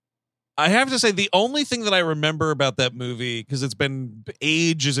 I have to say, the only thing that I remember about that movie, because it's been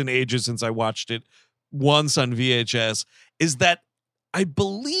ages and ages since I watched it once on VHS, is that I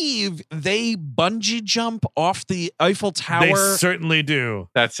believe they bungee jump off the Eiffel Tower. They certainly do.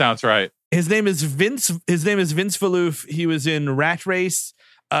 That sounds right. His name is Vince Valouf. He was in Rat Race.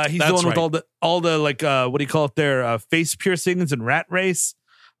 He's the one with all the like what do you call it there? Face piercings and Rat Race.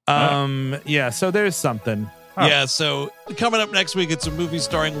 Yeah, so there's something. Yeah, so coming up next week, it's a movie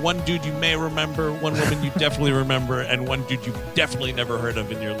starring one dude you may remember, one woman you definitely remember, and one dude you've definitely never heard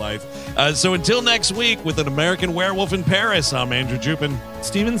of in your life. So until next week, with an American Werewolf in Paris, I'm Andrew Jupin.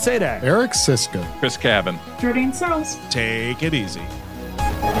 Steven Sadak. Eric Siska. Chris Cabin. Jourdain Searles. Take it easy.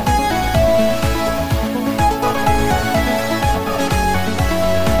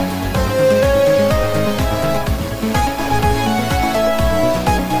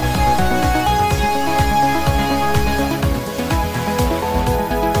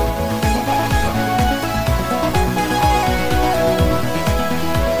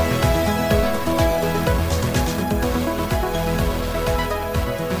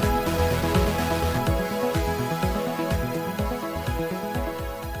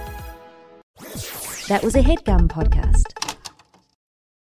 That was a HeadGum podcast.